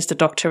also here's the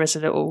Doctor as a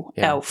little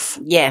elf.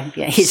 Yeah.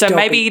 So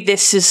maybe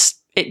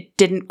it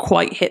didn't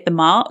quite hit the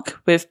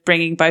mark with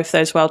bringing both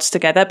those worlds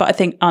together, but I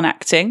think on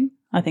acting,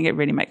 I think it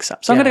really makes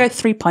up. So I'm going to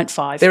go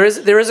 3.5.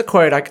 There is a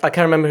quote, I can't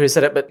remember who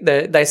said it,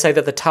 but they say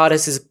that the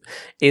TARDIS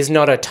is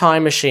not a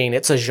time machine,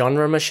 it's a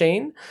genre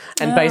machine.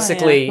 And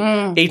basically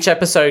each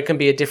episode can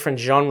be a different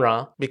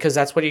genre because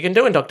that's what you can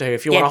do in Doctor Who.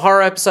 If you want a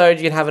horror episode,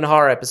 you can have a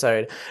horror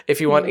episode.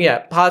 If you want,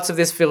 parts of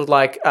this feel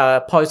like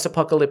a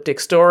post-apocalyptic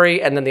story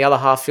and then the other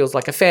half feels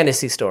like a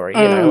fantasy story,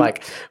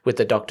 like with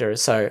the Doctor.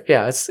 So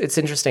yeah, it's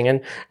interesting.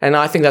 And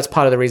I think that's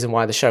part of the reason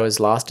why the show has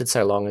lasted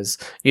so long is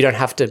you don't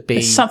have to be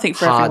There's something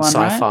for hard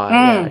everyone,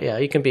 sci-fi. Right? Yeah.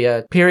 You can be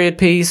a period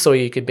piece or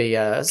you could be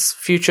a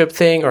future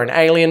thing or an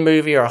alien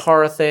movie or a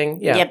horror thing.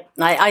 Yeah. Yep.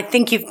 I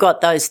think you've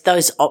got those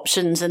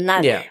options and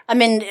that. Yeah. I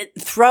mean,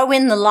 throw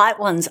in the light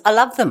ones. I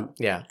love them.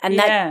 Yeah. And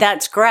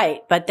that's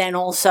great. But then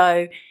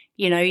also,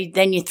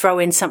 then you throw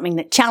in something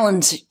that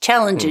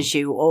challenges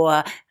you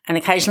and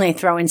occasionally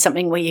throw in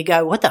something where you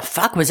go, what the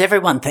fuck was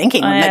everyone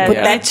thinking when they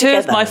put that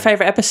together? Two of my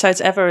favourite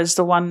episodes ever is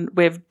the one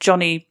with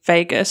Johnny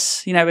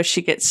Vegas, where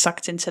she gets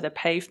sucked into the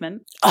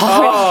pavement.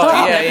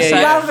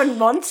 Love and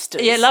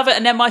Monsters. Yeah, love it.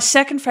 And then my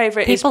second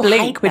favourite is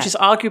Blink, which is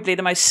arguably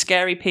the most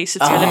scary piece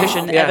of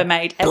television ever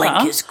made ever.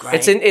 Blink is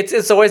great.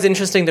 It's always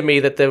interesting to me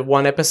that the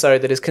one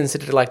episode that is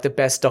considered like the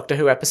best Doctor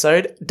Who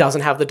episode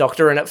doesn't have the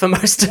Doctor in it for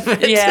most of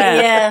it.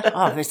 Yeah.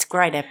 Oh, it's a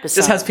great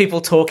episode. Just has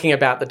people talking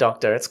about the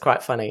Doctor. It's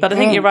quite funny. But I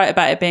think you're right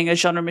about it being a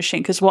genre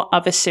machine because what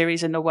other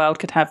series in the world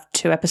could have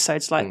 2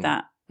 episodes like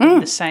that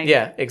in the same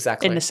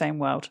in the same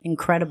world?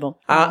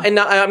 Incredible. And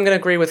I'm going to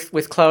agree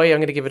with Chloe. I'm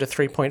going to give it a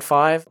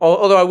 3.5.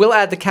 Although I will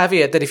add the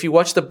caveat that if you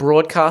watch the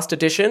broadcast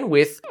edition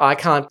with I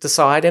Can't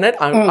Decide in it,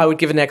 I would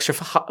give it an extra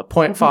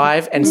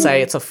 0.5 and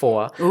say it's a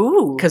 4.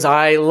 Ooh. Because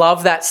I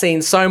love that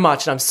scene so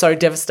much and I'm so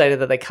devastated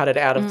that they cut it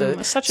out of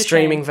the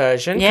streaming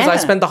version. Because I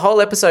spent the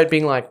whole episode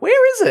being like, where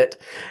is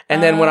it?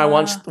 And then when I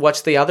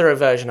watched the other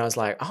version, I was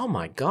like, oh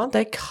my God,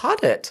 they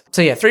cut it.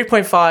 So yeah,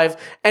 3.5.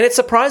 And it's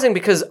surprising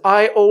because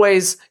I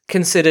always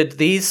considered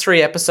these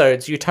 3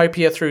 episodes,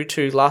 Utopia through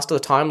to Last of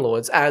the Time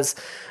Lords, as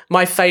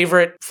my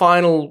favorite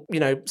final,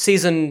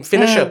 season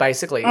finisher,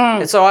 basically.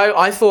 And so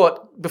I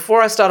thought,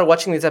 before I started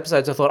watching these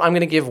episodes, I thought, I'm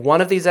going to give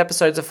one of these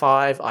episodes a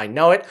 5. I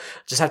know it.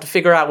 Just have to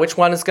figure out which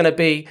one it's going to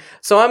be.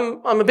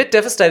 So I'm a bit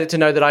devastated to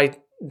know that I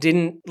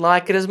didn't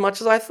like it as much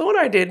as I thought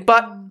I did,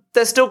 but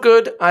they're still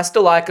good. I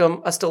still like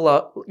them. I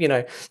still,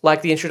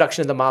 like the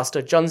introduction of the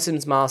Master. John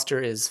Sims'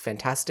 Master is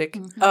fantastic.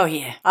 Oh,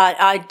 yeah.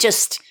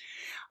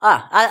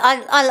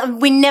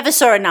 We never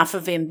saw enough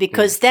of him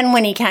because then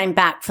when he came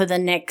back for the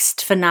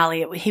next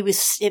finale, it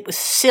was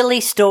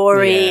silly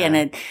story and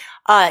it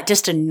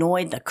just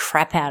annoyed the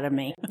crap out of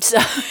me. So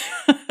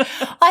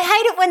I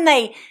hate it when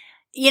they,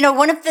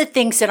 one of the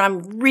things that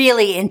I'm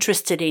really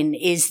interested in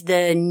is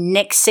the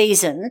next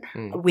season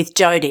with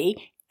Jodie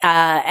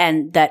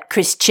and that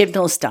Chris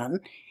Chibnall's done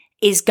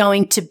is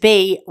going to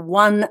be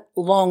one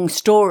long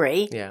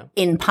story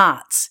in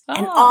parts. Oh.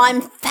 And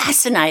I'm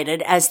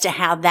fascinated as to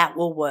how that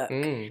will work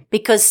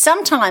because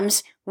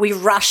sometimes we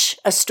rush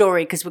a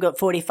story because we've got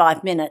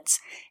 45 minutes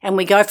and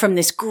we go from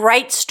this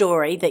great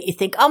story that you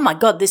think, oh my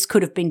God, this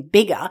could have been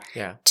bigger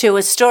to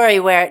a story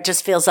where it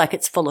just feels like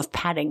it's full of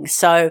padding.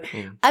 So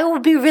I will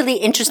be really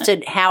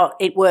interested how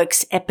it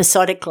works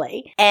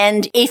episodically.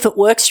 And if it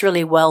works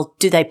really well,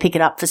 do they pick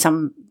it up for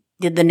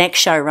the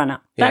next showrunner?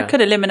 That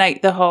could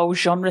eliminate the whole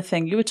genre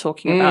thing you were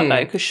talking about,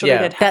 though, because surely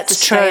they'd have to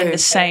stay in the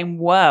same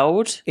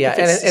world. Yeah,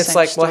 and it's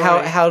like, story.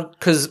 Well, how?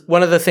 Because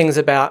one of the things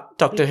about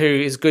Doctor Who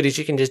is good is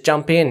you can just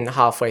jump in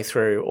halfway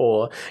through,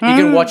 or you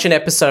can watch an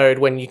episode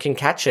when you can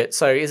catch it.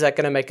 So is that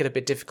going to make it a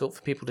bit difficult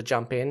for people to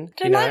jump in?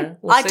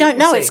 I don't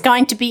know. It's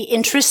going to be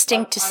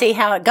interesting to see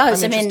how it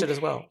goes. I'm interested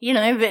as well.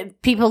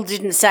 People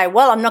didn't say,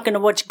 well, I'm not going to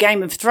watch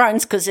Game of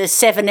Thrones because there's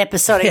 7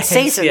 episodic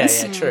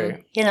seasons. Yeah, true.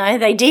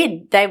 They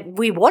did.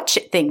 We watch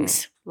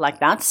things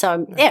like that.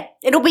 So,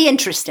 it'll be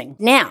interesting.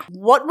 Now,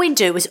 what we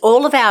do is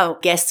all of our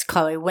guests,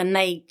 Chloe, when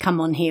they come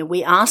on here,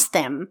 we ask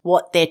them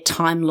what their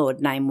Time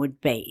Lord name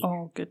would be.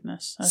 Oh,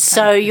 goodness. Okay.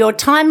 So your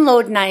Time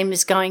Lord name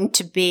is going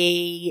to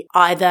be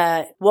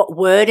either what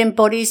word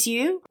embodies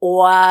you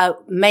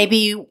or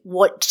maybe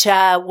what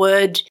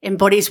word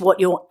embodies what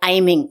you're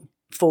aiming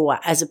for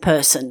as a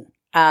person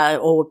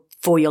or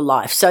for your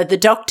life. So the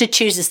Doctor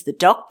chooses the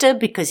Doctor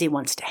because he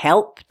wants to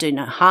help, do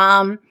no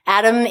harm.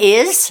 Adam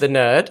is the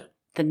nerd.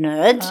 The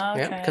nerd. Oh,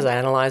 okay. Yeah, because I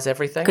analyse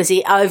everything. Because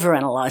he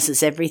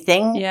overanalyzes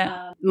everything.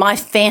 Yeah. My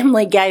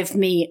family gave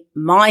me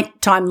my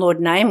Time Lord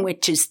name,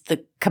 which is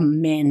the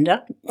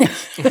Commander.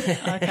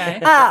 Okay.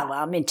 Well,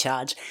 I'm in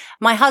charge.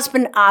 My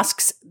husband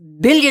asks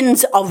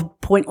billions of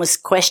pointless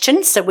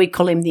questions, so we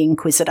call him the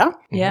Inquisitor.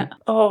 Yeah.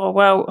 Oh,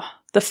 well,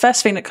 the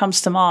first thing that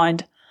comes to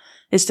mind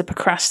is the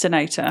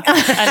procrastinator.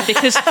 And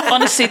because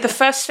honestly, the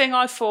first thing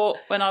I thought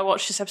when I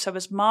watched this episode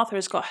was Martha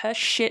has got her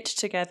shit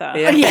together.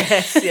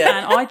 Yes, yeah.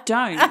 And I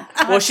don't.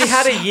 Well, she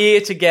had a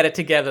year to get it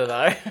together,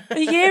 though. A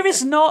year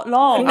is not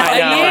long. I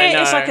know, a year I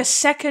know. is like a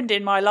second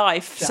in my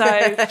life. So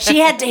She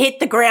had to hit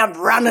the ground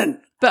running.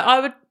 But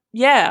I'm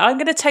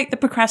going to take the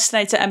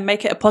procrastinator and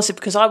make it a positive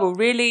because I will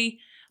really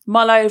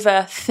mull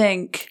over,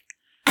 think,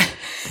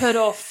 put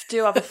off,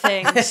 do other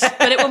things,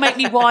 but it will make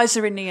me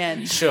wiser in the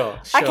end. Sure.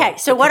 Okay,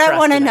 so what I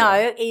want to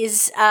know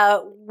is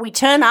we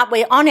turn up,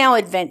 we're on our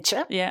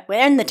adventure. Yeah.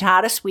 We're in the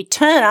TARDIS, we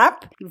turn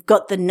up, you've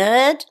got the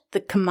nerd, the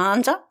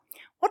commander.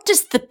 What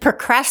does the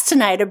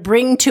procrastinator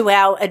bring to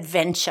our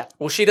adventure?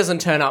 Well, she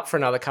doesn't turn up for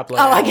another couple of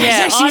hours. I guess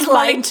Yeah, she's I'm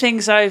mulling late.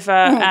 things over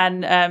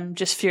and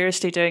just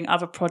furiously doing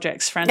other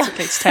projects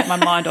frantically to take my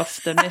mind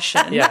off the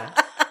mission. Yeah.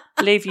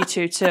 Leave you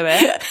two to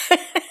it.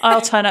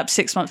 I'll turn up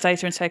 6 months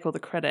later and take all the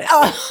credit.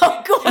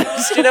 Oh,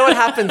 gosh. Do you know what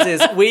happens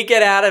is we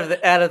get out of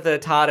the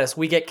TARDIS,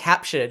 we get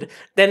captured,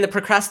 then the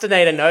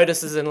procrastinator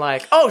notices and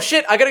like, oh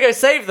shit, I gotta go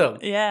save them.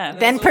 Yeah.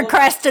 Then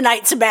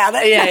procrastinates about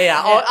it.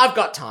 Yeah. Oh, I've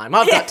got time.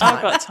 I've got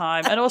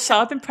time. And also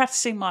I've been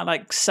practicing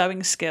my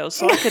sewing skills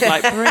so I could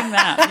bring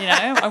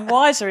that, I'm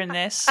wiser in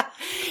this.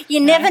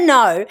 You never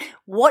know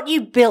what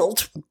you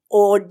built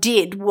or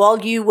did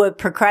while you were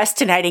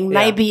procrastinating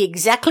may be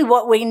exactly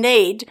what we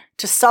need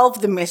to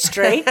solve the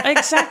mystery.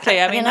 Exactly.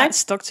 I mean,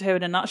 that's Doctor Who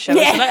in a nutshell.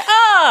 Yeah. It's like,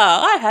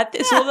 I had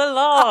this all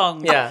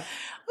along. Yeah.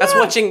 That's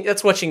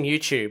watching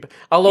YouTube.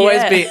 I'll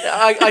always be.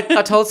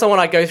 I told someone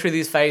I go through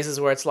these phases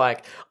where it's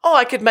like, oh,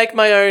 I could make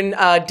my own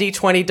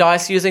D20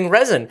 dice using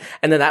resin,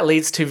 and then that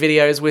leads to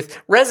videos with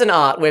resin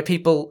art where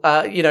people,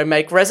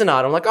 make resin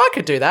art. I'm like, oh, I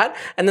could do that,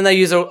 and then they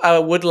use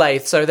a wood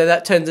lathe, so then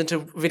that turns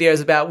into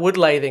videos about wood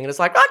lathing, and it's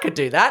like, I could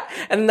do that,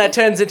 and then that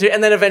turns into,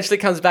 and then eventually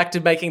comes back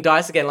to making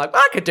dice again. Like,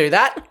 I could do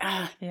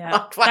that.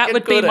 Yeah, that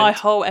would be my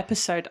whole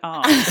episode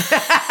art.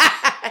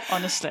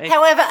 honestly.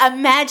 However,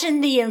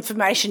 imagine the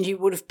information you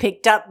would have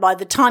picked up by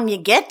the time you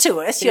get to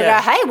us. You'll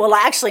Yeah. go, hey, well,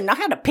 I actually know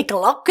how to pick a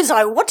lock because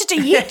I watched a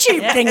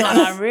YouTube thing And on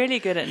it. I'm really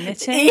good at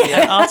knitting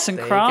and arts and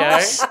There you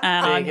crafts, go.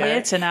 and There I'm you go.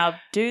 here to now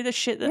do the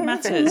shit that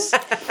matters.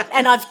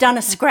 And I've done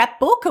a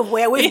scrapbook of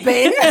where we've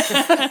been.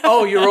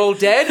 Oh, you're all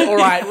dead? All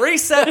right,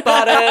 reset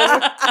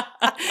button.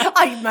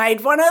 I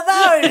made one of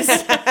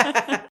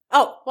those.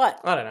 Oh, what?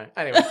 I don't know.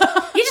 Anyway.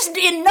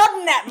 You're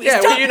nodding at me. Yeah,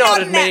 Stop well, you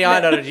nodded nodding me, at I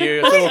nodded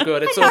you. It's all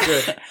good. It's all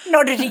good.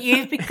 Nodded at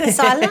you because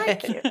I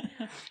like you.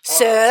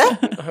 Sir?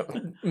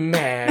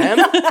 Ma'am.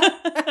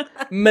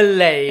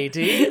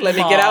 Milady. Let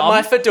me get out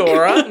my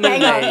fedora.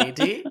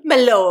 Milady. My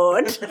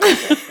lord.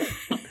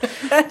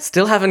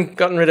 Still haven't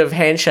gotten rid of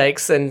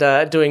handshakes and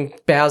doing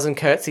bows and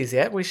curtsies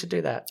yet. We should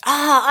do that.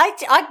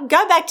 I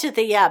go back to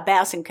the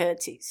bows and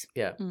curtsies.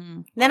 Yeah.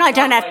 Then I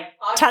don't have to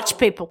touch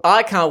people.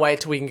 I can't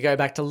wait till we can go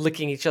back to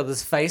licking each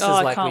other's faces Oh,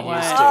 I like we can't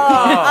used wait. to.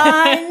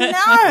 I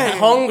know.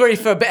 Hungry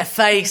for a bit of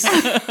face.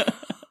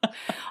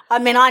 I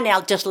mean, I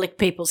now just lick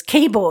people's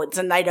keyboards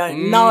and they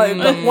don't know,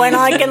 but when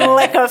I can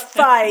lick a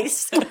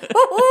face.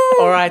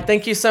 All right.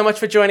 Thank you so much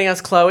for joining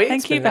us, Chloe.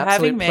 Thank It's you been an for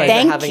having absolute me. pleasure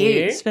Thank having you.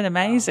 It's been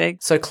amazing.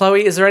 So,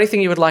 Chloe, is there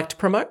anything you would like to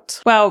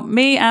promote? Well,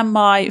 me and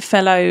my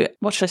fellow,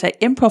 what should I say,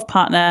 improv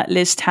partner,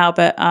 Liz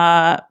Talbot,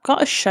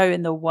 got a show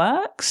in the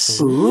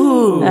works.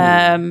 Ooh.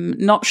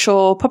 Not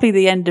sure, probably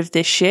the end of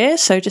this year.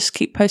 So just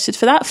keep posted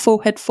for that. Full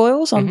Head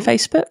Foils on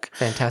Facebook.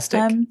 Fantastic.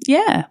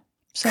 Yeah.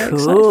 So excited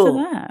Cool.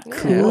 for that.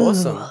 Yeah,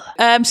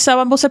 awesome. So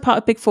I'm also part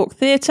of Big Fork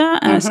Theatre,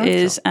 as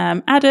is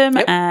Adam,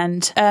 Yep.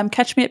 and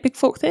catch me at Big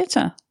Fork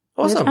Theatre.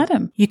 with Awesome.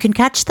 Adam. You can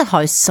catch the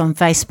hosts on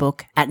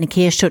Facebook at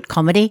Nakia Schutt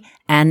Comedy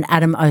and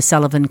Adam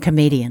O'Sullivan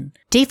Comedian.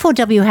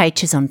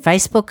 D4WH is on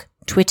Facebook,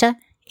 Twitter,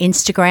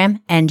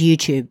 Instagram, and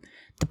YouTube.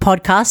 The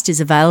podcast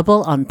is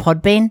available on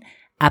Podbean,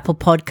 Apple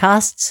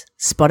Podcasts,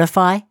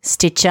 Spotify,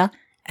 Stitcher,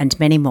 and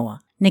many more.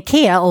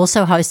 Nakia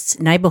also hosts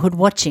Neighbourhood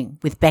Watching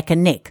with Beck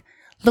and Nick,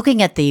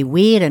 looking at the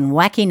weird and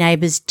wacky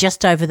neighbours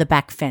just over the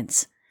back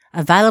fence.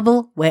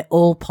 Available where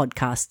all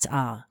podcasts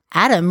are.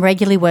 Adam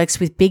regularly works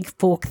with Big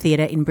Fork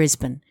Theatre in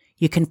Brisbane.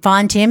 You can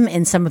find him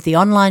in some of the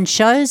online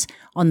shows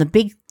on the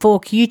Big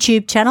Fork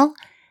YouTube channel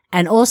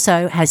and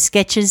also has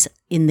sketches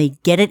in the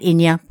Get It In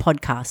Ya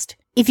podcast.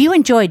 If you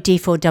enjoyed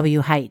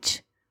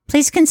D4WH,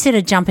 please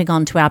consider jumping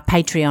onto our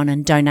Patreon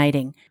and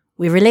donating.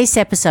 We release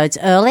episodes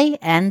early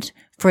and,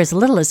 for as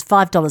little as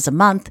 $5 a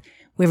month,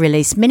 we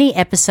release mini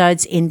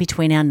episodes in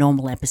between our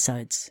normal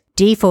episodes.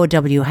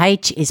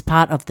 D4WH is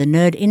part of the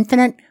Nerd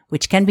Infinite,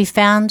 which can be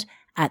found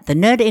at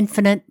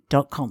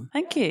thenerdinfinite.com.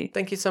 Thank you.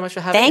 Thank you so much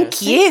for having Thank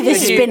us. you.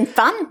 This has you been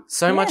fun.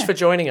 so much for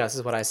joining us,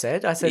 is what I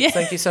said. I said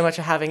thank you so much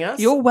for having us.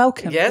 You're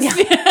welcome. Yes.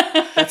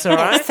 That's all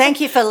right. Thank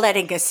you for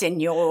letting us in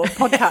your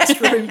podcast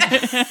room.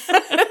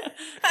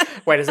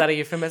 Wait, is that a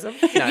euphemism?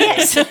 No.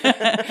 Yes.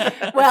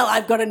 Well,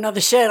 I've got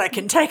another shirt I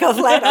can take off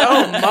later.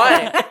 Oh,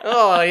 my.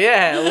 Oh,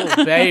 yeah.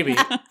 Oh, baby.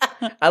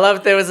 I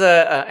love there was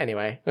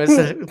anyway, it was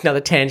another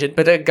tangent,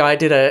 but a guy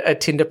did a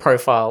Tinder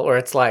profile where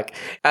it's like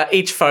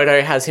each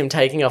photo has him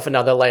taking off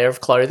another layer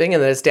of clothing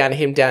and there's down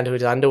to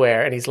his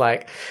underwear and he's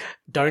like,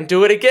 don't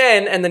do it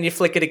again. And then you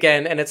flick it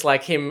again and it's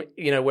like him,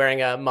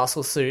 wearing a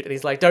muscle suit and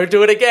he's like, don't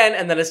do it again.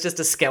 And then it's just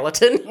a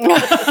skeleton.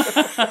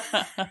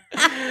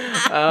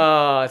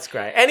 Oh, it's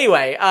great.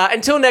 Anyway,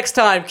 until next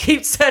time,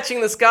 keep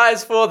searching the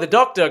skies for the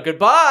Doctor.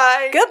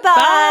 Goodbye. Goodbye.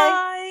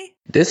 Bye.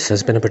 This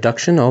has been a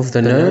production of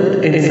The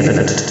Nerd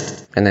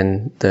Infinite. And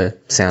then the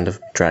sound of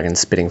dragons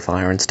spitting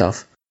fire and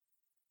stuff.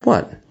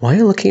 What? Why are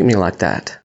you looking at me like that?